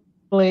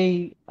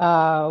 basically,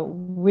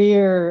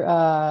 we're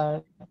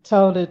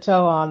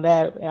toe-to-toe on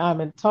that.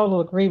 I'm in total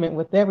agreement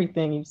with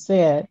everything you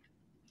said.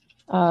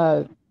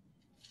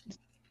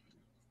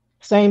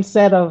 Same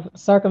set of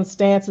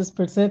circumstances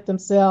present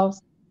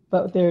themselves,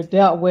 but they're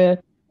dealt with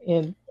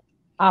in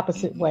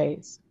opposite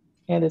ways.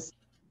 And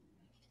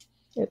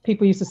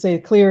people used to say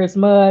clear as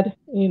mud,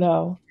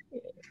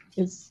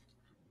 it's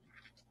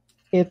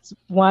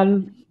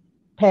one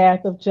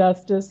path of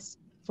justice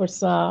for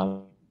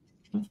some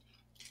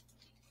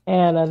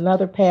and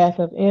another path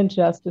of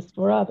injustice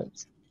for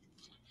others.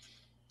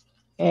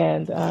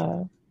 And,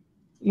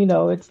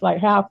 it's like,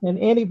 how can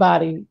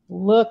anybody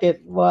look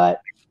at what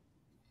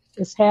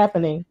is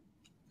happening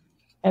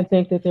and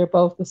think that they're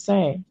both the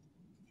same?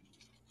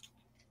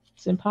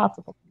 It's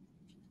impossible.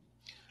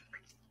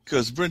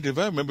 Because, Brenda, if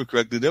I remember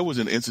correctly, there was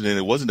an incident,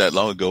 it wasn't that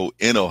long ago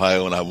in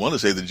Ohio, and I want to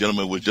say the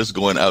gentleman was just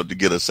going out to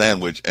get a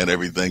sandwich and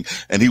everything,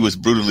 and he was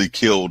brutally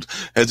killed.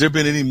 Has there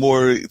been any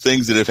more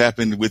things that have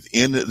happened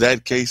within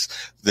that case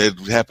that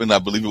happened? I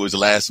believe it was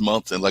last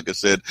month, and like I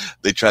said,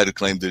 they tried to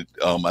claim that,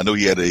 I know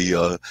he had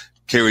a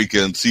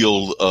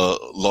conceal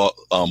law,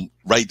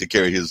 right to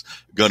carry his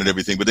gun and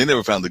everything, but they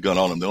never found the gun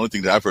on him. The only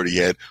thing that I've heard he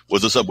had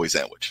was a Subway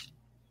sandwich.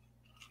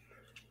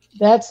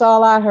 That's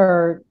all I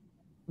heard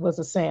was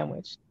a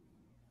sandwich.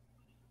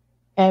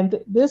 And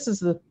this is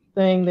the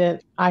thing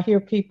that I hear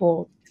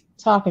people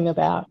talking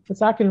about,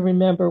 because I can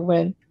remember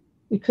when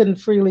we couldn't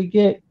freely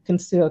get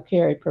concealed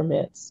carry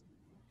permits.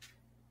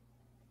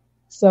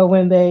 So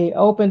when they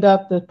opened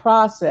up the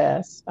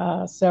process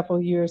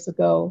several years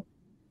ago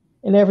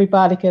and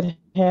everybody could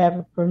have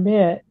a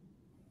permit,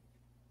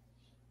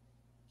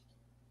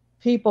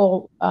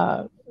 people,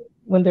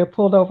 when they're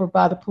pulled over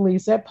by the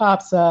police, that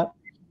pops up.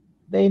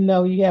 They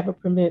know you have a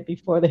permit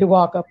before they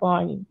walk up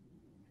on you.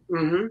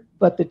 Mm-hmm.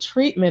 But the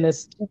treatment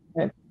is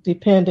different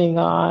depending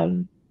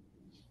on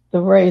the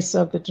race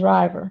of the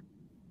driver.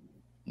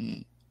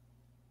 Mm.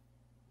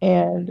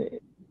 And,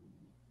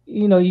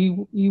 you know,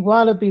 you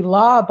want to be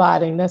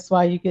law-abiding. That's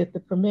why you get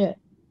the permit.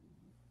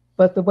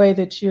 But the way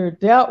that you're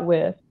dealt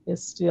with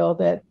is still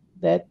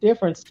that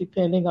difference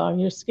depending on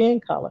your skin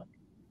color.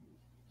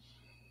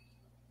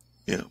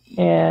 Yeah.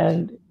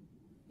 And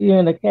you're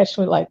in a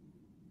catch-22, like,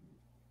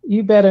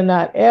 you better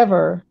not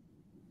ever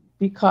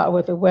be caught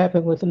with a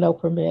weapon with no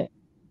permit.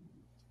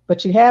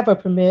 But you have a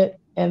permit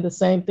and the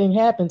same thing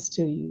happens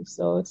to you.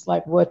 So it's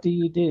like, what do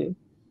you do?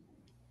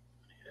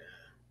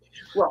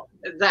 Well,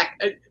 Zack,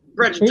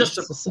 Brenda, just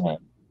to, just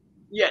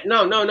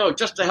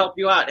to help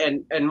you out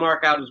and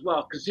Mark out as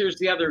well, because here's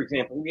the other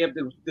example. We have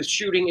the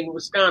shooting in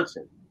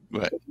Wisconsin.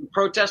 Right. The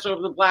protest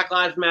over the Black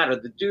Lives Matter.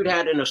 The dude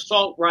had an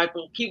assault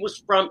rifle. He was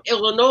from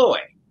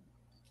Illinois,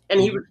 and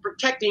he was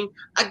protecting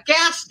a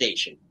gas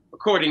station,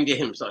 according to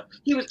himself.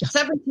 He was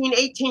 17,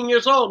 18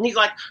 years old, and he's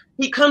like,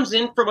 he comes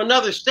in from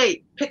another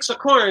state, picks a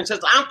corner and says,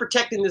 I'm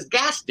protecting this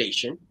gas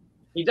station.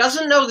 He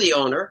doesn't know the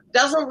owner,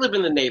 doesn't live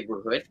in the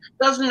neighborhood,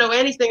 doesn't know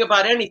anything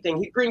about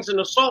anything. He brings an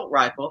assault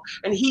rifle,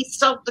 and he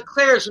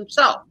self-declares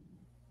himself.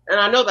 And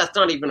I know that's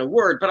not even a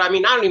word, but I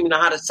mean, I don't even know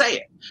how to say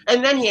it.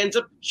 And then he ends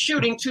up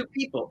shooting two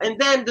people. And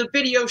then the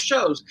video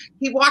shows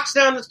he walks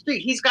down the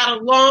street. He's got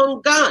a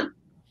long gun.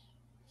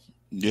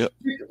 Yep.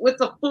 With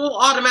the full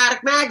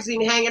automatic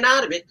magazine hanging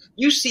out of it.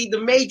 You see the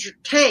major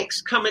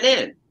tanks coming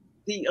in,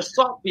 the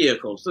assault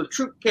vehicles, the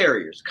troop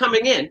carriers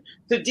coming in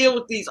to deal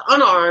with these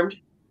unarmed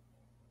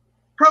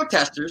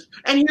protesters.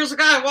 And here's a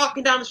guy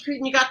walking down the street,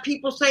 and you got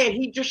people saying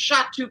he just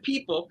shot two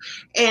people.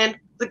 And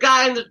the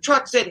guy in the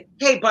truck said,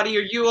 hey, buddy,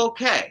 are you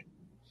okay?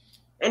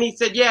 And he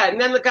said, yeah. And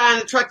then the guy in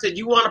the truck said,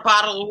 you want a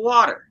bottle of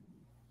water?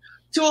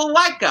 To a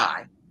white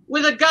guy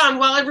with a gun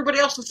while everybody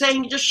else was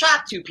saying he just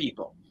shot two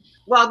people,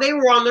 while they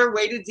were on their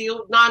way to deal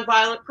with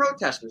nonviolent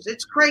protesters.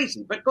 It's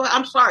crazy. But go ahead.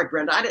 I'm sorry,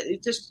 Brenda.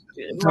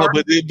 No,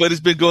 but it's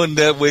been going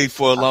that way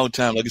for a long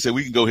time. Like I said,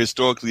 we can go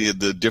historically at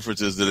the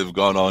differences that have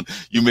gone on.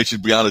 You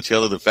mentioned Breonna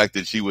Taylor, the fact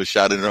that she was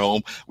shot in her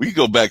home. We can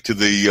go back to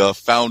the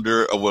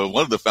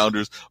one of the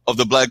founders of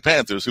the Black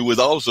Panthers, who was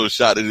also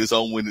shot in his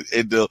home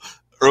in the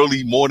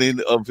early morning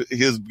of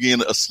his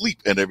being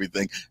asleep and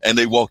everything. And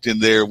they walked in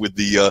there with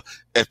the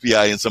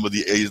FBI and some of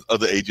the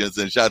other agents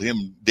and shot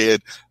him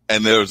dead.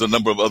 And there's a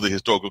number of other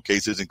historical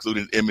cases,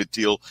 including Emmett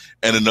Till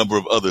and a number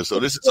of others. So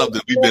this is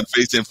something we've been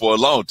facing for a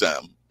long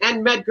time.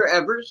 And Medgar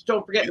Evers,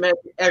 don't forget Medgar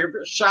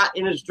Evers, shot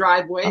in his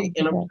driveway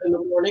in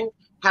the morning,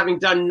 having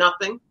done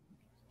nothing.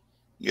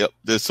 Yep.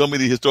 There's so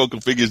many historical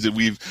figures that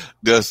we've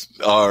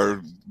just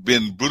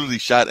been brutally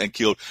shot and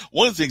killed.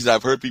 One of the things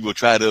I've heard people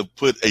try to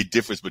put a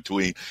difference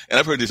between, and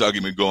I've heard this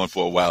argument going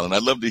for a while, and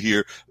I'd love to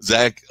hear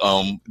Zack,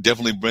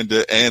 definitely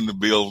Brenda and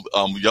Bill,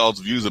 y'all's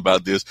views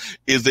about this,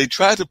 is they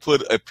try to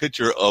put a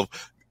picture of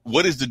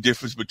what is the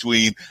difference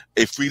between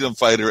a freedom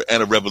fighter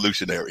and a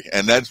revolutionary?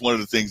 And that's one of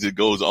the things that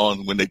goes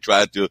on when they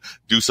try to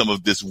do some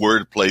of this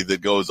wordplay that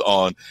goes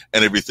on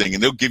and everything.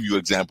 And they'll give you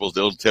examples.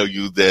 They'll tell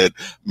you that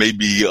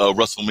maybe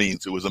Russell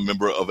Means, who was a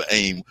member of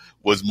AIM,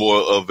 was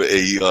more of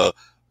a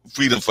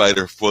freedom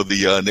fighter for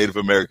the Native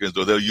Americans,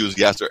 or they'll use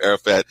Yasser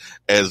Arafat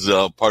as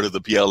part of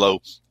the PLO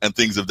and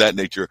things of that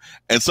nature.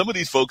 And some of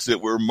these folks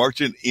that were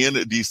marching in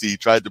D.C.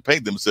 tried to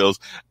paint themselves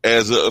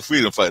as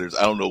freedom fighters.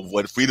 I don't know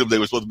what freedom they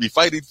were supposed to be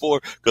fighting for,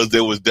 because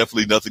there was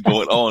definitely nothing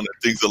going on and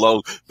things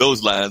along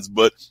those lines.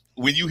 But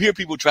when you hear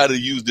people try to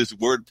use this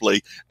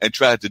wordplay and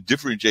try to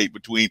differentiate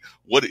between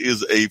what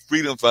is a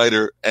freedom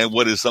fighter and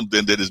what is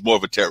something that is more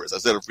of a terrorist. I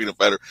said a freedom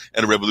fighter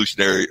and a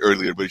revolutionary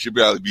earlier, but it should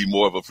probably be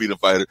more of a freedom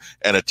fighter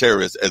and a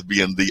terrorist as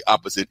being the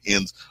opposite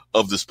ends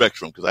of the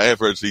spectrum. Because I have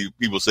heard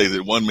people say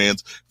that one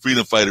man's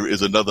freedom fighter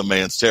is another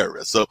man's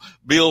terrorist. So,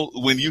 Bill,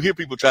 when you hear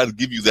people try to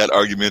give you that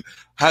argument,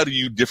 how do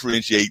you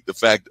differentiate the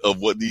fact of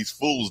what these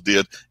fools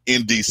did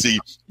in D.C.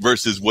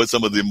 versus what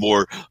some of the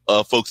more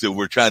folks that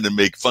were trying to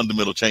make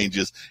fundamental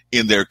changes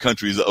in their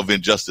countries of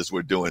injustice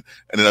were doing?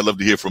 And then I'd love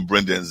to hear from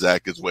Brenda and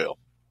Zack as well.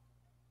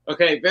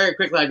 Okay, very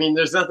quickly. I mean,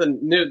 there's nothing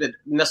new that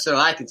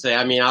necessarily I can say.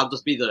 I mean, I'll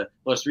just be the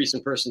most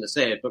recent person to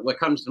say it. But what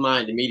comes to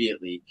mind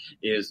immediately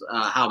is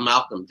how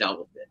Malcolm dealt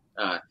with it,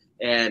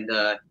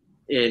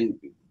 in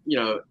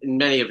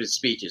many of his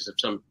speeches.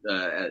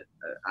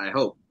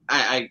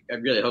 I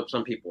really hope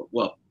some people,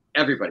 well,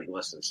 everybody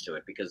listens to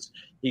it because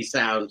he's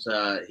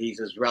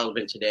as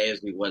relevant today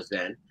as he was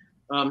then.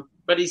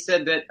 But he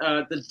said that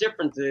the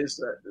difference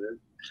is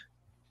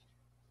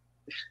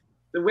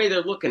the way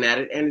they're looking at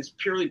it, and it's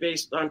purely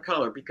based on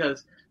color,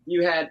 because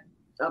you had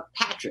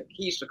Patrick.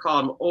 He used to call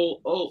him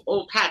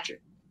old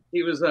Patrick.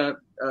 He was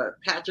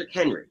Patrick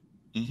Henry,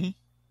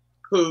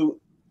 who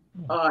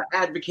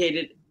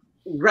advocated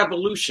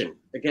revolution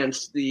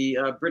against the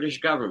British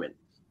government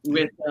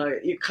with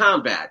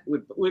combat,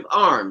 with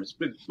arms,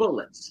 with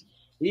bullets.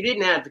 He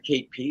didn't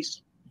advocate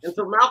peace. And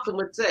so Malcolm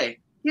would say,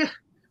 yeah,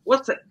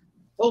 what's that?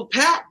 Old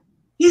Pat,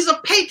 he's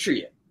a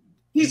patriot.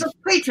 He's a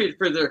patriot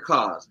for their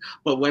cause.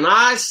 But when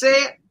I say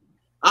it,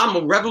 I'm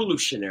a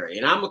revolutionary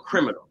and I'm a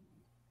criminal.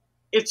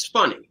 It's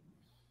funny.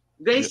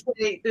 They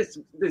say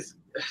this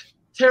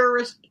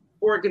terrorist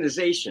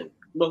organization,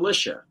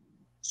 militia,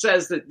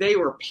 says that they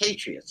were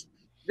patriots.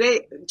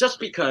 Just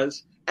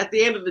because at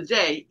the end of the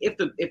day,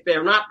 if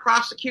they're not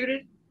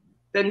prosecuted,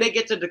 then they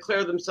get to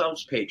declare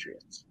themselves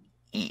patriots.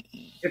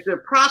 If they're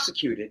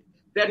prosecuted,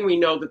 then we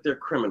know that they're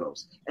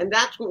criminals. And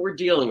that's what we're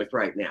dealing with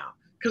right now.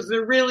 Because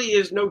there really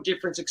is no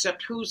difference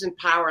except who's in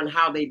power and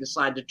how they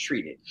decide to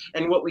treat it.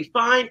 And what we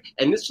find,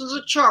 and this is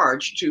a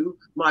charge to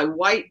my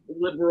white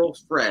liberal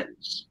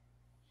friends,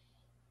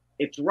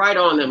 it's right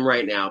on them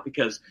right now,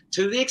 because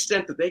to the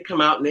extent that they come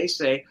out and they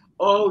say,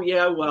 oh,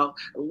 yeah, well,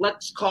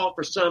 let's call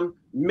for some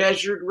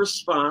measured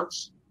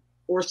response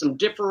or some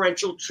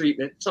differential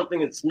treatment, something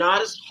that's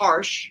not as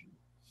harsh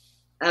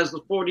as the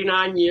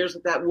 49 years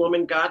that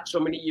woman got so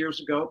many years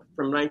ago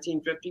from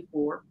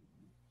 1954.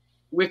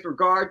 With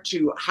regard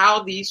to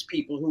how these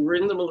people who were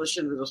in the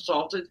militia that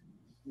assaulted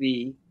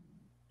the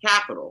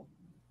Capitol,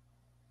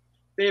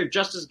 they are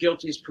just as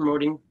guilty as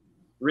promoting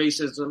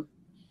racism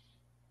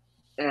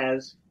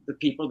as the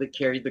people that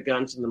carried the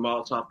guns and the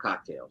Molotov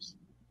cocktails.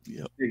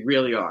 Yep. They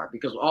really are,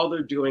 because all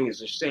they're doing is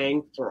they're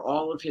saying for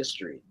all of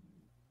history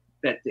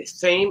that the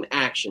same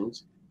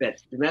actions, that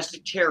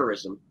domestic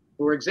terrorism,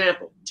 for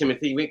example,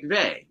 Timothy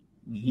McVeigh,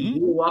 he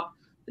blew up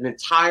an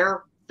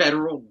entire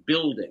federal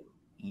building.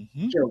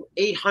 Killed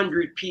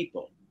 800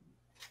 people.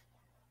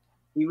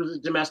 He was a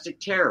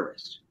domestic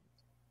terrorist.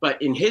 But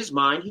in his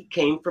mind, he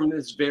came from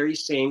this very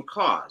same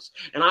cause.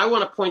 And I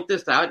want to point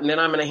this out, and then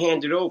I'm going to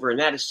hand it over, and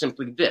that is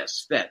simply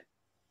this, that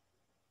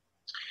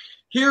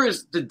here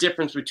is the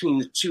difference between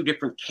the two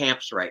different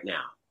camps right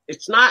now.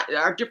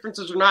 Our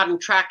differences are not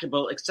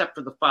intractable except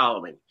for the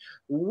following.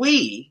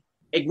 We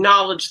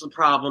acknowledge the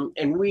problem,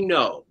 and we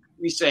know.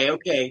 We say,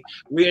 okay,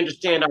 we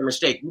understand our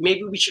mistake.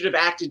 Maybe we should have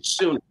acted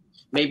sooner.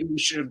 Maybe we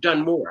should have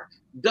done more.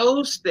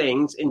 Those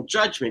things in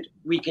judgment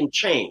we can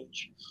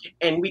change,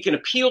 and we can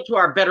appeal to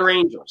our better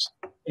angels.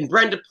 And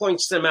Brenda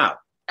points them out,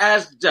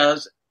 as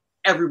does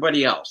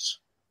everybody else.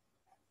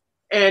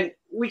 And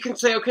we can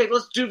say, okay,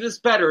 let's do this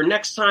better.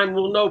 Next time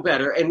we'll know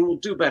better and we'll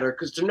do better,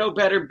 because to know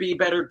better, be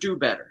better, do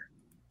better.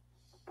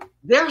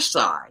 Their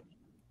side,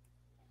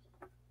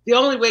 the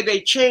only way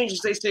they change is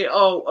they say,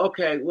 oh,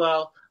 okay,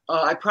 well,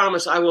 I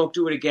promise I won't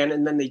do it again,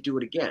 and then they do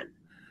it again.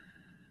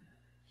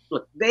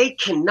 Look, they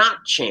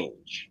cannot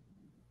change.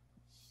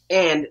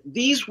 And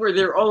these were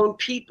their own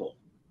people.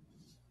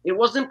 It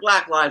wasn't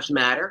Black Lives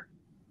Matter,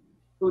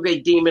 who they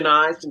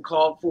demonized and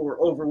called for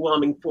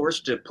overwhelming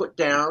force to put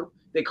down.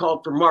 They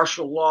called for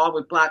martial law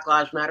with Black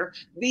Lives Matter.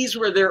 These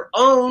were their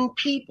own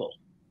people.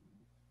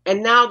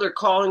 And now they're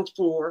calling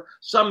for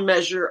some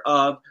measure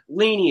of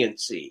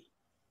leniency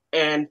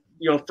and,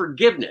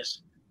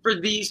 forgiveness for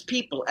these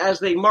people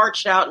as they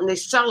marched out and they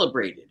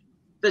celebrated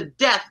the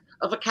death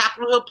of a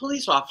Capitol Hill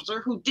police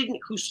officer who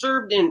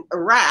served in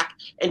Iraq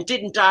and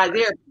didn't die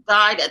there,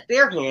 died at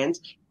their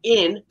hands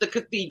in the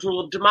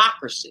Cathedral of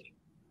Democracy.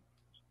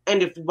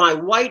 And if my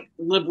white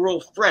liberal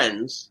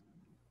friends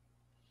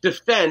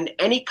defend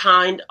any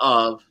kind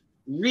of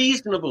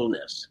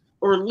reasonableness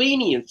or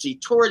leniency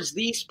towards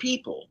these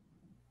people,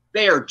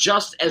 they are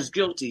just as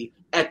guilty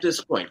at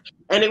this point.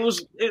 And it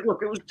was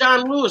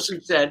John Lewis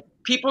who said,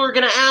 people are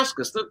going to ask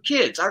us,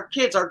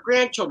 our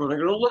grandchildren are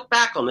going to look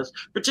back on this,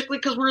 particularly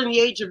because we're in the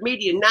age of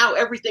media. Now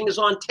everything is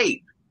on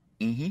tape.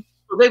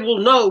 So they will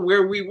know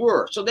where we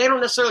were. So they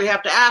don't necessarily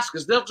have to ask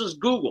us. They'll just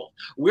Google,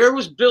 where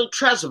was Bill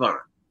Trezevant?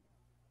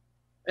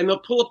 And they'll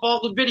pull up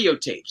all the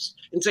videotapes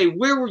and say,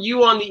 where were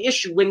you on the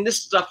issue when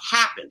this stuff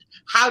happened?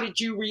 How did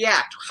you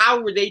react?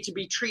 How were they to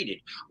be treated?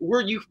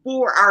 Were you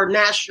for our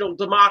national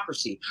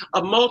democracy,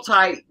 a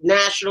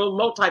multinational,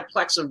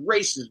 multiplex of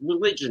races,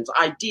 religions,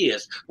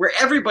 ideas, where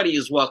everybody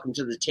is welcome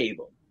to the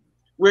table,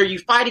 where you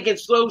fight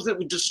against those that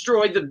would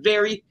destroy the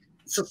very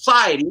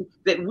society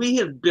that we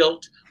have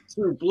built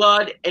through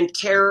blood and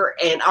terror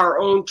and our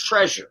own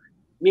treasure,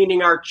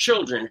 meaning our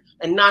children,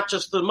 and not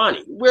just the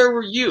money? Where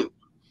were you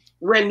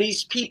when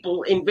these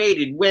people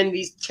invaded, when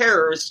these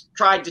terrorists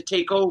tried to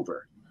take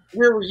over?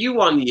 Where were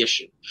you on the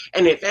issue?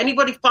 And if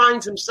anybody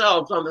finds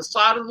themselves on the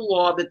side of the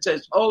law that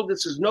says, oh,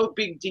 this is no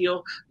big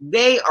deal,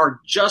 they are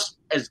just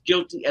as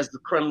guilty as the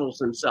criminals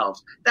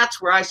themselves.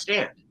 That's where I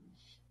stand.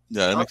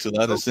 Yeah, that makes a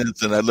lot of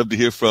sense. And I'd love to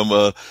hear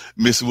from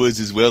Miss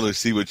Woods as well, or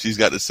see what she's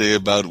got to say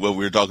about what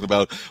we were talking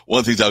about. One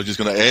of the things I was just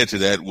going to add to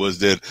that was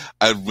that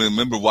I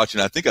remember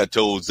watching, I think I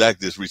told Zack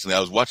this recently, I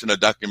was watching a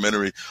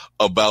documentary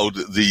about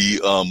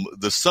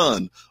the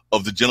son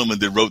of the gentleman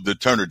that wrote the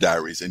Turner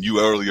Diaries. And you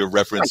earlier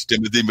referenced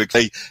Timothy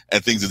McVeigh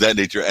and things of that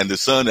nature. And the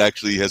son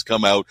actually has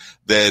come out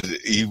that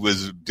he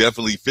was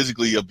definitely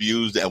physically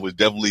abused and was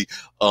definitely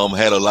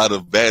had a lot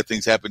of bad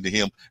things happen to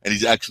him. And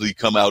he's actually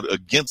come out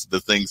against the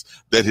things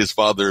that his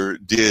father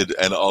did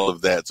and all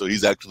of that. So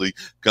he's actually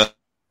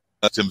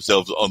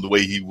himself on the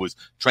way he was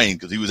trained,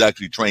 because he was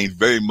actually trained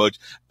very much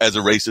as a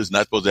racist,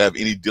 not supposed to have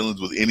any dealings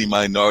with any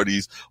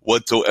minorities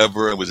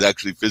whatsoever, and was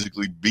actually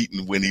physically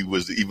beaten when he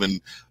was even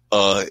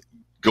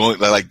going,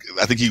 like,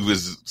 I think he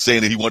was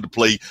saying that he wanted to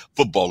play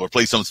football or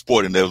play some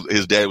sport, and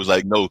his dad was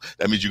like, no,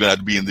 that means you're going to have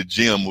to be in the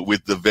gym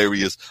with the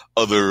various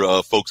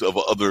other folks of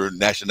other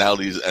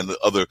nationalities and the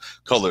other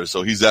colors.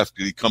 So he's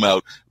actually come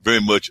out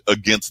very much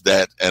against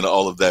that and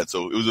all of that.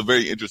 So it was a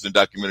very interesting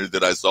documentary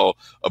that I saw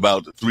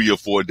about 3 or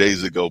 4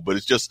 days ago. But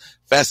it's just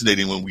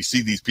fascinating when we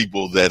see these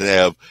people that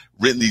have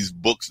written these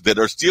books that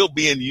are still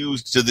being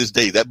used to this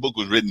day. That book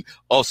was written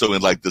also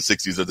in like the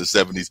 60s or the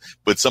 70s,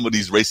 but some of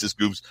these racist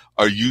groups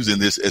are using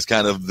this as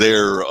kind of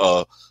their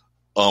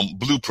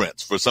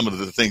blueprints for some of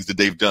the things that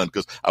they've done.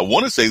 Because I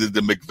want to say that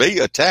the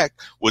McVeigh attack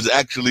was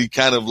actually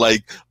kind of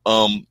like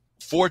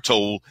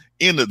foretold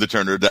in the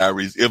Turner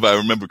Diaries, if I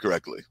remember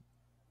correctly.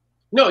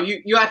 No,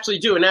 you actually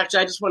do. And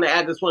actually, I just want to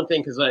add this one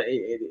thing, because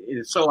it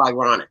is so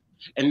ironic.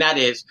 And that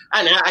is,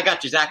 and I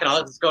got you, Zack, and I'll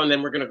let this go, and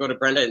then we're going to go to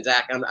Brenda and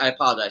Zack. I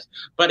apologize.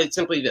 But it's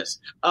simply this.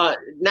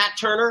 Nat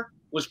Turner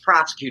was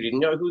prosecuted. You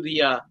know who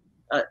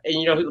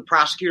the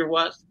prosecutor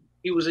was?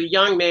 He was a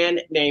young man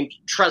named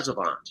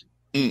Trezevant.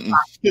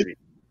 Prosecuted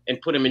and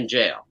put him in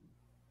jail.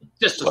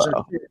 Just a sort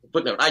of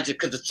footnote.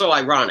 Because it's so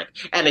ironic.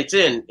 And it's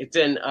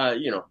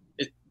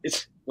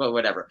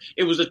whatever.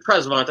 It was a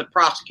Trezevant that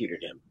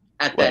prosecuted him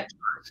at that time.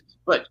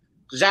 But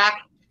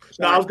Zack.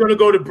 No, I was going to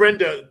go to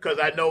Brenda because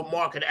I know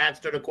Mark had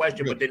asked her the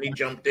question, but then he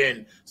jumped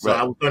in. So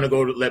I was going to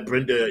go to let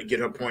Brenda get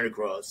her point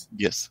across.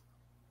 Yes.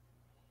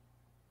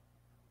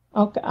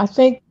 Okay, I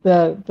think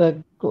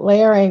the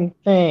glaring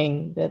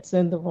thing that's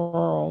in the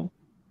room,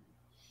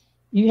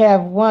 you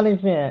have one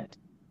event,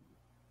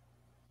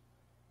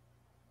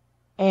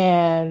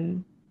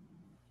 and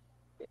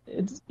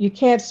you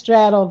can't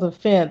straddle the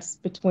fence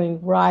between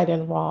right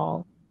and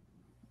wrong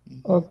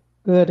or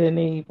good and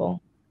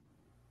evil.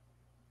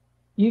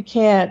 You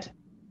can't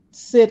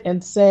sit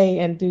and say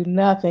and do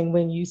nothing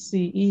when you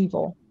see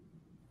evil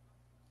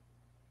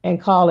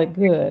and call it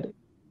good.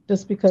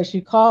 Just because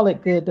you call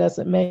it good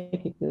doesn't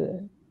make it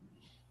good.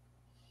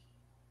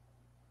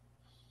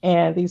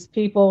 And these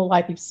people,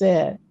 like you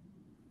said,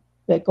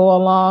 that go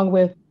along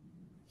with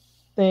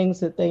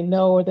things that they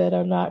know or that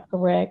are not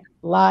correct,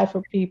 lie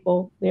for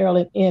people, they're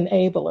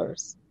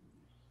enablers.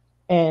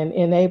 And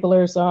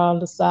enablers are on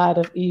the side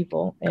of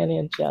evil and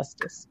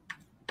injustice.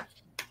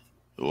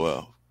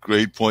 Wow.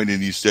 Great point.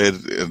 And you said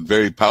a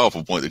very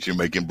powerful point that you're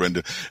making,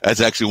 Brenda. That's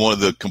actually one of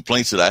the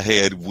complaints that I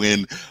had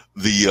when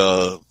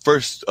the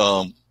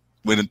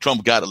when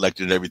Trump got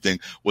elected and everything,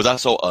 was I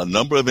saw a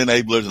number of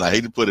enablers, and I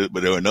hate to put it,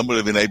 but there were a number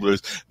of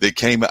enablers that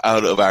came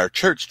out of our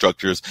church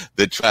structures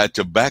that tried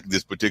to back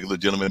this particular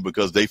gentleman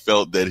because they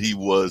felt that he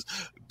was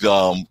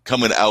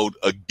coming out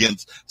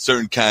against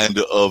certain kind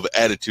of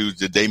attitudes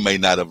that they may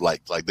not have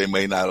liked. Like they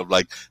may not have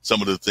liked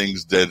some of the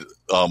things that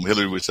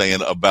Hillary was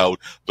saying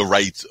about the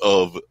rights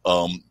of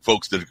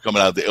folks that are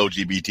coming out of the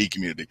LGBT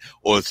community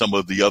or some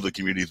of the other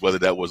communities, whether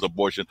that was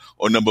abortion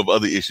or a number of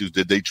other issues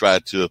that they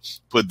tried to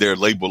put their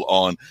label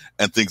on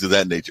and things of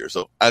that nature.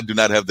 So I do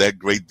not have that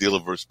great deal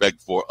of respect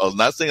for,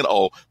 not saying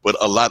all, but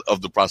a lot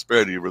of the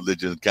prosperity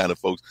religion kind of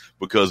folks,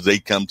 because they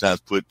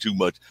sometimes put too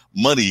much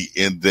money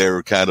in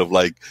their kind of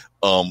like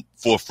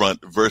forefront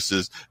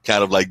versus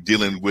kind of like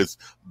dealing with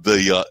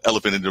the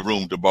elephant in the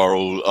room, to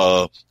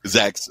borrow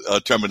Zack's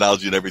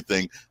terminology and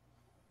everything.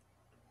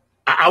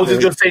 I was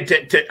just going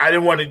to say, I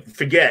didn't want to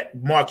forget,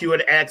 Mark, you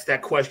had asked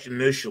that question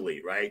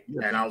initially, right?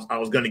 Yeah. And I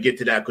was going to get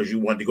to that because you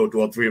wanted to go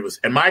to all three of us.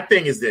 And my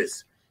thing is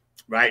this,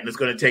 right? And it's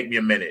going to take me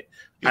a minute.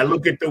 Mm-hmm. I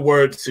look at the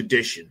word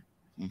sedition,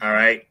 all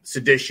right?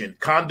 Sedition,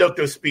 conduct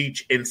or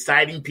speech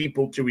inciting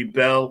people to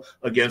rebel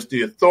against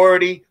the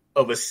authority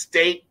of a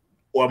state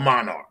or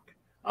monarch.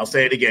 I'll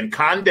say it again,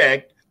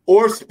 conduct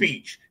or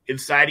speech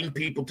inciting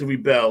people to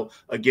rebel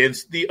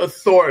against the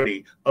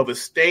authority of a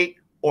state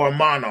or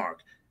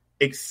monarch.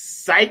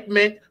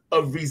 Excitement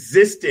of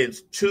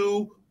resistance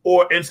to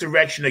or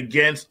insurrection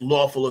against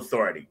lawful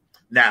authority.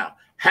 Now,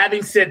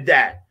 having said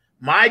that,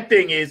 my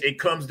thing is it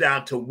comes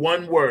down to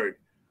one word,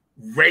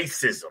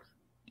 racism.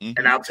 Mm-hmm.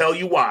 And I'll tell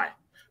you why.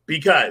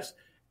 Because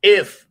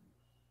if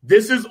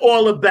this is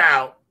all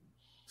about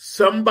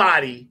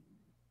somebody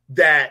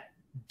that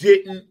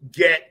didn't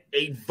get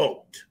a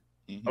vote,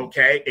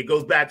 Okay? It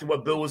goes back to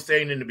what Bill was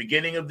saying in the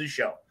beginning of the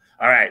show.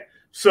 All right.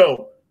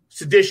 So,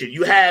 sedition,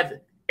 you have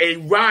a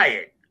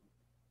riot,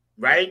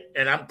 right?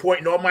 And I'm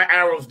pointing all my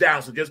arrows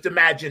down. So just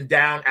imagine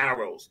down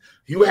arrows.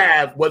 You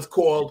have what's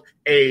called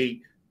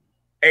a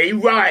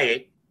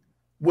riot,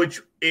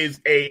 which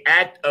is an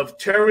act of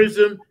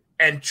terrorism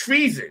and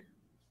treason,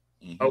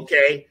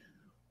 okay?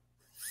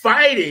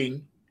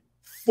 Fighting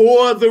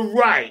for the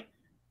right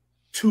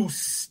to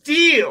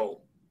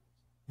steal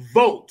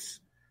votes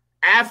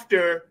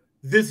after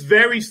this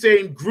very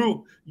same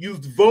group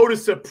used voter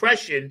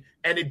suppression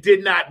and it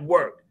did not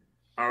work,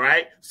 all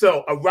right?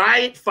 So a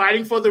riot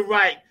fighting for the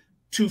right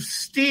to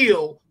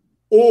steal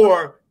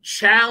or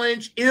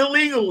challenge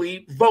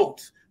illegally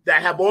votes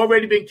that have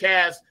already been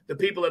cast, the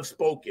people have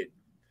spoken.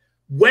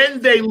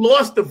 When they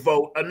lost the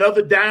vote,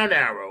 another down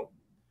arrow,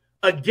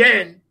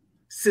 again,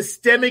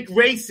 systemic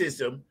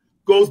racism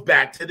goes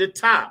back to the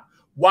top.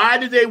 Why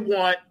do they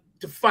want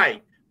to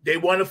fight? They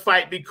want to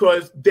fight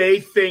because they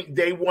think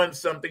they won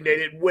something they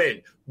didn't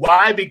win.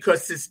 Why?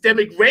 Because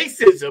systemic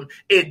racism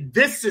in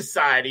this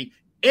society,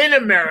 in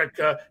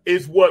America,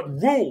 is what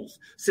rules.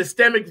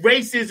 Systemic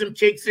racism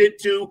kicks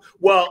into,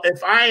 well,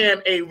 if I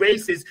am a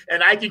racist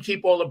and I can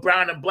keep all the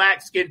brown and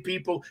black skinned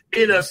people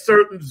in a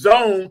certain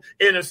zone,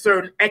 in a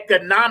certain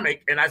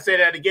economic, and I say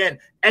that again,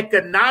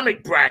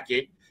 economic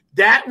bracket,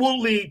 that will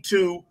lead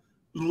to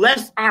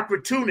less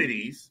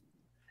opportunities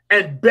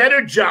and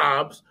better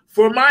jobs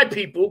for my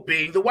people,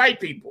 being the white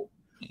people,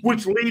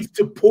 which leads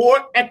to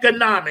poor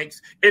economics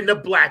in the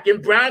black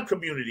and brown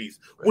communities,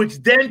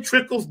 which then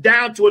trickles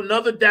down to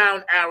another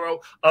down arrow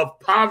of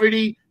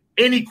poverty,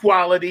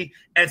 inequality,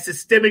 and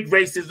systemic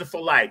racism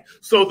for life.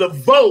 So the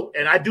vote,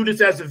 and I do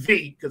this as a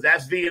V, because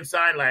that's V in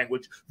sign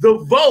language, the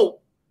vote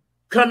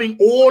coming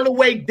all the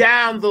way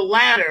down the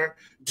ladder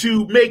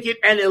to make it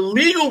an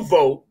illegal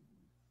vote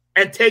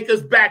and take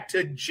us back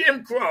to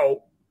Jim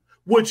Crow,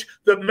 which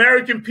the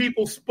American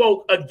people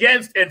spoke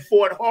against and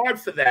fought hard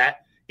for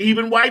that.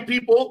 Even white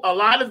people, a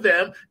lot of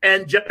them,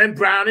 and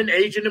brown and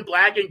Asian and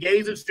black and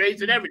gays and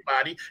straights and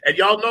everybody. And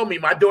y'all know me.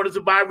 My daughter's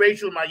a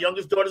biracial. My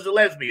youngest daughter's a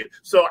lesbian.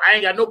 So I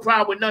ain't got no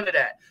problem with none of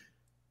that.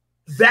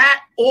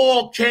 That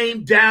all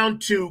came down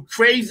to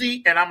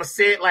crazy, and I'm going to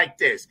say it like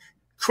this,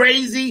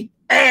 crazy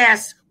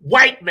ass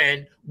white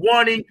men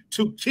wanting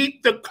to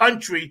keep the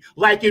country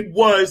like it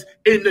was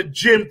in the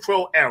Jim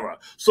Crow era.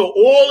 So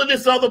all of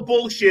this other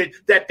bullshit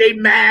that they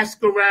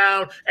mask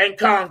around, and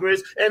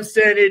Congress and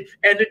Senate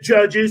and the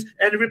judges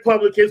and the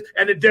Republicans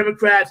and the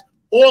Democrats,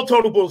 all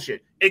total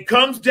bullshit. It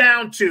comes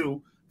down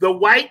to the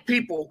white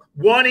people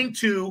wanting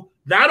to,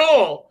 not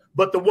all,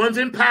 but the ones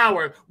in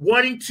power,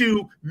 wanting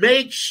to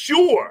make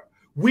sure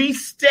we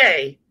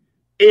stay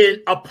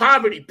in a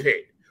poverty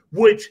pit,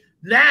 which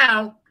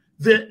now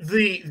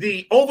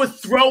the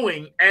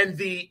overthrowing and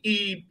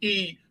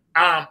the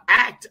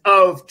act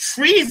of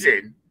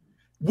treason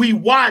we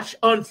watch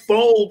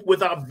unfold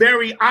with our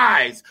very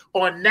eyes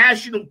on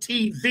national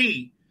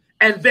TV,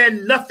 and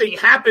then nothing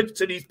happens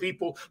to these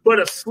people but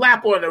a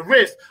slap on the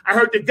wrist. I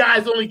heard the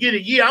guys only get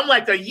a year. I'm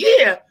like, a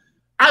year?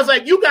 I was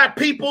like, you got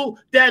people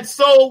that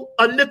sold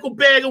a nickel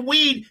bag of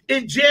weed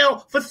in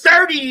jail for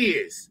 30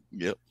 years.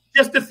 Yep.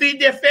 Just to feed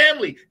their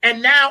family.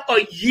 And now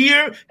a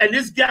year, and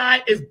this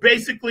guy is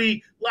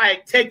basically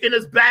like taking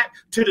us back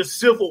to the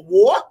Civil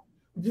War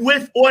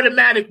with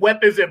automatic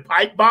weapons and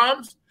pipe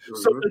bombs. Mm-hmm.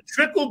 So the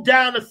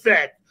trickle-down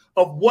effect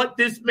of what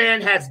this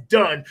man has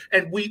done,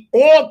 and we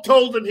all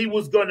told him he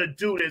was going to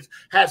do this,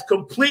 has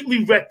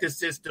completely wrecked the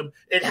system.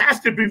 It has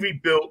to be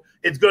rebuilt.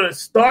 It's going to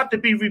start to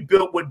be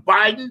rebuilt with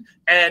Biden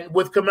and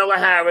with Kamala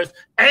Harris,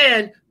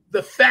 and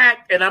the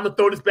fact, and I'm going to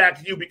throw this back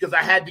to you because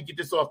I had to get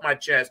this off my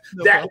chest,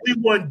 that we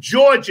won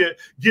Georgia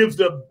gives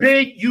a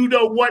big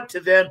you-know-what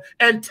to them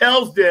and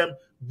tells them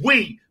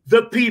we,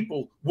 the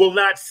people, will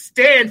not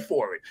stand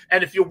for it.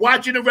 And if you're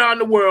watching around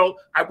the world,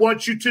 I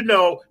want you to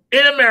know,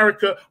 in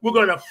America, we're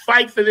going to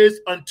fight for this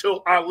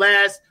until our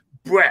last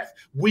breath.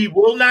 We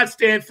will not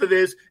stand for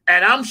this,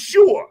 and I'm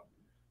sure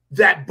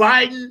that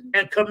Biden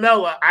and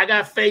Kamala, I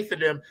got faith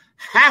in them,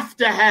 have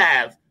to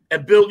have,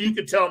 and Bill, you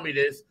can tell me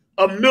this,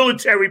 a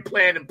military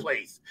plan in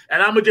place.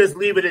 And I'm going to just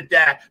leave it at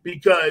that,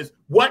 because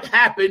what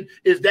happened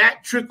is that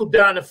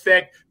trickle-down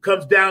effect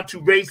comes down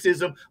to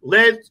racism.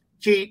 Let's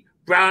keep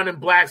brown and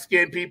black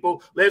skinned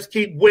people. Let's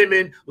keep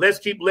women. Let's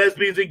keep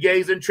lesbians and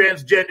gays and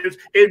transgenders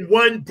in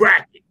one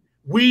bracket.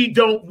 We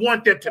don't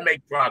want them to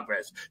make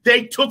progress.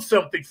 They took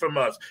something from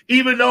us,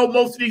 even though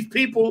most of these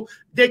people,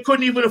 they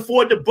couldn't even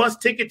afford the bus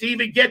ticket to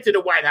even get to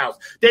the White House.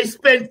 They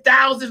spend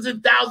thousands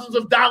and thousands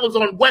of dollars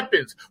on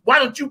weapons. Why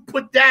don't you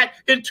put that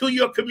into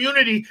your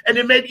community, and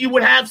then maybe you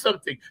would have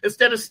something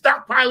instead of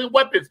stockpiling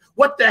weapons?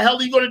 What the hell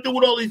are you going to do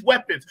with all these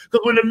weapons?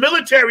 Because when the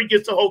military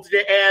gets a hold of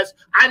their ass,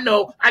 I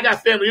know I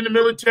got family in the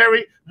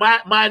military.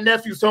 My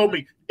nephews told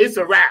me it's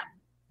a wrap.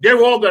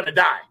 They're all going to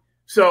die.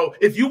 So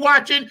if you're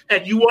watching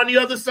and you on the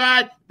other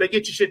side, better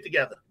get your shit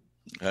together.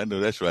 I know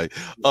that's right.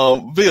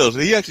 Bill,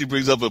 he actually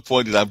brings up a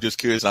point that I'm just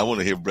curious. I want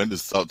to hear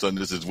Brenda's thoughts on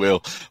this as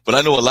well. But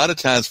I know a lot of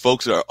times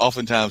folks are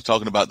oftentimes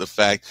talking about the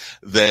fact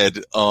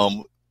that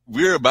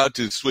we're about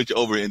to switch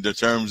over into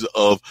terms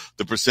of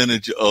the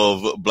percentage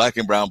of Black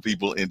and brown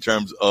people in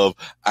terms of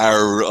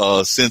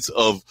our sense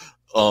of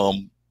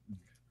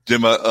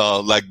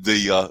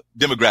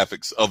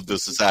demographics of the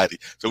society.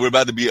 So we're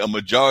about to be a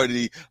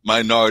majority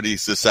minority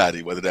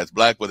society, whether that's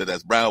Black, whether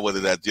that's brown, whether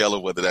that's yellow,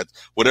 whether that's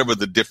whatever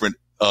the different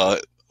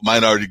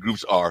minority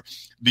groups are.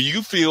 Do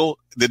you feel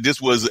that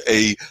this was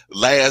a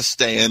last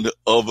stand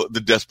of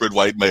the desperate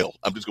white male?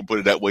 I'm just going to put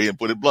it that way and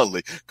put it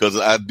bluntly, because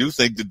I do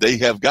think that they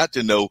have got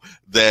to know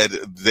that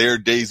their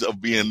days of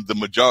being the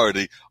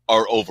majority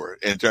are over,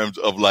 in terms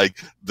of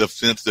like the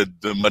sense that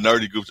the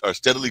minority groups are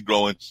steadily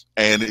growing.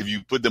 And if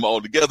you put them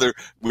all together,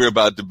 we're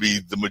about to be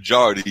the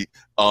majority.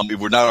 If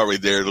we're not already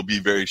there, it'll be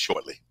very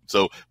shortly.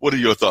 So what are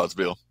your thoughts,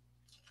 Bill?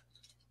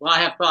 Well,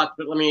 I have thoughts,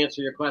 but let me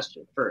answer your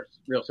question first,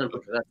 real simple,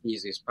 because that's the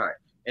easiest part.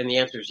 And the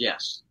answer is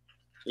yes.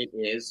 It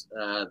is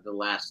the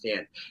last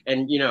stand.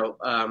 And,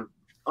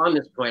 on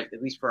this point,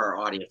 at least for our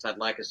audience, I'd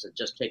like us to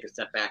just take a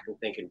step back and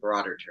think in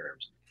broader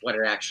terms, what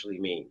it actually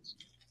means.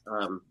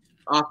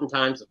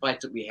 Oftentimes, the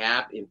fights that we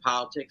have in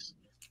politics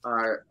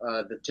are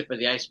the tip of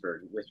the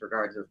iceberg with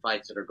regard to the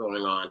fights that are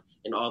going on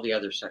in all the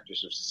other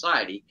sectors of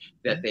society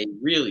that they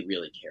really,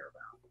 really care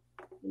about,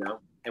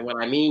 And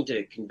what I mean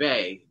to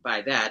convey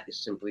by that is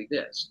simply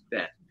this,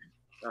 that,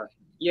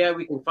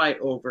 we can fight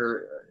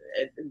over,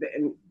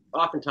 and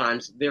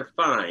oftentimes they're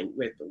fine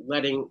with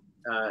letting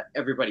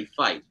everybody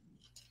fight.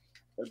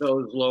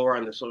 Those lower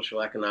on the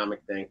social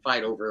economic thing,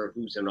 fight over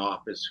who's in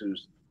office,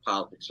 who's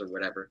politics or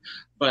whatever.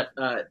 But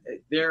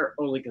they're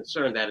only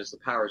concerned, that is the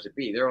powers that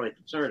be, they're only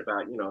concerned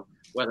about,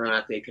 whether or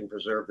not they can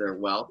preserve their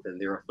wealth and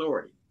their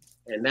authority.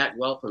 And that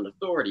wealth and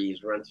authority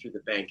is run through the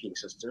banking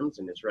systems,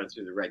 and it's run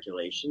through the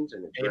regulations,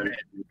 and it's run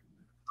through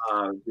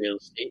real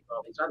estate and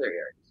all these other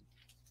areas.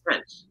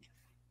 Hence,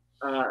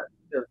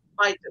 the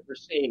fight that we're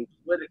seeing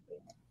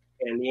politically,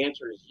 and the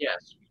answer is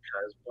yes,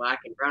 because Black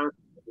and brown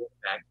people will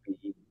in fact be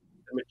the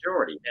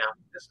majority. Now,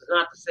 this is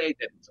not to say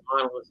that it's a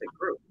monolithic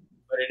group,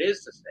 but it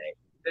is to say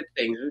that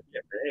things are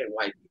different, and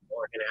white people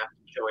are going to have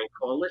to join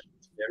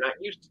coalitions. They're not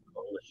used to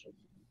coalition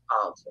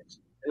politics.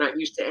 They're not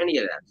used to any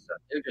of that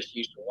stuff. They're just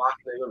used to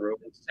walking in the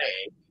room and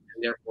saying,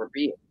 and therefore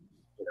being,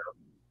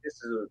 this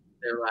is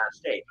their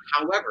last day.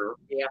 However,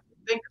 we have to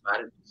think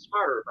about it and be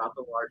smarter about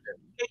the larger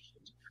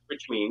implications,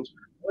 which means,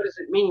 what does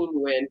it mean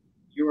when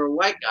you're a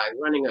white guy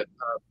running a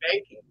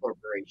banking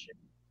corporation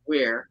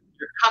where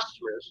your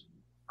customers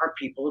are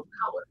people of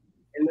color,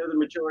 and they're the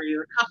majority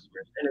of the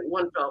customers, and at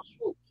one fell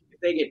swoop, if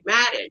they get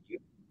mad at you,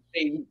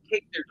 they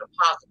take their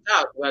deposits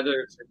out,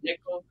 whether it's a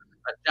nickel,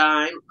 a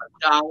dime, a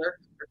dollar,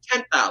 or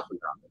 $10,000,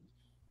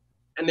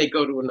 and they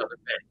go to another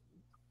bank,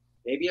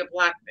 maybe a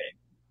Black bank.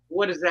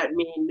 What does that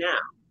mean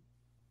now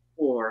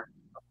for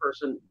a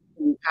person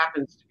who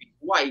happens to be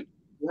white,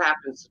 who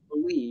happens to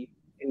believe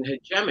in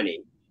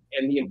hegemony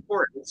and the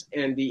importance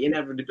and the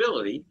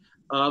inevitability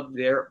of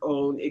their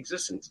own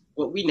existence?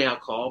 What we now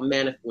call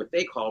what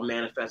they call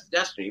manifest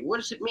destiny. What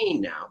does it mean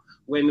now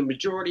when the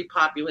majority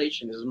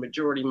population is a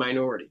majority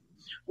minority?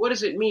 What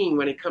does it mean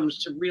when it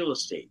comes to real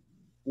estate?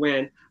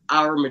 When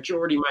our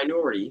majority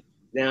minority,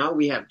 now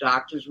we have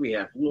doctors, we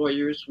have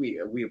lawyers,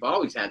 we've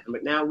always had them,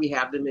 but now we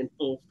have them in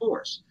full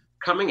force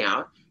coming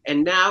out,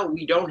 and now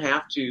we don't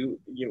have to,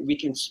 we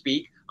can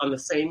speak on the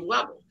same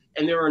level,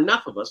 and there are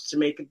enough of us to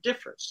make a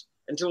difference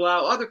and to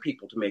allow other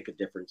people to make a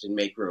difference and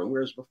make room,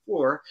 whereas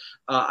before,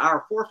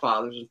 our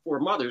forefathers and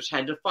foremothers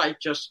had to fight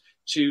just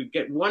to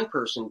get one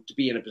person to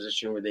be in a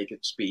position where they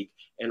could speak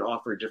and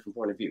offer a different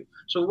point of view.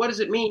 So what does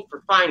it mean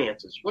for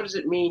finances? What does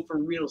it mean for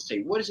real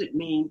estate? What does it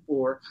mean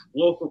for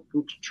local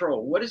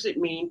control? What does it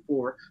mean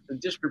for the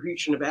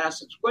distribution of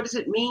assets? What does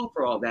it mean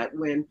for all that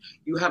when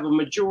you have a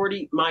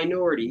majority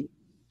minority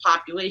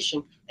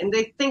population and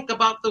they think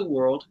about the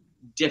world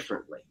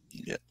differently?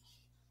 Yeah.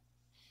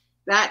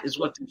 That is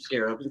what they're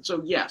scared of. And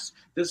so, yes,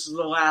 this is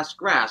the last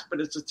grasp,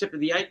 but it's the tip of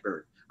the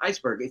iceberg.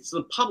 It's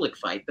the public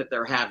fight that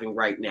they're having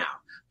right now,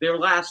 their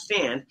last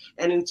stand.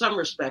 And in some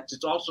respects,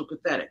 it's also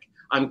pathetic.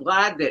 I'm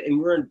glad that, and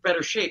we're in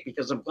better shape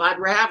because I'm glad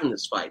we're having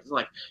this fight. It's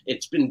like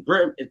it's been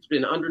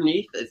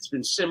underneath, it's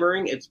been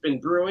simmering, it's been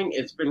brewing,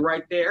 it's been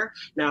right there.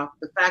 Now,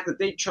 the fact that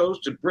they chose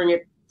to bring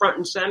it front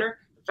and center,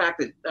 the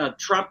fact that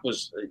Trump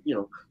was,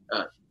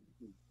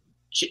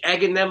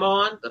 egging them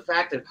on, the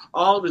fact that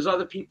all of his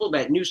other people,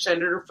 that new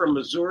senator from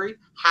Missouri,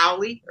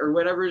 Howley, or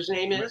whatever his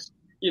name is,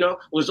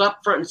 was up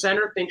front and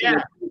center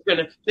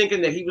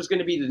thinking that he was going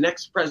to be the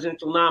next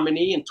presidential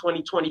nominee in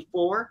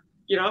 2024.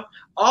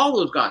 All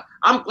those guys.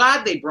 I'm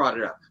glad they brought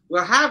it up.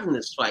 We're having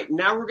this fight.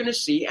 Now we're going to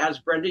see, as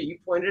Brenda, you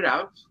pointed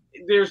out,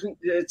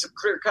 it's a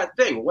clear-cut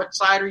thing. What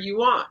side are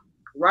you on?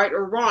 Right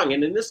or wrong?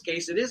 And in this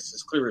case, it is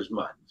as clear as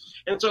mud.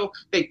 And so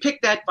they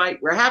picked that fight.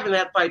 We're having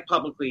that fight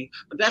publicly,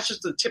 but that's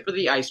just the tip of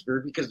the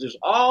iceberg because there's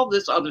all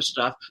this other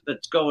stuff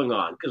that's going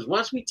on. Because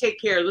once we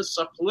take care of this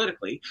stuff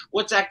politically,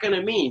 what's that going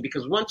to mean?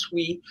 Because once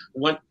we're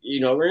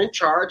in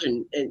charge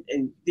and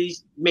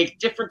these make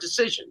different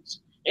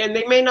decisions And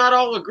they may not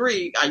all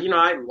agree.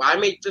 I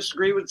may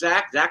disagree with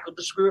Zack. Zack will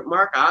disagree with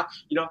Mark.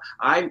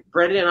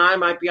 Brenda and I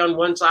might be on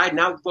one side.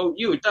 Now vote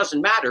you. It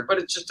doesn't matter. But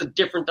it's just a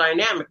different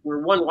dynamic where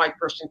one white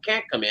person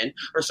can't come in,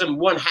 or some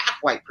one half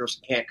white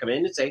person can't come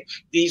in and say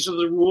these are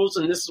the rules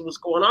and this is what's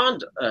going on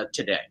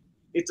today.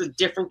 It's a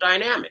different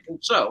dynamic, and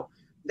so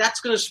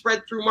that's going to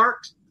spread through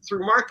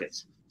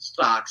markets,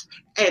 stocks,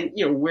 and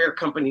where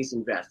companies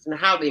invest and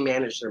how they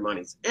manage their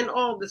monies and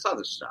all this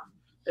other stuff.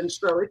 And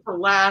so it's the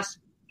last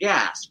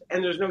gasp,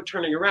 and there's no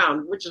turning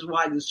around, which is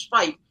why this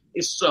fight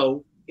is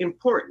so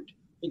important.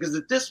 Because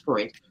at this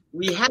point,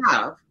 we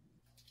have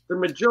the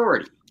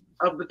majority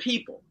of the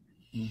people.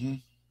 Mm-hmm.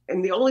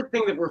 And the only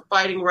thing that we're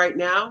fighting right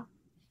now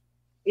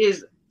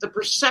is the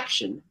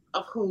perception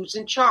of who's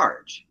in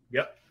charge.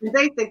 Yep. And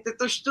they think that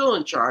they're still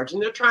in charge,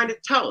 and they're trying to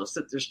tell us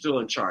that they're still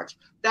in charge.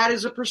 That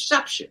is a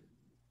perception.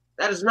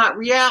 That is not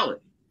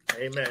reality.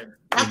 Amen.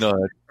 That's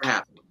what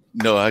happened.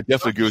 No, I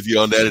definitely agree with you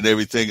on that and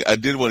everything. I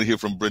did want to hear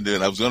from Brenda,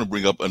 and I was going to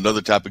bring up another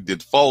topic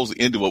that falls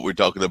into what we're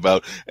talking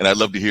about, and I'd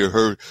love to hear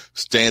her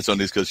stance on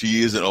this because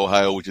she is in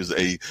Ohio, which is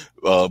a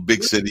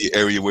big city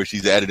area where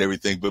she's at and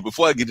everything. But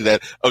before I get to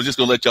that, I was just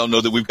going to let y'all know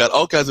that we've got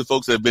all kinds of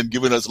folks that have been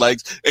giving us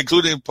likes,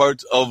 including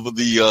parts of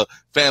the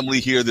family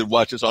here that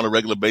watch us on a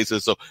regular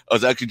basis. So I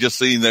was actually just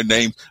seeing their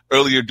names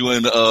earlier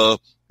doing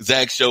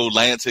Zack's show.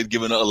 Lance had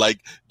given a like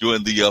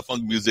doing the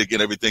funk music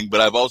and everything, but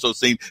I've also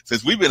seen,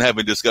 since we've been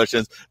having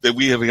discussions, that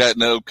we have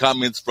gotten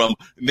comments from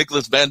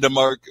Nicholas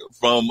Vandermark,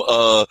 from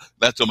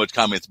not so much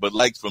comments, but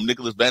likes from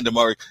Nicholas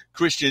Vandermark,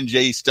 Christian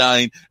J.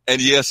 Stein, and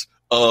yes,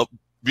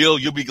 Bill,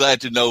 you'll be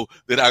glad to know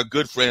that our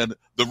good friend,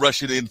 the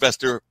Russian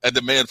investor and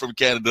the man from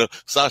Canada,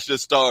 Sasha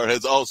Starr,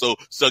 has also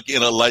stuck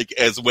in a like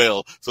as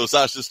well. So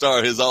Sasha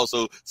Starr has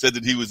also said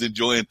that he was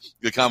enjoying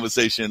the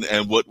conversation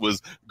and what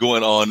was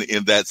going on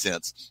in that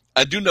sense.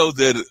 I do know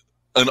that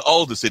in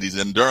all the cities,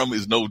 and Durham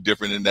is no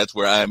different, and that's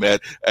where I'm at,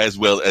 as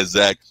well as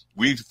Zack,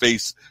 we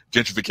face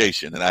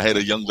gentrification. And I had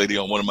a young lady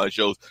on one of my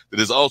shows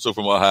that is also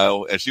from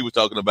Ohio, and she was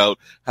talking about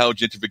how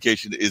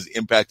gentrification is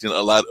impacting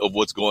a lot of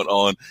what's going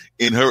on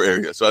in her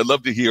area. So I'd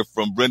love to hear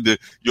from Brenda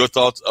your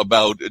thoughts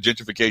about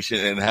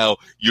gentrification and how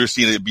you're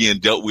seeing it being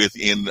dealt with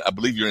in, I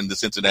believe you're in the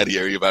Cincinnati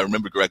area, if I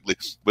remember correctly,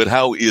 but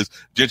how is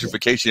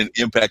gentrification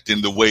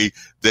impacting the way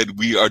that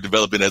we are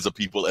developing as a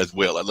people as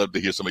well? I'd love to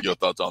hear some of your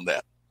thoughts on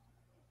that.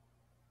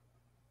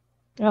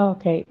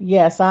 Okay.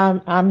 Yes,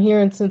 I'm here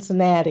in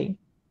Cincinnati,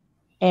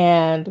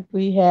 and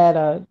we had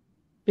a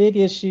big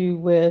issue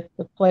with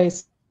the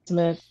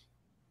placement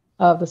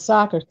of the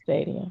soccer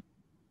stadium.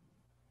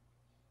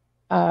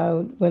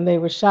 When they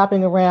were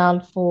shopping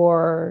around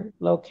for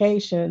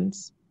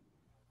locations,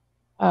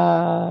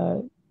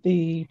 the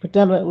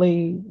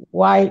predominantly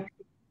white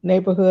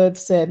neighborhood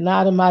said,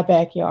 "Not in my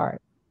backyard."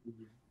 Wow.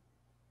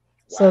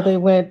 So they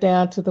went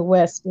down to the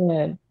West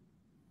End,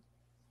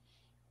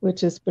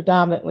 which is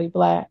predominantly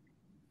Black.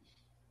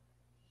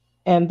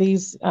 And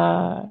these,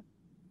 the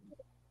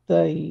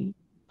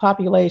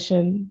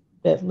population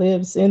that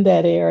lives in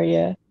that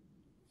area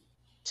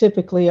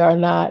typically are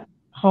not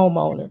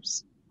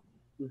homeowners.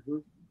 Mm-hmm.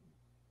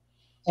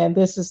 And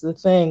this is the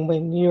thing,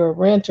 when you're a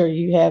renter,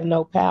 you have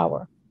no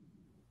power.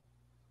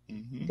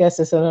 Mm-hmm. I guess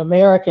as an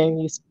American,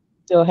 you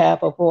still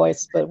have a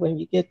voice, but when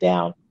you get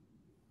down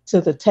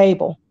to the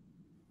table,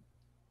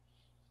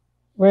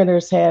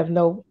 renters have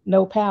no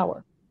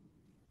power.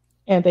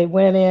 And they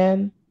went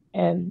in,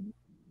 and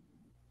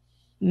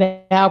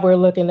now we're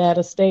looking at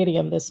a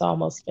stadium that's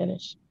almost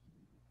finished.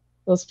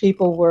 Those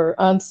people were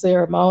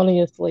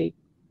unceremoniously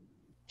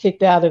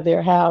kicked out of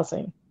their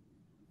housing.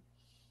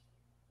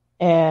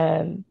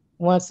 And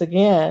once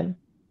again,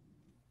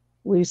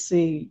 we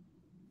see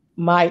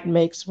might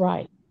makes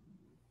right.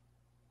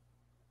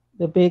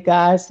 The big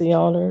guys, the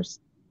owners,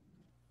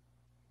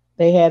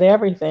 they had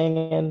everything,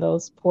 and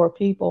those poor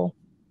people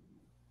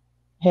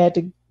had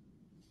to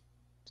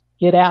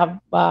get out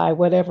by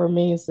whatever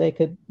means they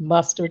could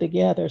muster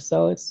together.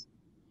 So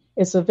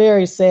it's a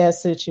very sad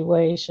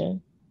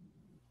situation.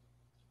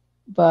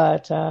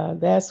 But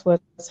that's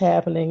what's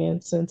happening in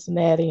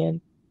Cincinnati,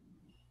 and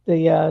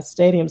the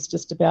stadium's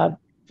just about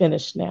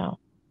finished now.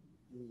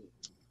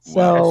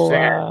 So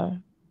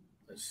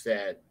that's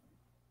sad.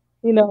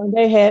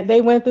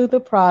 They went through the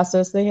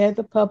process. They had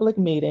the public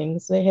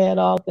meetings. They had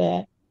all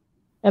that,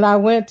 and I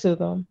went to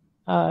them.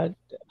 I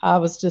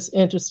was just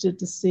interested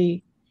to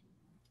see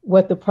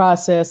what the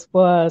process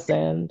was,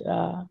 and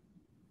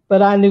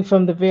but I knew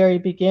from the very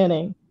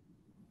beginning,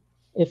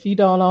 if you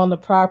don't own the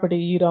property,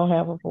 you don't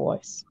have a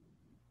voice.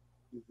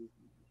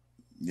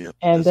 Yep,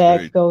 and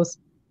that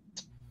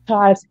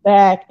ties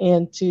back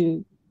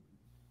into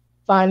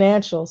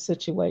financial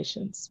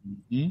situations.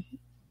 Mm-hmm.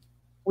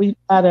 We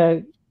got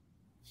to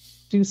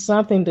do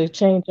something to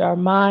change our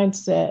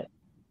mindset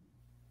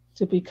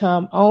to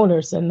become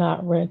owners and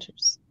not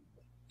renters.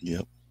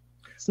 Yep,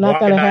 it's not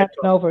going to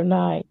happen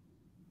overnight.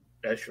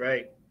 That's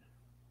right.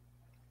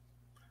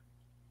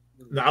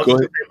 No, I was just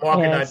saying, Mark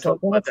and I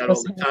talk about that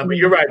all the time. But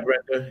you're right,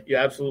 Brenda. You're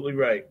absolutely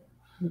right.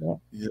 Yeah.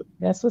 Yep.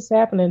 That's what's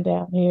happening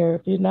down here.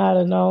 If you're not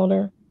an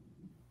owner,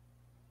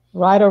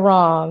 right or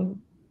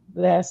wrong,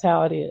 that's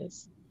how it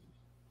is.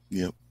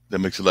 Yep. That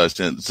makes a lot of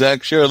sense.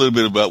 Zach, share a little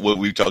bit about what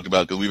we've talked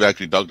about, because we've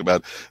actually talked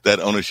about that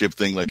ownership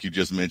thing, like you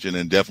just mentioned,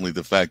 and definitely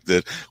the fact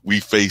that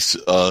we face,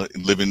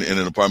 living in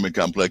an apartment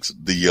complex,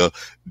 the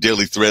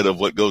daily threat of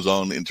what goes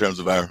on in terms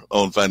of our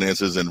own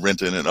finances and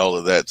renting and all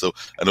of that. So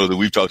I know that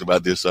we've talked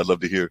about this. So I'd love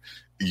to hear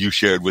you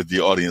share it with the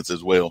audience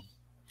as well.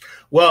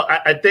 Well,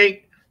 I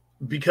think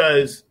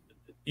because,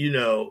 you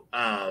know,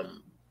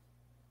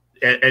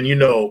 and you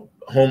know,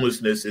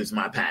 homelessness is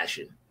my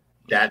passion.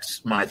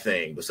 That's my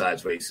thing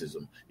besides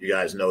racism. You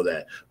guys know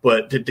that.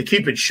 But to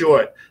keep it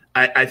short,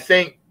 I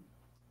think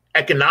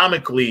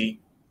economically,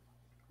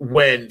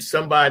 when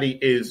somebody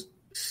is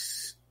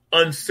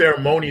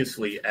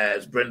unceremoniously,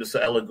 as Brenda so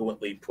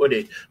eloquently put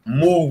it,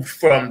 moved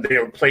from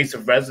their place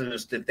of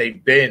residence that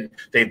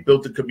they've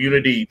built a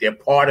community, they're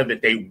part of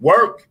it, they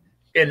work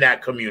in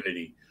that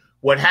community.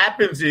 What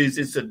happens is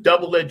it's a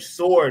double-edged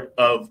sword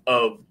of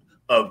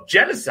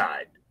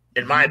genocide,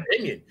 in my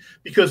opinion,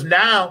 because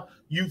now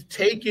you've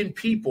taken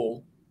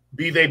people,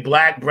 be they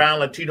Black, brown,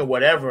 Latino,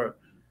 whatever,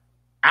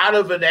 out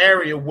of an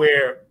area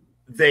where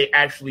they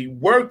actually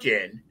work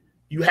in.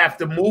 You have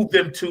to move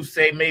them to,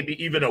 say,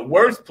 maybe even a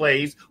worse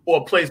place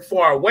or a place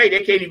far away.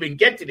 They can't even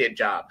get to their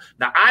job.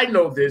 Now, I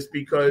know this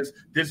because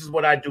this is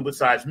what I do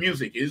besides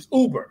music, is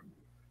Uber.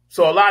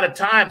 So a lot of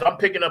times I'm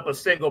picking up a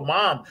single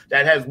mom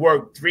that has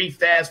worked 3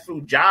 fast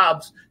food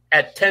jobs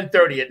at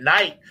 10:30 at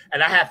night,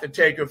 and I have to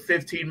take her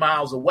 15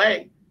 miles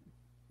away,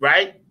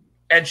 right?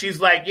 And she's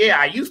like, yeah,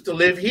 I used to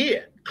live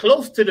here,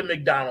 close to the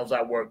McDonald's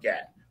I work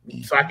at,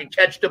 so I can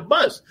catch the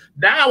bus.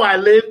 Now I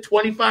live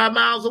 25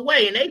 miles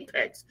away in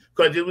Apex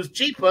because it was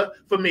cheaper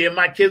for me and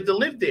my kids to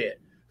live there.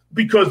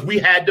 Because we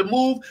had to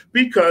move,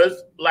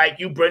 because like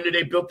you, Brenda,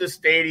 they built the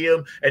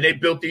stadium and they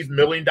built these $1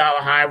 million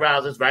high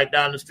rises right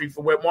down the street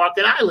from where Mark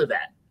and I live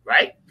at,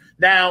 right?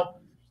 Now,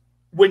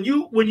 when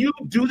you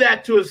do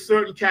that to a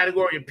certain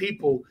category of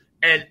people,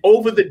 and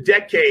over the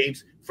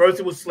decades, first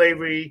it was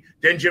slavery,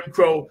 then Jim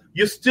Crow,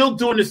 you're still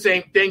doing the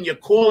same thing. You're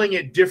calling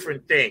it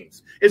different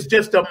things. It's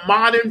just a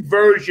modern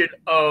version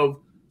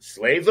of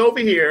slaves over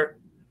here,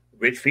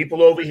 rich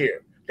people over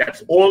here.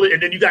 That's all.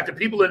 And then you got the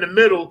people in the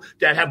middle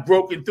that have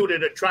broken through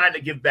that are trying to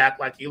give back,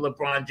 like the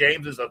LeBron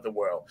Jameses of the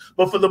world.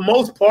 But for the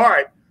most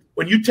part,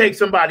 when you take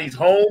somebody's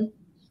home,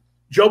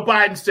 Joe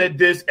Biden said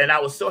this, and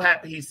I was so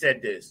happy he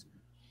said this.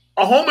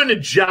 A home and a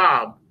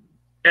job,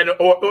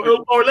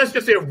 or let's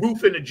just say a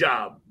roof and a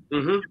job,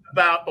 is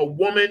about a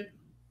woman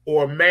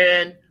or a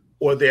man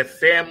or their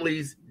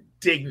family's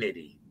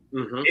dignity.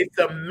 It's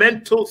a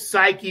mental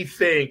psyche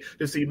thing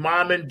to see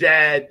mom and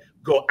dad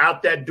go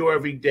out that door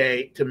every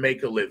day to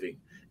make a living.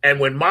 And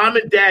when mom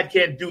and dad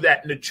can't do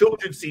that and the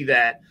children see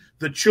that,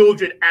 the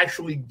children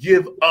actually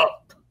give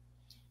up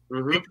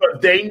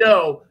because they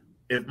know,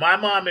 if my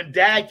mom and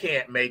dad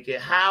can't make it,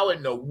 how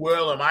in the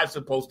world am I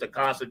supposed to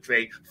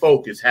concentrate,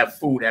 focus, have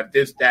food, have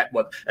this, that,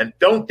 what? And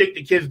don't think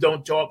the kids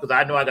don't talk, because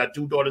I know I got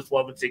 2 daughters,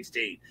 12 and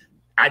 16.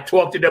 I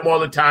talk to them all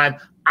the time.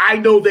 I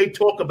know they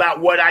talk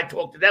about what I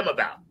talk to them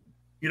about.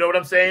 You know what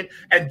I'm saying?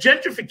 And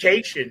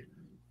gentrification,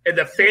 and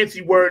the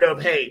fancy word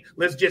of, hey,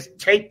 let's just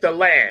take the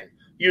land.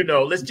 You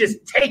know, let's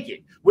just take it.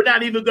 We're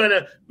not even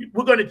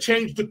we're going to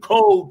change the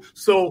code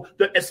so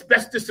the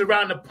asbestos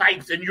around the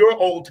pipes in your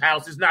old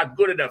house is not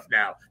good enough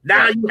now.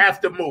 Now you have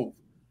to move.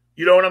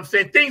 You know what I'm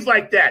saying? Things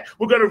like that.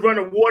 We're going to run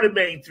a water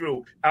main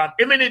through.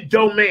 Eminent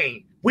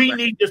domain. We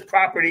need this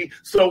property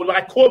so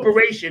like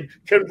corporation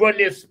can run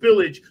their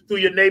spillage through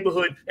your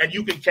neighborhood and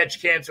you can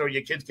catch cancer or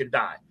your kids can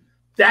die.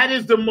 That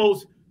is the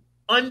most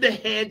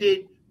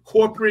underhanded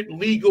corporate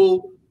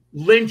legal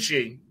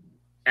lynching,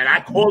 and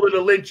I call it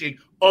a lynching,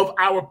 of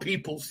our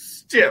people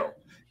still.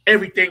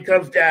 Everything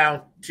comes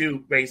down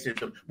to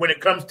racism when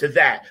it comes to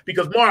that.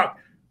 Because, Mark,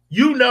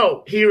 you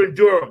know, here in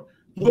Durham,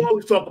 we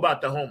always talk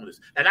about the homeless.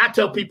 And I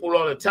tell people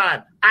all the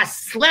time, I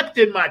slept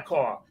in my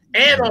car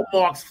and on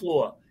Mark's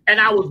floor.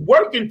 And I was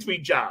working 3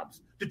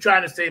 jobs to try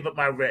to save up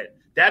my rent.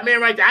 That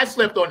man right there, I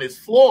slept on his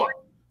floor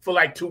for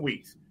like 2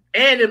 weeks.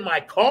 And in my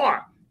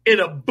car in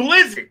a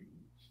blizzard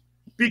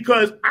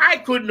because I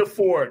couldn't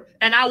afford.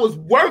 And I was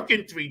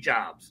working 3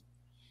 jobs.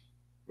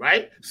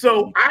 Right?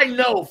 So I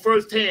know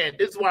firsthand,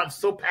 this is why I'm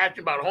so passionate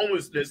about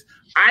homelessness.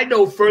 I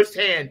know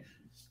firsthand,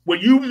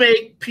 when you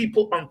make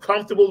people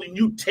uncomfortable and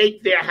you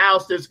take their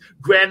house, this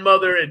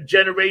grandmother and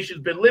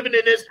generations been living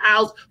in this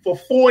house for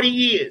 40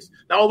 years.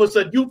 Now all of a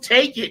sudden you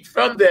take it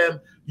from them.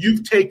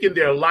 You've taken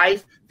their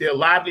life, their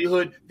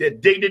livelihood, their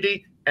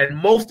dignity, and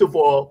most of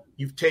all,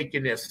 you've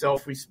taken their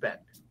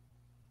self-respect.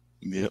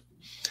 Yep.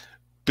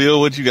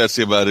 Bill, what you got to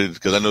say about it?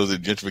 Because I know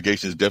that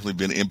gentrification has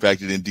definitely been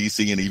impacted in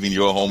D.C. and even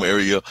your home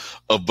area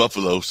of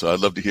Buffalo. So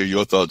I'd love to hear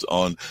your thoughts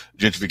on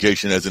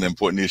gentrification as an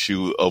important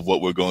issue of what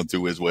we're going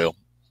through as well.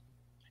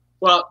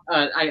 Well,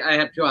 I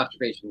have 2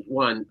 observations.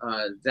 One,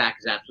 Zack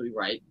is absolutely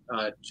right.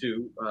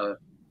 2,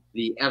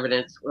 the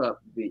evidence,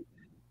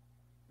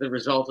 the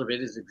result of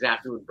it is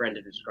exactly what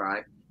Brenda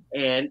described.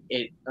 And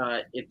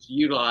it's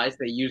utilized.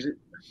 They use it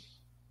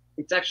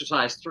it's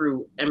exercised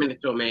through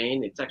eminent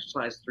domain. It's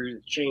exercised through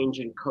the change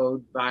in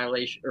code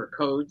violation or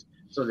codes,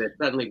 so that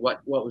suddenly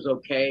what was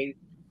okay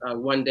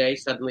one day,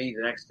 suddenly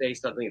the next day,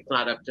 suddenly it's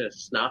not up to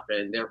snuff,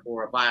 and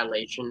therefore a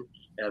violation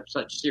of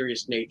such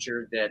serious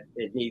nature that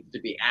it needs to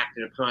be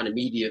acted upon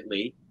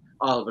immediately.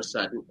 All of a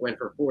sudden, when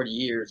for 40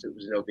 years it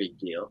was no big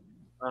deal.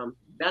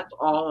 That's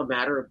all a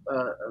matter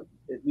of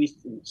at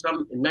least in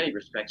many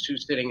respects,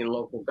 who's sitting in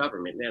local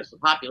government. And as the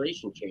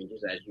population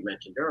changes, as you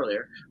mentioned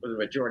earlier, with a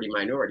majority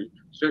minority,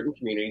 certain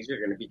communities are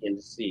going to begin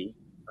to see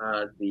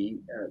the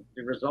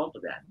result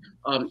of that.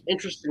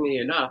 Interestingly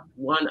enough,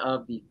 one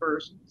of the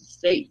first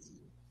states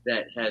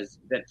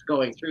that's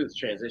going through this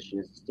transition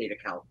is the state of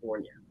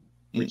California,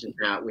 which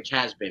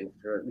has been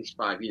for at least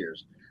 5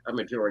 years a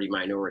majority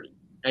minority.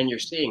 And you're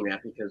seeing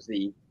that because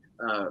the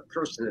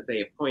person that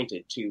they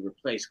appointed to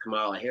replace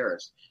Kamala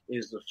Harris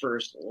is the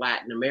first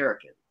Latin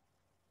American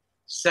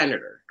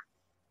senator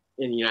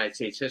in the United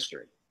States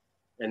history.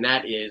 And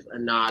that is a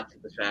nod to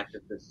the fact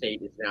that the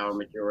state is now a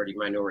majority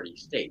minority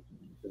state.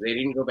 So they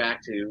didn't go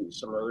back to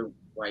some other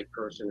white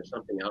person or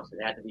something else. It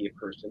had to be a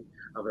person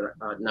of a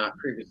not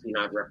previously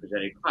not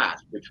represented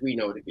class, which we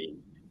know to be,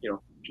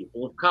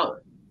 people of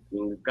color. I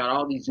mean, we've got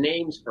all these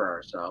names for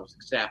ourselves,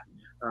 except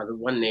the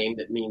one name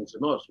that means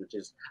the most, which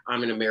is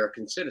I'm an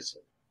American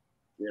citizen.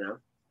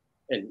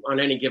 And on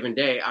any given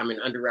day, I'm an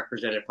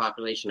underrepresented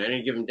population. On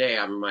any given day,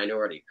 I'm a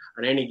minority.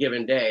 On any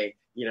given day,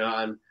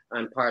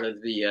 I'm part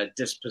of the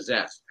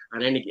dispossessed.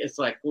 It's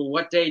like, well,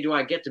 what day do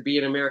I get to be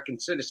an American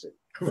citizen?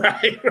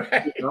 Right.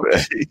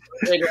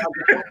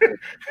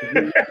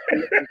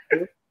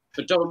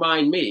 But don't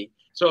mind me.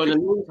 So in the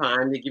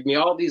meantime, they give me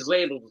all these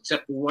labels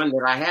except the one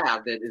that I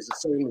have that is the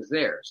same as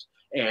theirs.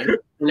 And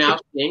now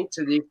think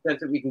to the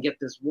extent that we can get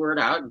this word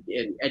out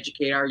and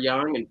educate our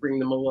young and bring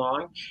them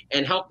along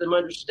and help them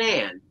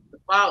understand the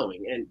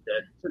following. And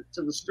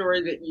to the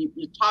story that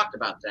you talked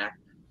about, Zach,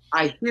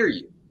 I hear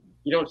you.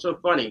 It's so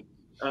funny.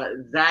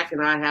 Zach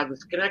and I have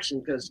this connection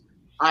because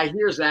I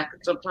hear Zach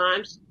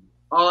sometimes.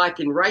 All I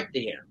can write to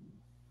him,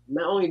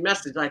 the only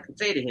message I can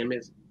say to him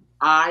is,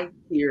 I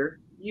hear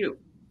you.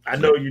 I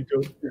know you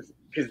do.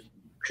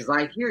 Because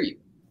I hear you.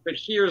 But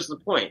here's the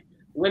point.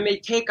 When they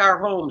take our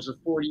homes of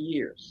 40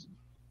 years,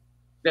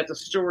 that the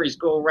stories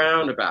go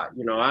around about,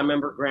 I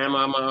remember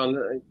grandmama on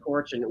the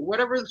porch and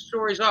whatever the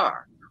stories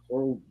are,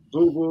 or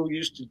Boo Boo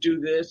used to do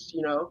this,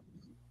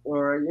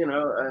 or,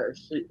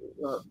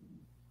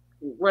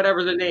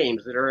 whatever the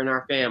names that are in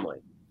our family,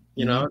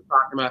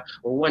 talking about,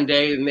 or one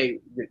day and the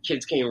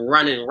kids came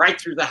running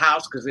right through the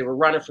house because they were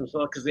running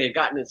because they had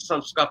gotten in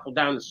some scuffle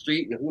down the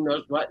street and who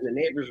knows what, and the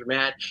neighbors were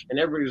mad and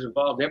everybody was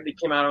involved and everybody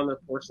came out on the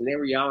porch and they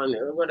were yelling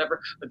or whatever,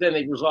 but then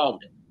they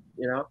resolved it,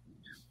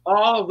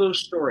 all of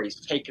those stories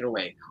taken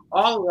away,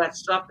 all of that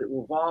stuff that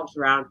revolves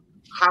around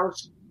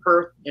house,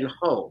 hearth, and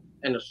home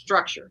and the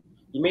structure.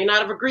 You may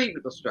not have agreed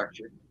with the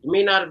structure. You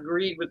may not have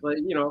agreed with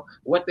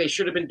what they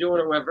should have been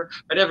doing or whatever,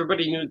 but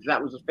everybody knew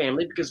that was a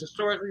family because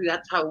historically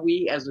that's how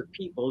we as a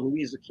people and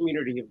we as a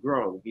community have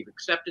grown. We've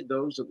accepted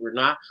those that were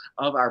not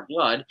of our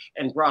blood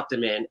and brought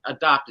them in,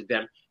 adopted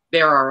them.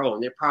 They're our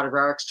own. They're part of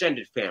our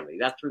extended family.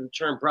 That's where the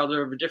term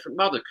brother of a different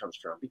mother comes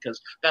from, because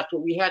that's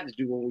what we had to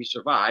do when we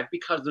survived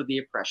because of the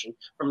oppression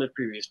from the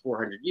previous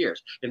 400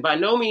 years. And by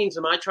no means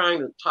am I trying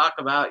to talk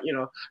about,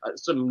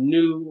 some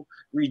new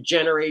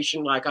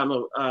regeneration like I'm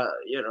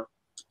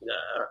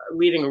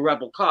leading a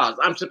rebel cause.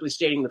 I'm simply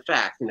stating the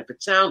facts. And if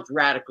it sounds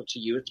radical to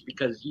you, it's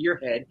because your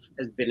head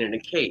has been in a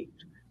cave.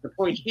 The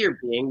point here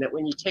being that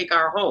when you take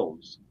our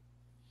homes,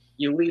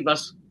 you leave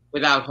us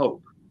without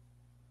hope.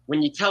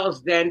 When you tell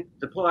us then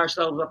to pull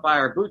ourselves up by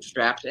our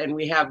bootstraps and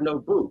we have no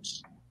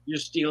boots, you're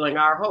stealing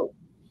our hope.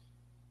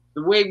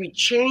 The way we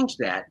change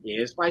that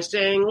is by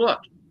saying, look,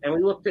 and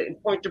we look at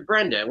and point to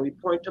Brenda, and we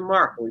point to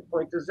Mark, and we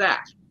point to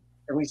Zack,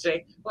 and we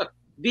say, look,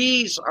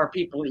 these are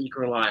people that you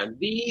can rely on.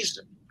 These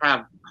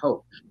have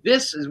hope.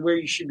 This is where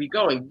you should be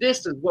going.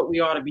 This is what we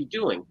ought to be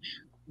doing.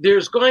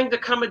 There's going to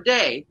come a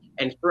day,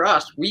 and for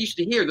us, we used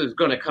to hear there's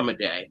going to come a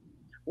day.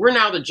 We're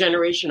now the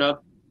generation of,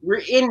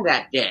 we're in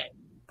that day.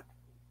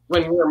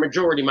 When we're a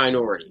majority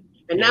minority.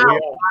 And now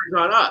it's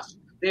on us.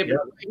 They've been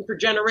waiting for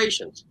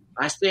generations.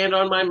 I stand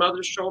on my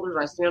mother's shoulders.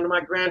 I stand on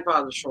my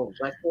grandfather's shoulders.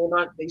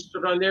 They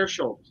stood on their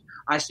shoulders.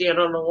 I stand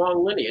on a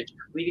long lineage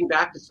leading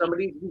back to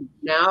somebody who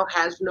now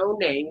has no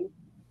name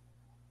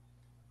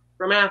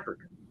from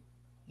Africa.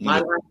 My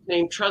last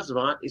name,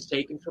 Trezevant, is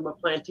taken from a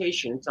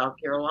plantation in South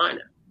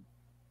Carolina.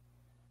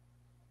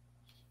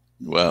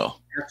 Wow.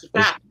 That's a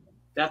fact.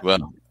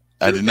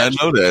 I did not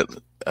know that.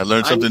 I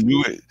learned something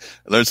new. I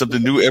learned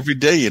something new every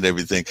day and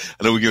everything.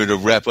 I know we're going to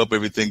wrap up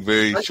everything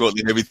very shortly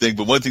and everything,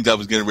 but one thing that I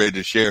was getting ready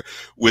to share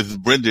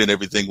with Brenda and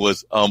everything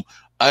was, I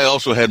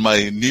also had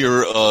my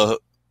near,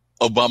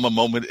 Obama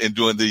moment and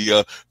during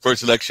the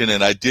first election,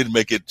 and I did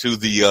make it to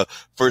the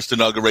first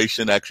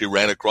inauguration. I actually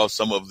ran across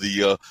some of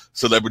the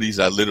celebrities.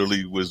 I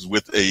literally was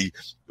with a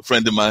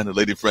friend of mine, a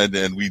lady friend,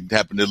 and we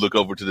happened to look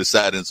over to the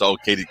side and saw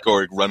Katie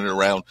Couric running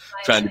around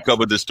trying to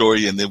cover the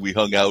story, and then we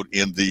hung out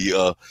in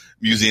the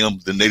museum,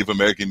 the Native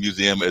American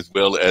Museum, as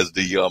well as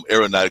the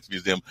Aeronautics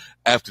Museum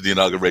after the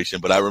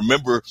inauguration. But I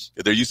remember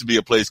that there used to be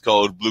a place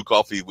called Blue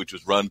Coffee, which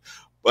was run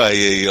by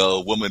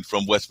a woman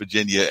from West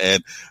Virginia,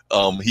 and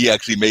he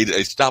actually made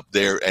a stop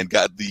there and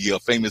got the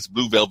famous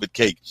blue velvet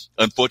cake.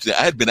 Unfortunately,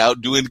 I had been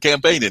out doing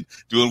campaigning,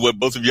 doing what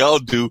both of y'all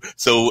do,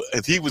 so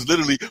he was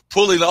literally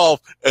pulling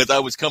off as I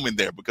was coming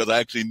there, because I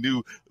actually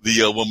knew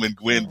the woman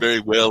Gwen very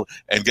well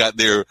and got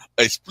there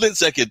a split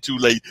second too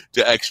late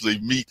to actually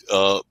meet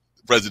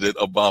President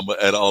Obama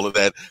and all of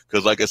that,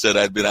 because like I said,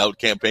 I'd been out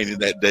campaigning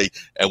that day,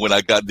 and when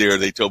I got there,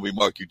 they told me,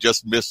 "Mark, you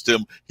just missed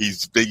him. You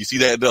see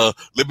that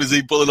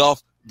limousine pulling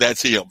off?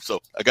 That's him." So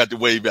I got to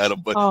wave at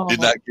him, but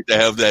did not get to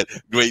have that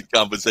great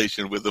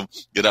conversation with him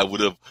that I would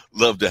have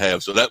loved to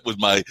have. So that was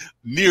my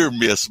near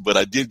miss, but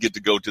I did get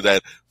to go to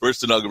that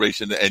first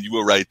inauguration. And you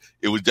were right.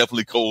 It was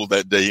definitely cold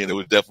that day, and it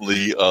was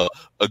definitely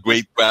a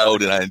great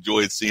crowd. And I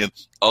enjoyed seeing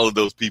all of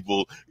those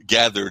people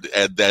gathered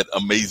at that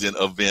amazing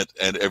event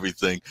and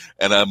everything.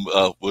 And I'm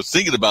was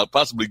thinking about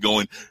possibly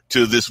going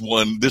to this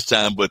one this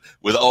time, but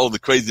with all the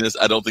craziness,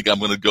 I don't think I'm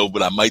going to go,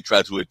 but I might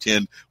try to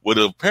attend what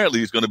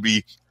apparently is going to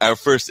be our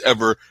first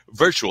ever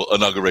virtual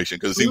inauguration,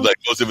 because it seems like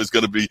most of it's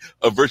going to be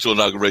a virtual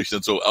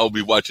inauguration. So I'll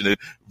be watching it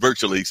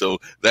virtually. So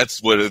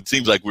that's what it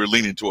seems like we're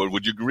leaning toward.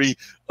 Would you agree,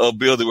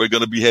 Bill, that we're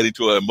going to be heading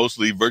to a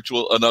mostly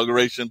virtual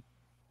inauguration?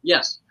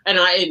 Yes. And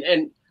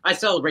I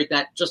celebrate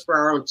that just for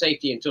our own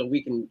safety until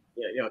we can,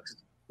 cause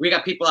we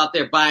got people out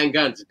there buying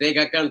guns. If they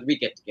got guns, we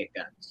get to get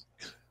guns.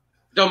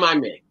 Don't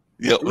mind me.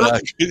 Yeah.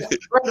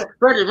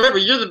 Remember,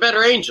 you're the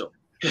better angel.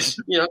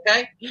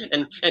 Okay?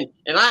 And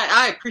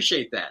I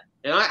appreciate that.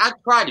 And I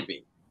try to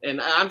be. And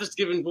I'm just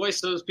giving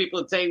voice to those people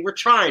and saying we're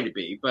trying to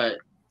be, but,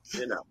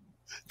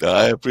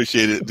 I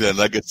appreciate it. And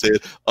like I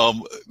said,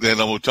 then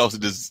I'm going to toss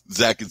it to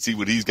Zack and see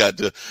what he's got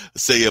to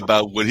say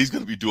about what he's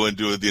going to be doing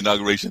during the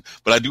inauguration.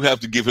 But I do have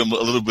to give him a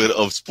little bit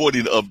of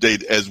sporting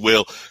update as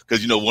well,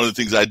 because, one of the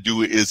things I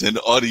do is an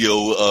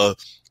audio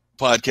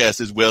podcast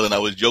as well. And I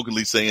was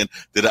jokingly saying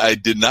that I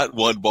did not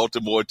want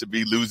Baltimore to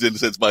be losing,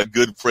 since my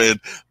good friend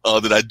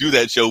that I do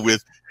that show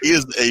with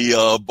is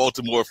a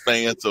Baltimore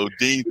fan. So,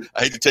 Dean,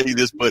 I hate to tell you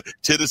this, but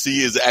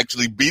Tennessee is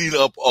actually beating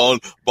up on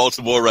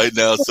Baltimore right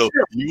now. So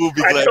you will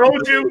be glad.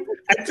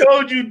 I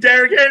told you,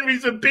 Derrick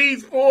Henry's a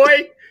beast,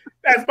 boy.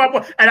 That's my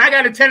boy. And I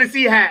got a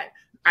Tennessee hat.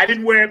 I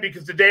didn't wear it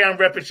because today I'm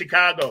repping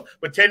Chicago.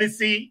 But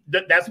Tennessee,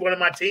 that's one of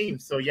my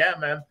teams. So, yeah,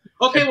 man.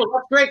 Okay, well,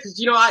 that's great, because,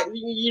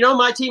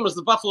 my team was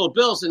the Buffalo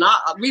Bills, and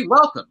we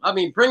welcome. I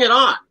mean, bring it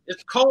on.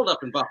 It's cold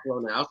up in Buffalo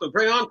now, so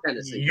bring on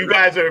Tennessee. You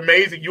guys are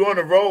amazing. You're on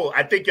a roll.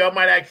 I think y'all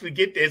might actually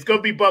get there. It's going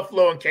to be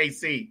Buffalo and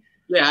KC.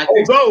 Yeah.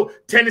 Although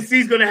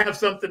Tennessee's going to have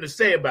something to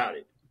say about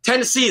it.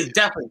 Tennessee is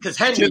definitely, because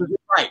Henry, you're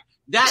right.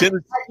 That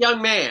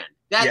young man.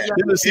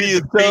 Tennessee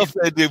is tough.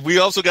 And we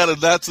also got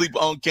to not sleep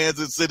on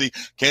Kansas City.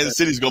 Kansas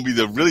City is going to be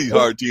the really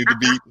hard team to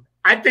beat.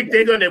 I think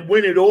they're going to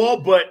win it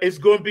all, but it's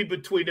going to be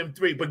between them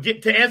three. But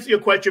to answer your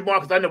question,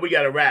 Marcus, I know we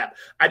got to wrap.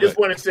 I just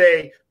want to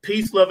say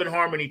peace, love, and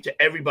harmony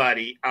to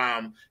everybody.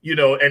 And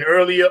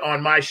earlier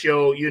on my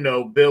show,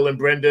 Bill and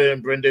Brenda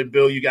and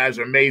Bill, you guys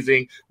are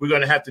amazing. We're going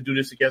to have to do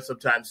this again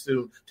sometime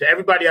soon. To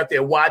everybody out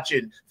there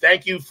watching,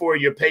 thank you for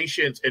your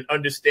patience and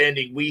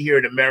understanding. We here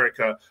in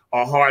America,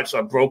 our hearts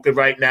are broken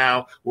right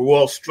now. We're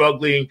all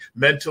struggling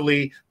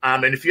mentally.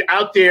 And if you're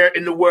out there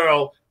in the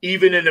world,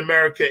 even in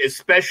America,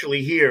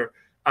 especially here,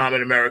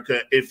 in America,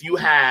 if you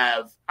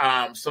have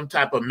some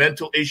type of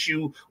mental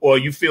issue, or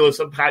you feel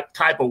some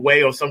type of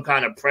way or some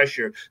kind of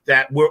pressure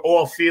that we're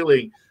all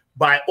feeling,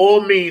 by all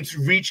means,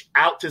 reach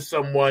out to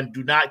someone.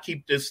 Do not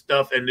keep this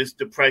stuff and this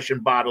depression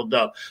bottled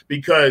up,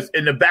 because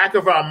in the back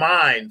of our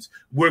minds,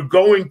 we're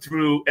going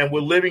through and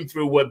we're living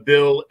through what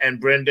Bill and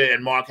Brenda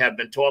and Mark have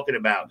been talking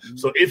about. Mm-hmm.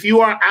 So if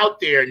you are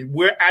out there and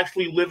we're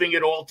actually living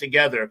it all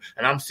together,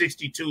 and I'm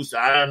 62, so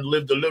I done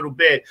lived a little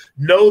bit,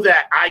 know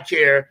that I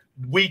care.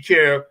 We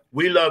care.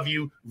 We love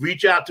you.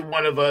 Reach out to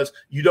one of us.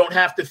 You don't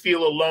have to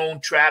feel alone,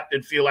 trapped,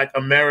 and feel like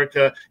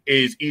America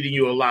is eating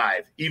you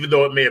alive, even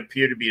though it may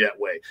appear to be that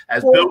way.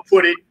 As Bill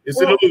put it, it's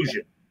an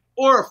illusion.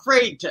 Or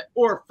afraid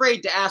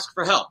to ask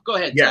for help. Go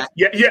ahead, Zack.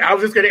 Yeah. I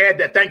was just going to add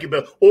that. Thank you,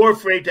 Bill. Or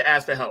afraid to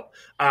ask for help.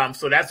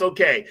 So that's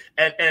okay.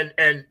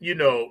 And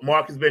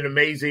Mark has been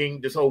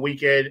amazing this whole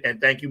weekend. And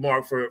thank you,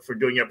 Mark, for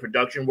doing your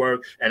production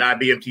work. And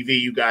IBM TV,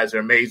 you guys are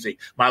amazing.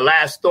 My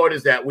last thought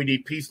is that we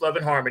need peace, love,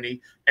 and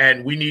harmony.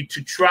 And we need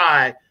to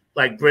try,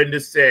 like Brenda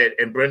said,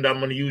 and Brenda, I'm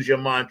going to use your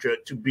mantra,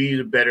 to be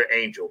the better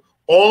angel.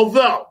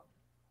 Although,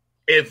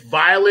 if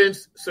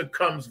violence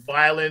succumbs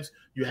violence,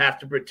 you have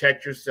to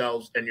protect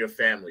yourselves and your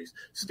families.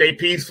 Stay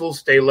peaceful,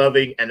 stay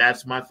loving, and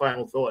that's my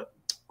final thought.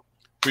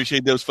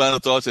 Appreciate those final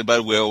thoughts. And by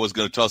the way, I was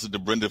going to toss it to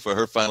Brenda for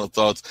her final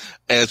thoughts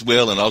as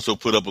well, and also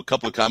put up a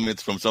couple of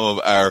comments from some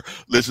of our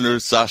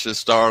listeners. Sasha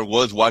Starr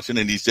was watching,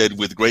 and he said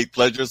with great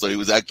pleasure. So he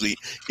was actually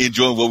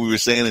enjoying what we were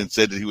saying and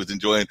said that he was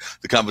enjoying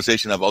the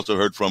conversation. I've also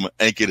heard from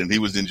Ankit, and he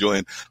was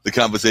enjoying the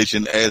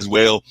conversation as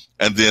well.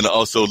 And then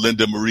also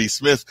Linda Marie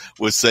Smith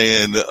was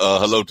saying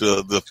hello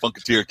to the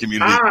Funketeer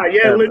community.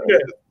 Yeah, Linda.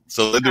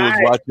 So Linda was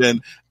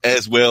watching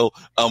as well.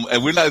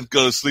 And we're not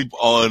going to sleep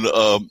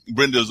on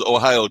Brenda's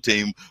Ohio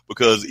team,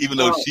 because even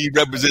though she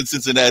represents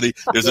Cincinnati,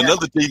 there's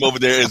another team over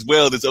there as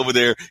well that's over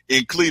there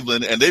in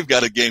Cleveland, and they've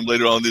got a game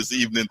later on this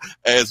evening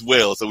as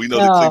well. So we know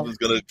that Cleveland's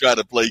going to try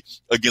to play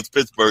against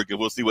Pittsburgh, and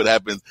we'll see what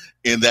happens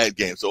in that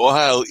game. So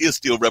Ohio is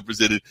still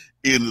represented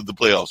in the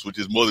playoffs, which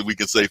is more than we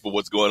can say for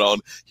what's going on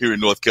here in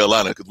North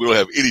Carolina, because we don't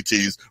have any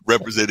teams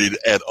represented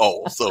at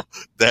all. So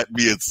that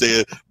being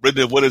said,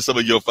 Brenda, what are some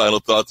of your final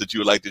thoughts that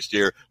you would like to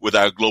share with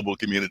our global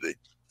community?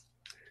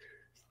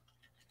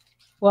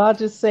 Well, I'll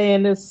just say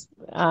in this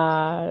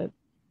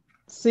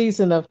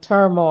season of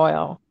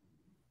turmoil,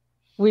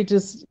 we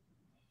just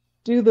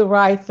do the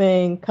right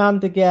thing, come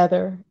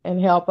together, and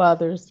help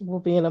others. We'll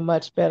be in a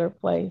much better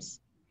place.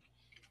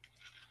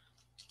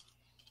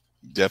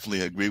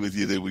 Definitely agree with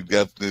you that we've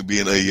got to be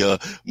in a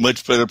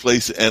much better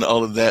place and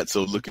all of that.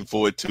 So looking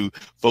forward to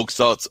folks'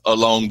 thoughts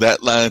along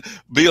that line.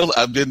 Bill,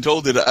 I've been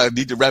told that I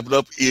need to wrap it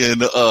up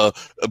in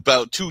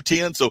about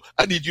 2:10. So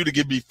I need you to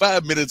give me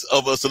 5 minutes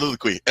of a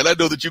soliloquy. And I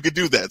know that you can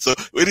do that. So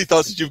any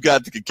thoughts that you've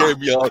got that can carry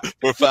me on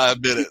for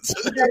 5 minutes?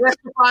 Okay,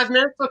 that's for 5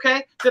 minutes,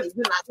 okay? Then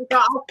I think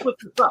I'll put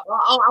this up.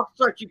 I'll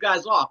start you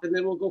guys off, and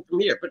then we'll go from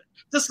here. But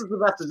this is the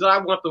message that I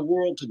want the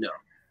world to know.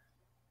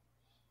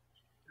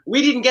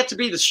 We didn't get to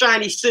be the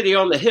shiny city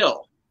on the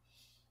hill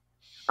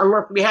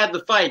unless we had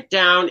the fight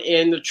down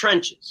in the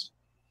trenches.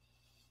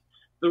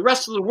 The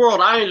rest of the world,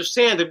 I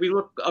understand that we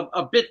look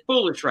a bit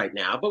foolish right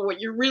now, but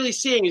what you're really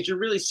seeing is the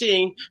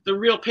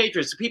real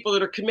patriots, the people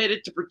that are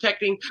committed to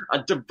protecting a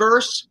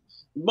diverse,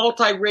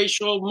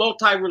 multiracial,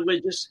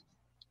 multi-religious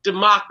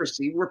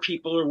democracy where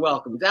people are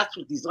welcome. That's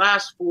what these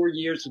last 4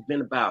 years have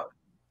been about.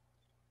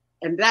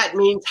 And that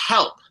means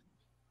help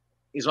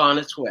is on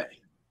its way.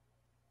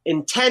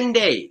 In 10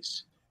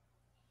 days,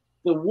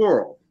 the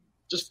world,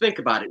 just think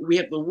about it, we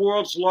have the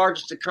world's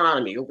largest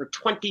economy, over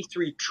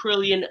 $23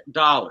 trillion.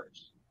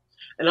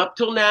 And up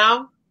till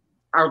now,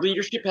 our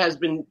leadership has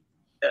been,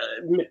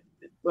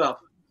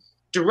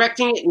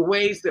 directing it in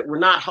ways that were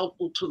not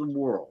helpful to the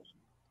world.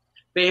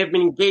 They have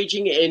been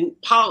engaging in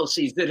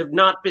policies that have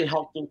not been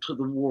helpful to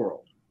the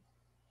world.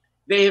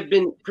 They have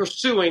been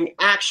pursuing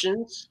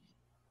actions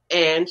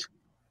and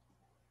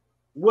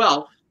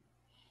wealth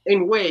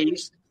in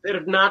ways that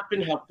have not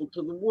been helpful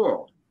to the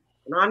world.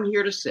 And I'm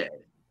here to say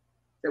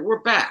that we're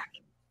back.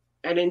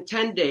 And in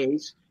 10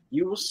 days,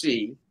 you will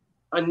see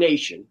a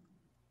nation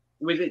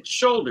with its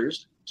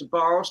shoulders, to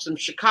borrow some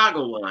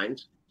Chicago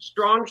lines,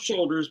 strong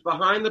shoulders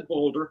behind the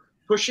boulder,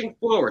 pushing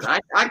forward.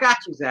 I got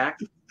you, Zack.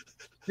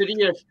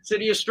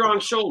 City of strong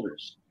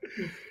shoulders.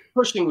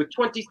 Pushing with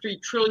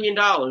 $23 trillion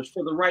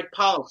for the right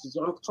policies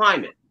on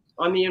climate,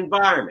 on the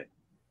environment,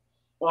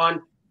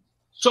 on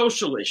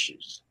social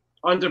issues,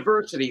 on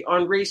diversity,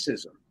 on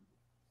racism.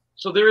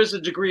 So there is a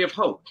degree of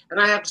hope. And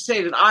I have to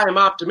say that I am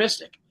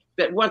optimistic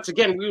that once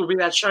again, we will be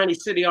that shiny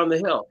city on the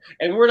hill.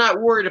 And we're not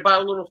worried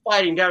about a little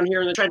fighting down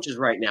here in the trenches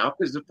right now,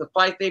 because if the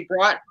fight they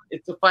brought,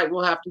 it's the fight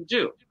we'll have to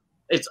do.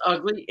 It's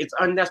ugly, it's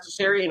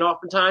unnecessary, and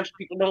oftentimes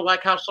people don't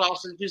like how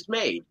sausage is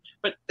made,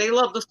 but they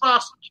love the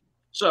sausage.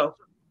 So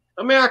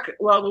America,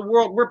 the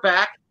world, we're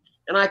back,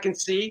 and I can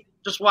see,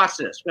 just watch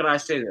this when I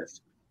say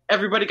this.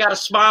 Everybody got a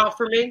smile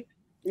for me?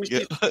 Let me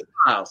see some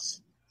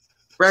smiles.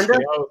 Brenda?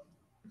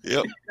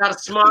 Yep. Got a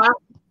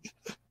smile?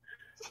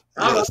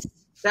 Yes.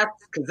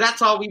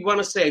 That's all we want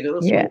to say.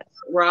 That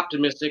we're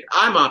optimistic.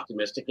 I'm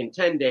optimistic. In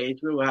 10 days,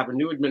 we will have a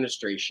new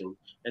administration,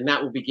 and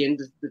that will begin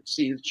to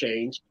see the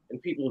change, and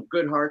people with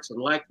good hearts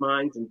and like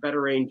minds and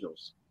better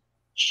angels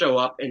show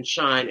up and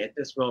shine at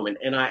this moment.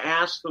 And I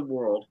ask the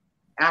world,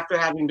 after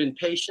having been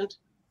patient,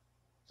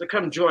 to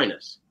come join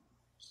us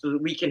so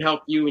that we can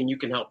help you and you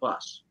can help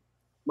us.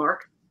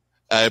 Mark?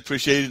 I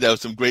appreciate it. That was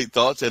some great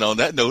thoughts. And on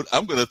that note,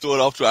 I'm going to throw it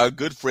off to our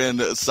good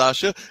friend,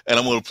 Sasha, and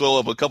I'm going to throw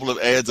up a couple of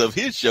ads of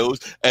his shows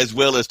as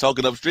well as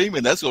Talking Upstream.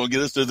 And that's going to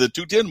get us to the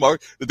 2:10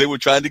 mark that they were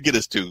trying to get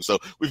us to. So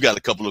we've got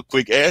a couple of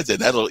quick ads, and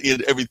that'll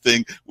end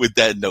everything with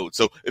that note.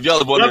 So if y'all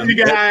are wondering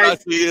who Sasha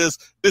is,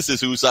 this is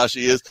who Sasha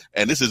is,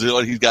 and this is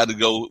what he's got to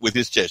go with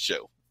his chess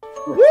show.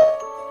 Woo!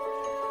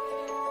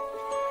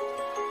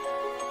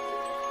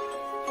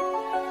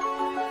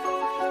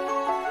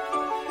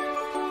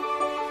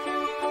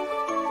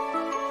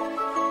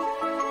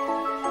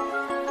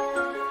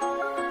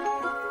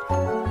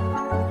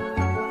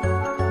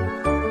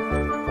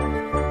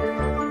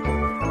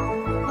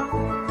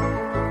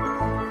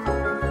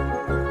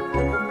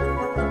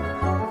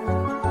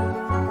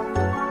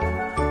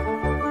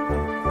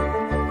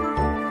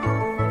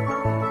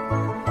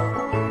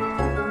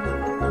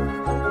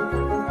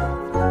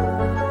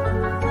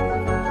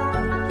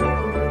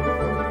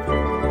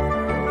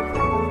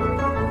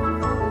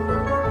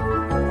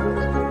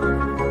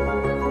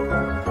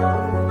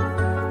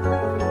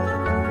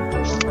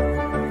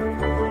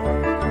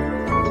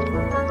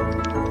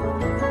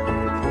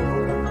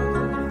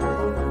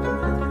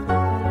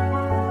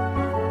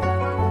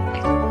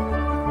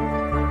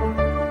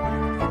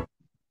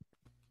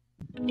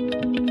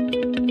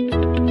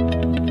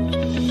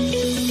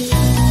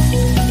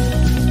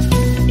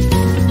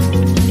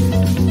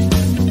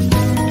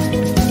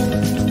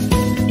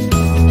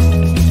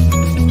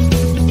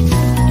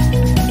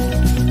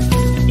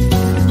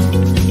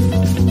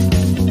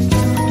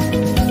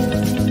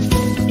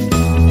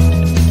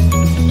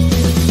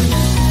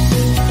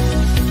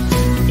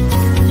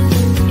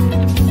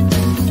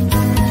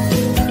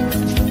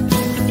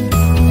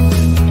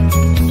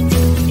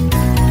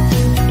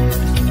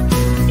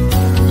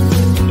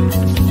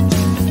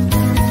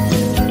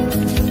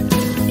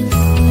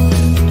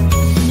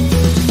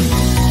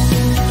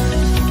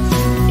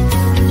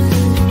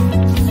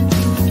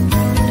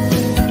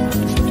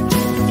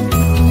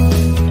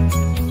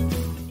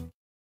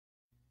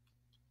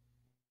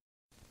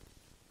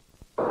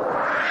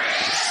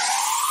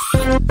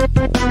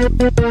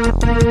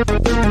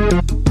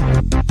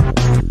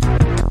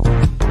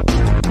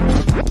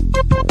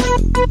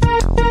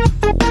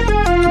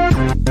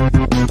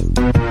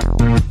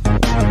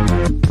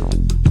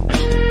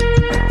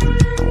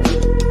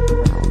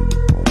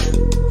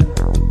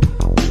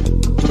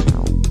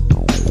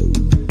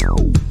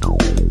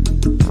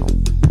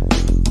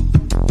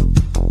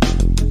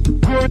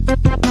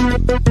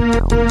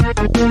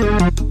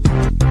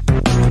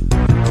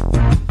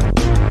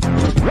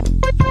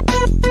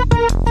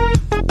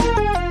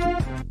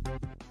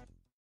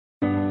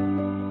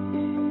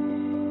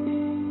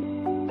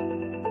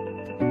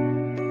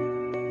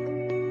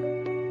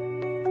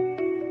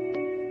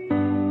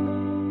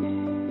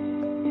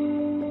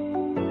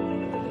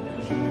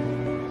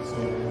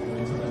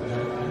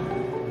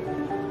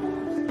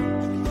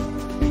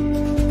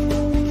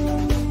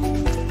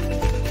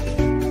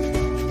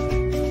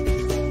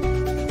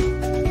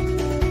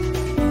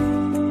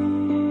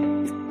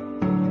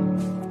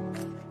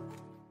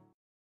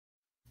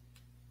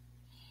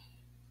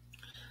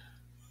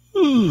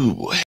 Ooh, boy.